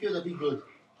 Can a computer be good?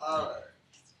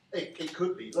 It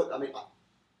could be. Look, I mean,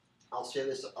 I'll say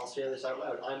this out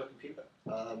loud. I'm a computer.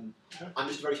 I'm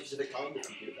just a very specific kind of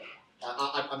computer.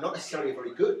 I'm not necessarily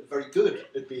very good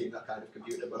at being that kind of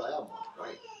computer, but I am,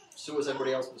 right? So is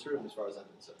everybody else in this room, as far as I'm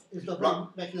concerned. It's not very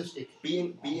mechanistic.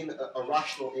 Being a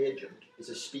rational agent is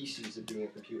a species of being a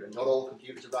computer. Not all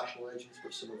computers are rational agents,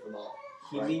 but some of them are.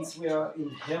 He means we are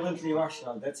inherently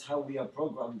rational. That's how we are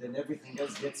programmed, and everything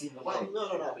else gets in the way.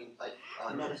 Well, no. I mean,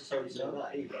 I'm not necessarily saying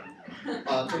that either.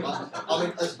 I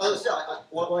mean, as I say,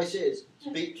 what I say is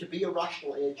to be a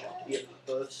rational agent, to be a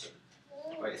person,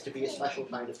 right, is to be a special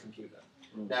kind of computer.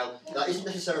 Now, that isn't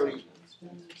necessarily.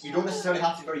 You don't necessarily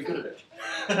have to be very good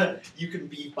at it. You can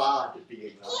be bad at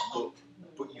being that,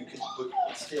 but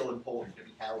it's still important to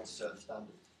be held to certain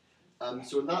standards.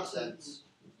 So in that sense,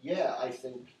 yeah, I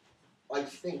think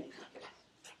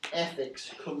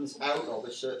ethics comes out of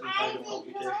a certain kind of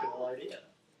computational idea.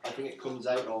 I think it comes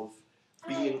out of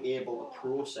being able to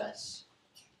process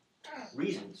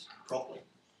reasons properly,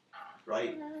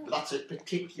 right? But that's a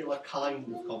particular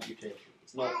kind of computation.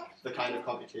 It's not the kind of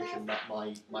computation that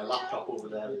my laptop over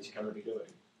there is currently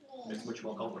doing. It's much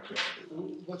more complicated.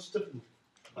 What's different?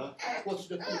 Huh? What's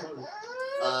different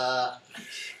about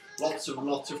it?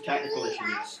 Lots of technical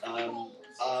issues.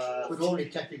 But only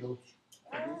technical.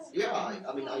 Yeah,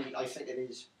 I mean, I think it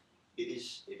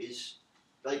is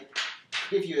like, to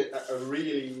give you a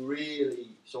really, really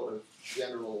sort of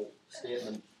general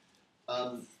statement,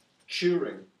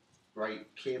 Turing, right,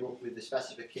 came up with the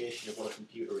specification of what a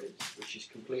computer is, which is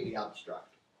completely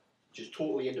abstract, which is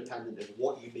totally independent of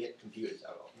what you make computers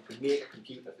out of. You could make a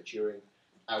computer for Turing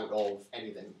out of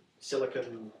anything: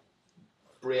 silicon,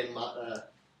 brain matter,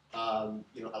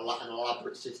 you know, an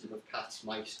elaborate system of cats,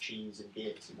 mice, cheese, and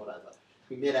gates, and whatever.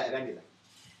 We made out of anything.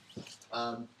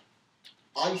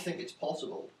 I think it's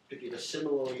possible to give a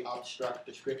similarly abstract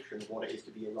description of what it is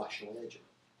to be a rational agent,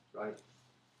 right?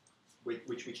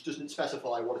 Which doesn't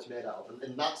specify what it's made out of. And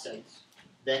in that sense,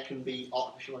 there can be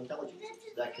artificial intelligence.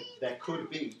 There could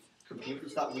be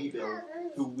computers that we build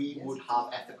who we would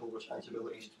have ethical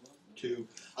responsibilities to,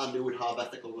 and who would have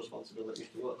ethical responsibilities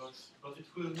to us. But it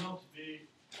will not be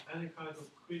any kind of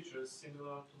creature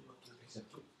similar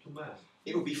to man.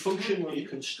 It would be functionally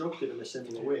constructed in a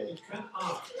similar way. It can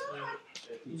act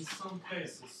in some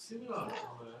cases similar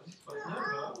to man, but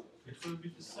never it will be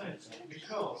the same,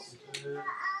 because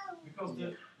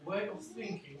the way of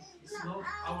thinking is not,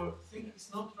 our thinking is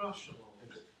not rational.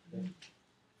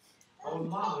 Our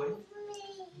mind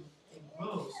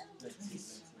knows,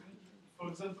 for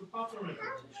example, pattern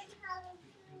recognition.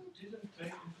 You didn't take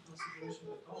into consideration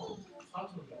at all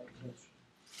pattern recognition.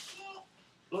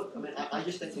 Look, I mean, I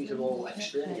just think these are all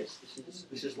extraneous.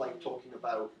 This is like talking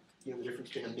about, you know, the difference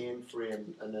between a mainframe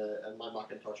and my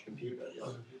Macintosh computer. You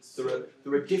know?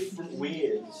 There are different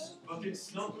ways. But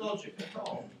it's not logic at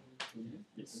all.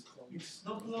 It's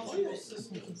not logical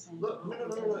system. Look,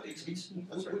 no.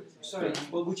 Sorry.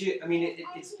 Well, would you? I mean,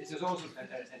 there's also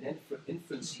an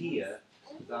inference here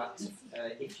that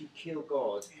if you kill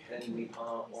God, then we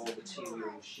are all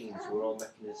material machines. We're all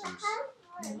mechanisms.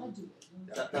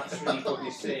 That's really what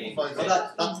you're saying. Well,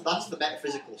 that's the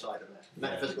metaphysical side of it. The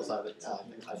metaphysical side of it,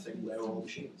 I think we're all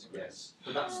machines. Yes,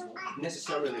 but that's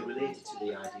necessarily related to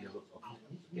the idea of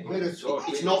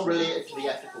it's not related to the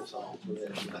ethical side. It's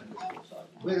related to the metaphysical side.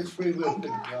 Where does free will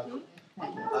fit?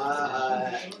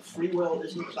 Free will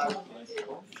isn't about.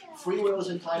 Free will is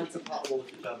entirely compatible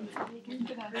with determinism.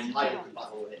 Entirely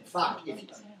compatible with it. In fact,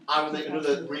 I will make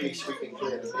another really sweeping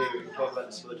claim, and maybe we can talk about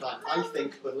this some other time. I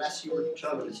think unless you're a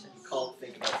determinist, you can't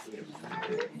think about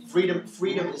freedom.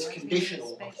 Freedom is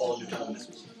conditional upon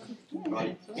determinism.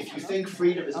 Right? If you think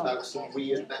freedom is about some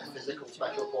weird metaphysical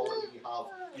special quality you have,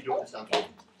 you don't understand freedom.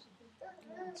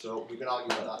 So we can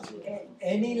argue about that too.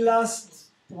 Any last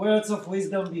words of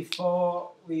wisdom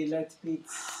before we let Pete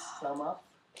sum up?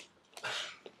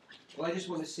 Well, I just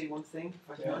want to say one thing,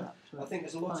 if I can. I think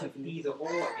there's a lot of either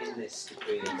or in this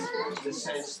debate, in the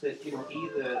sense that, you know,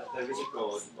 either there is a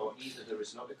God or either there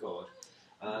is not a God.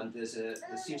 And there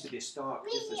seems to be a stark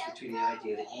difference between the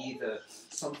idea that either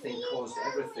something caused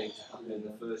everything to happen in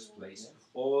the first place,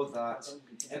 or that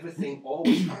everything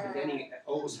always happened,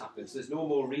 always happens. There's no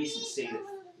more reason to say that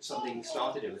something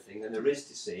started everything than there is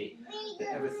to say that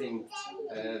everything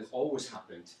always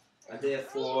happened. And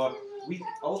therefore, we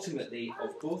ultimately,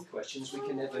 of both questions, we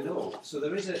can never know. So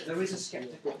there is a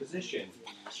sceptical position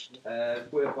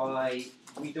whereby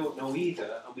we don't know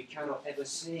either, and we cannot ever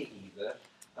say either,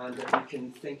 and that we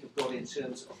can think of God in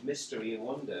terms of mystery and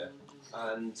wonder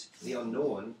and the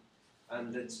unknown,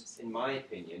 and that, in my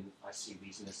opinion, I see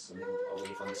reason as something, a way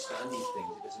of understanding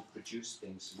things. It doesn't produce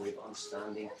things, a way of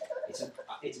understanding. It's an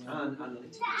analytical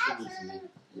tool to me.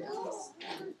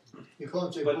 You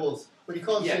can't say both, but you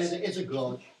can't say there is a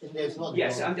God and there's not a God.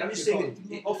 Yes, I'm just saying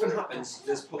that it often happens,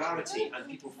 there's polarity, and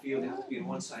people feel they have to be on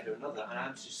one side or another, and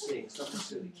I'm just saying it's not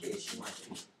necessarily the case, in my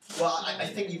opinion. Well, I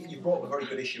think you brought up a very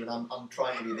good issue, and I'm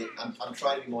trying to be I'm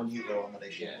trying to be more neutral on that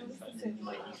issue.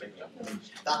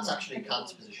 That's actually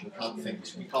Kant's position. Kant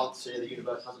thinks we can't say the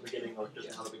universe has a beginning or it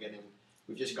doesn't have a beginning.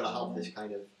 We've just got to have this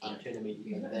kind of antinomy,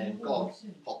 and then God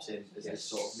pops in as this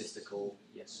sort of mystical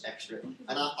extra. And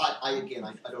I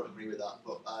don't agree with that,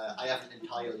 but I haven't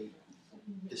entirely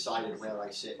decided where I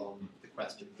sit on the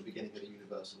question of the beginning of the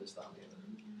universe and this, that, and the other.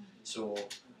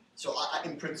 So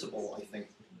in principle, I think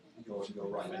you're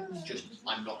right. Just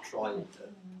I'm not trying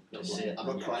to say I'm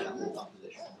not trying to hold that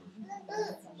position.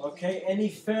 Okay. Any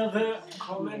further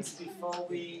comments before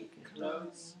we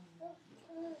close?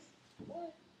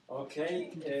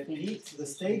 Okay, Pete, the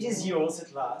stage is yours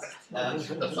at last. I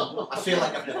feel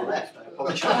like I've never left. I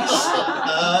apologise.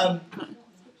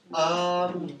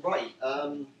 Right.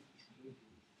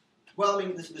 Well, I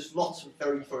mean, there's lots of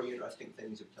very, very interesting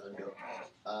things have turned up,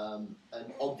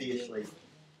 and obviously,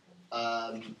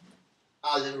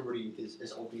 as everybody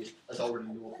has already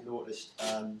noticed,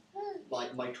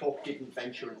 my talk didn't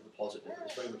venture into the positive. It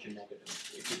was very much a negative.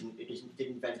 It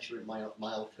didn't venture in my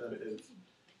alternative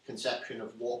conception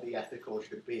of what the ethical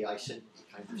should be. I simply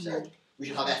kind of said we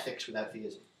should have ethics without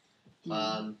theism.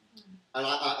 And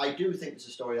I do think there's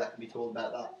a story that can be told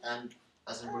about that, and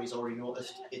as everybody's already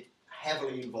noticed, it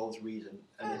heavily involves reason,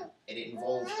 and it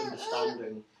involves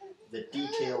understanding the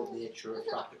detailed nature of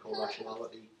practical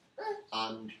rationality,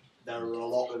 and there are a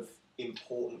lot of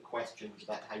important questions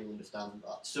about how you understand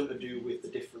that. Some to do with the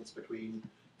difference between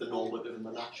the normative and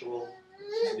the natural,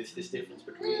 this difference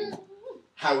between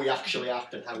how we actually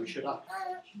act and how we should act,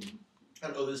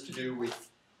 and others to do with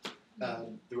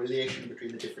the relation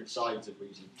between the different sides of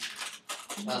reason,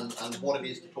 and what it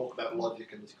is to talk about logic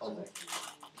in this context.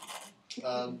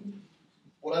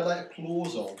 What I'd like to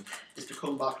close on is to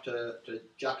come back to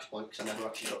Jack's point, because I never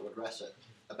actually got to address it,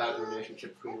 about the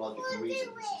relationship between logic and reason.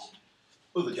 This is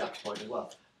other Jack's point as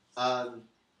well.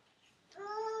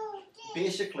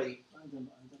 Basically,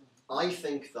 I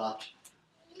think that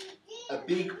a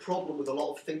big problem with a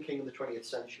lot of thinking in the 20th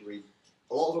century,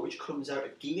 a lot of it which comes out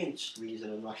against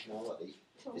reason and rationality,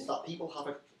 is that people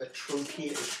have a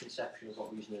truncated conception of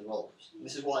what reason involves. And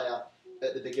this is why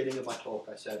at the beginning of my talk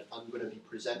I said I'm going to be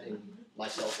presenting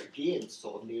myself against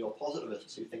sort of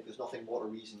neo-positivists who think there's nothing more to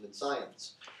reason than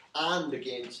science, and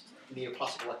against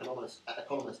neoclassical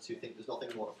economists who think there's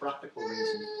nothing more to practical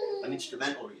reason than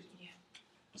instrumental reason.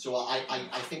 So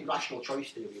I think rational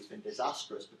choice theory has been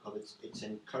disastrous because it's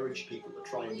encouraged people to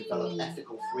try and develop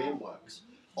ethical frameworks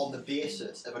on the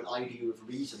basis of an idea of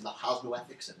reason that has no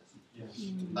ethics in it.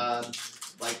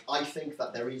 Like, I think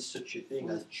that there is such a thing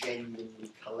as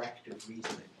genuinely collective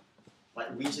reasoning, like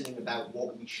reasoning about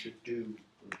what we should do,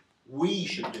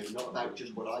 not about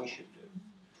just what I should do.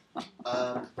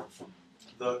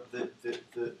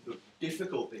 The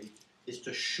difficulty is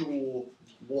to show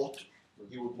what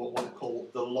you would want to call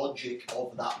the logic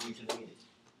of that reasoning is.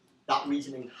 That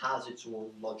reasoning has its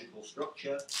own logical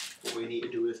structure. What we need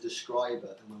to do is describe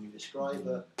it, and when we describe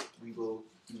it, we will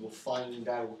find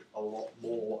out a lot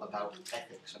more about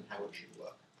ethics and how it should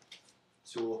work.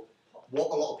 So what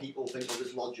a lot of people think of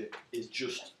as logic is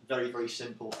just very, very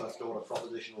simple first order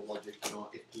propositional logic, you know,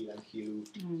 if P then Q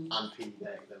and P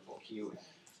therefore Q.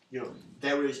 You know,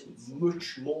 there is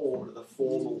much more to the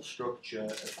formal structure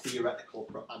of theoretical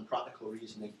and practical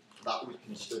reasoning that we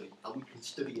can study, and we can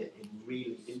study it in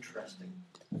really interesting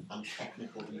and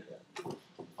technical detail.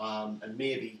 And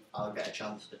maybe I'll get a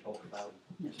chance to talk about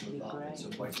some of that at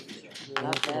some point in the future.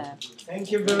 Love that.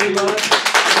 Thank you very much.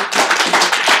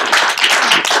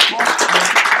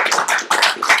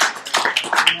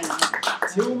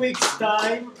 2 weeks'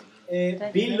 time,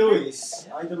 Bill Lewis,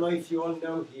 I don't know if you all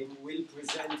know him, will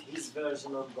present his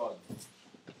version of God.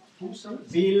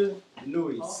 Bill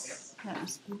Lewis.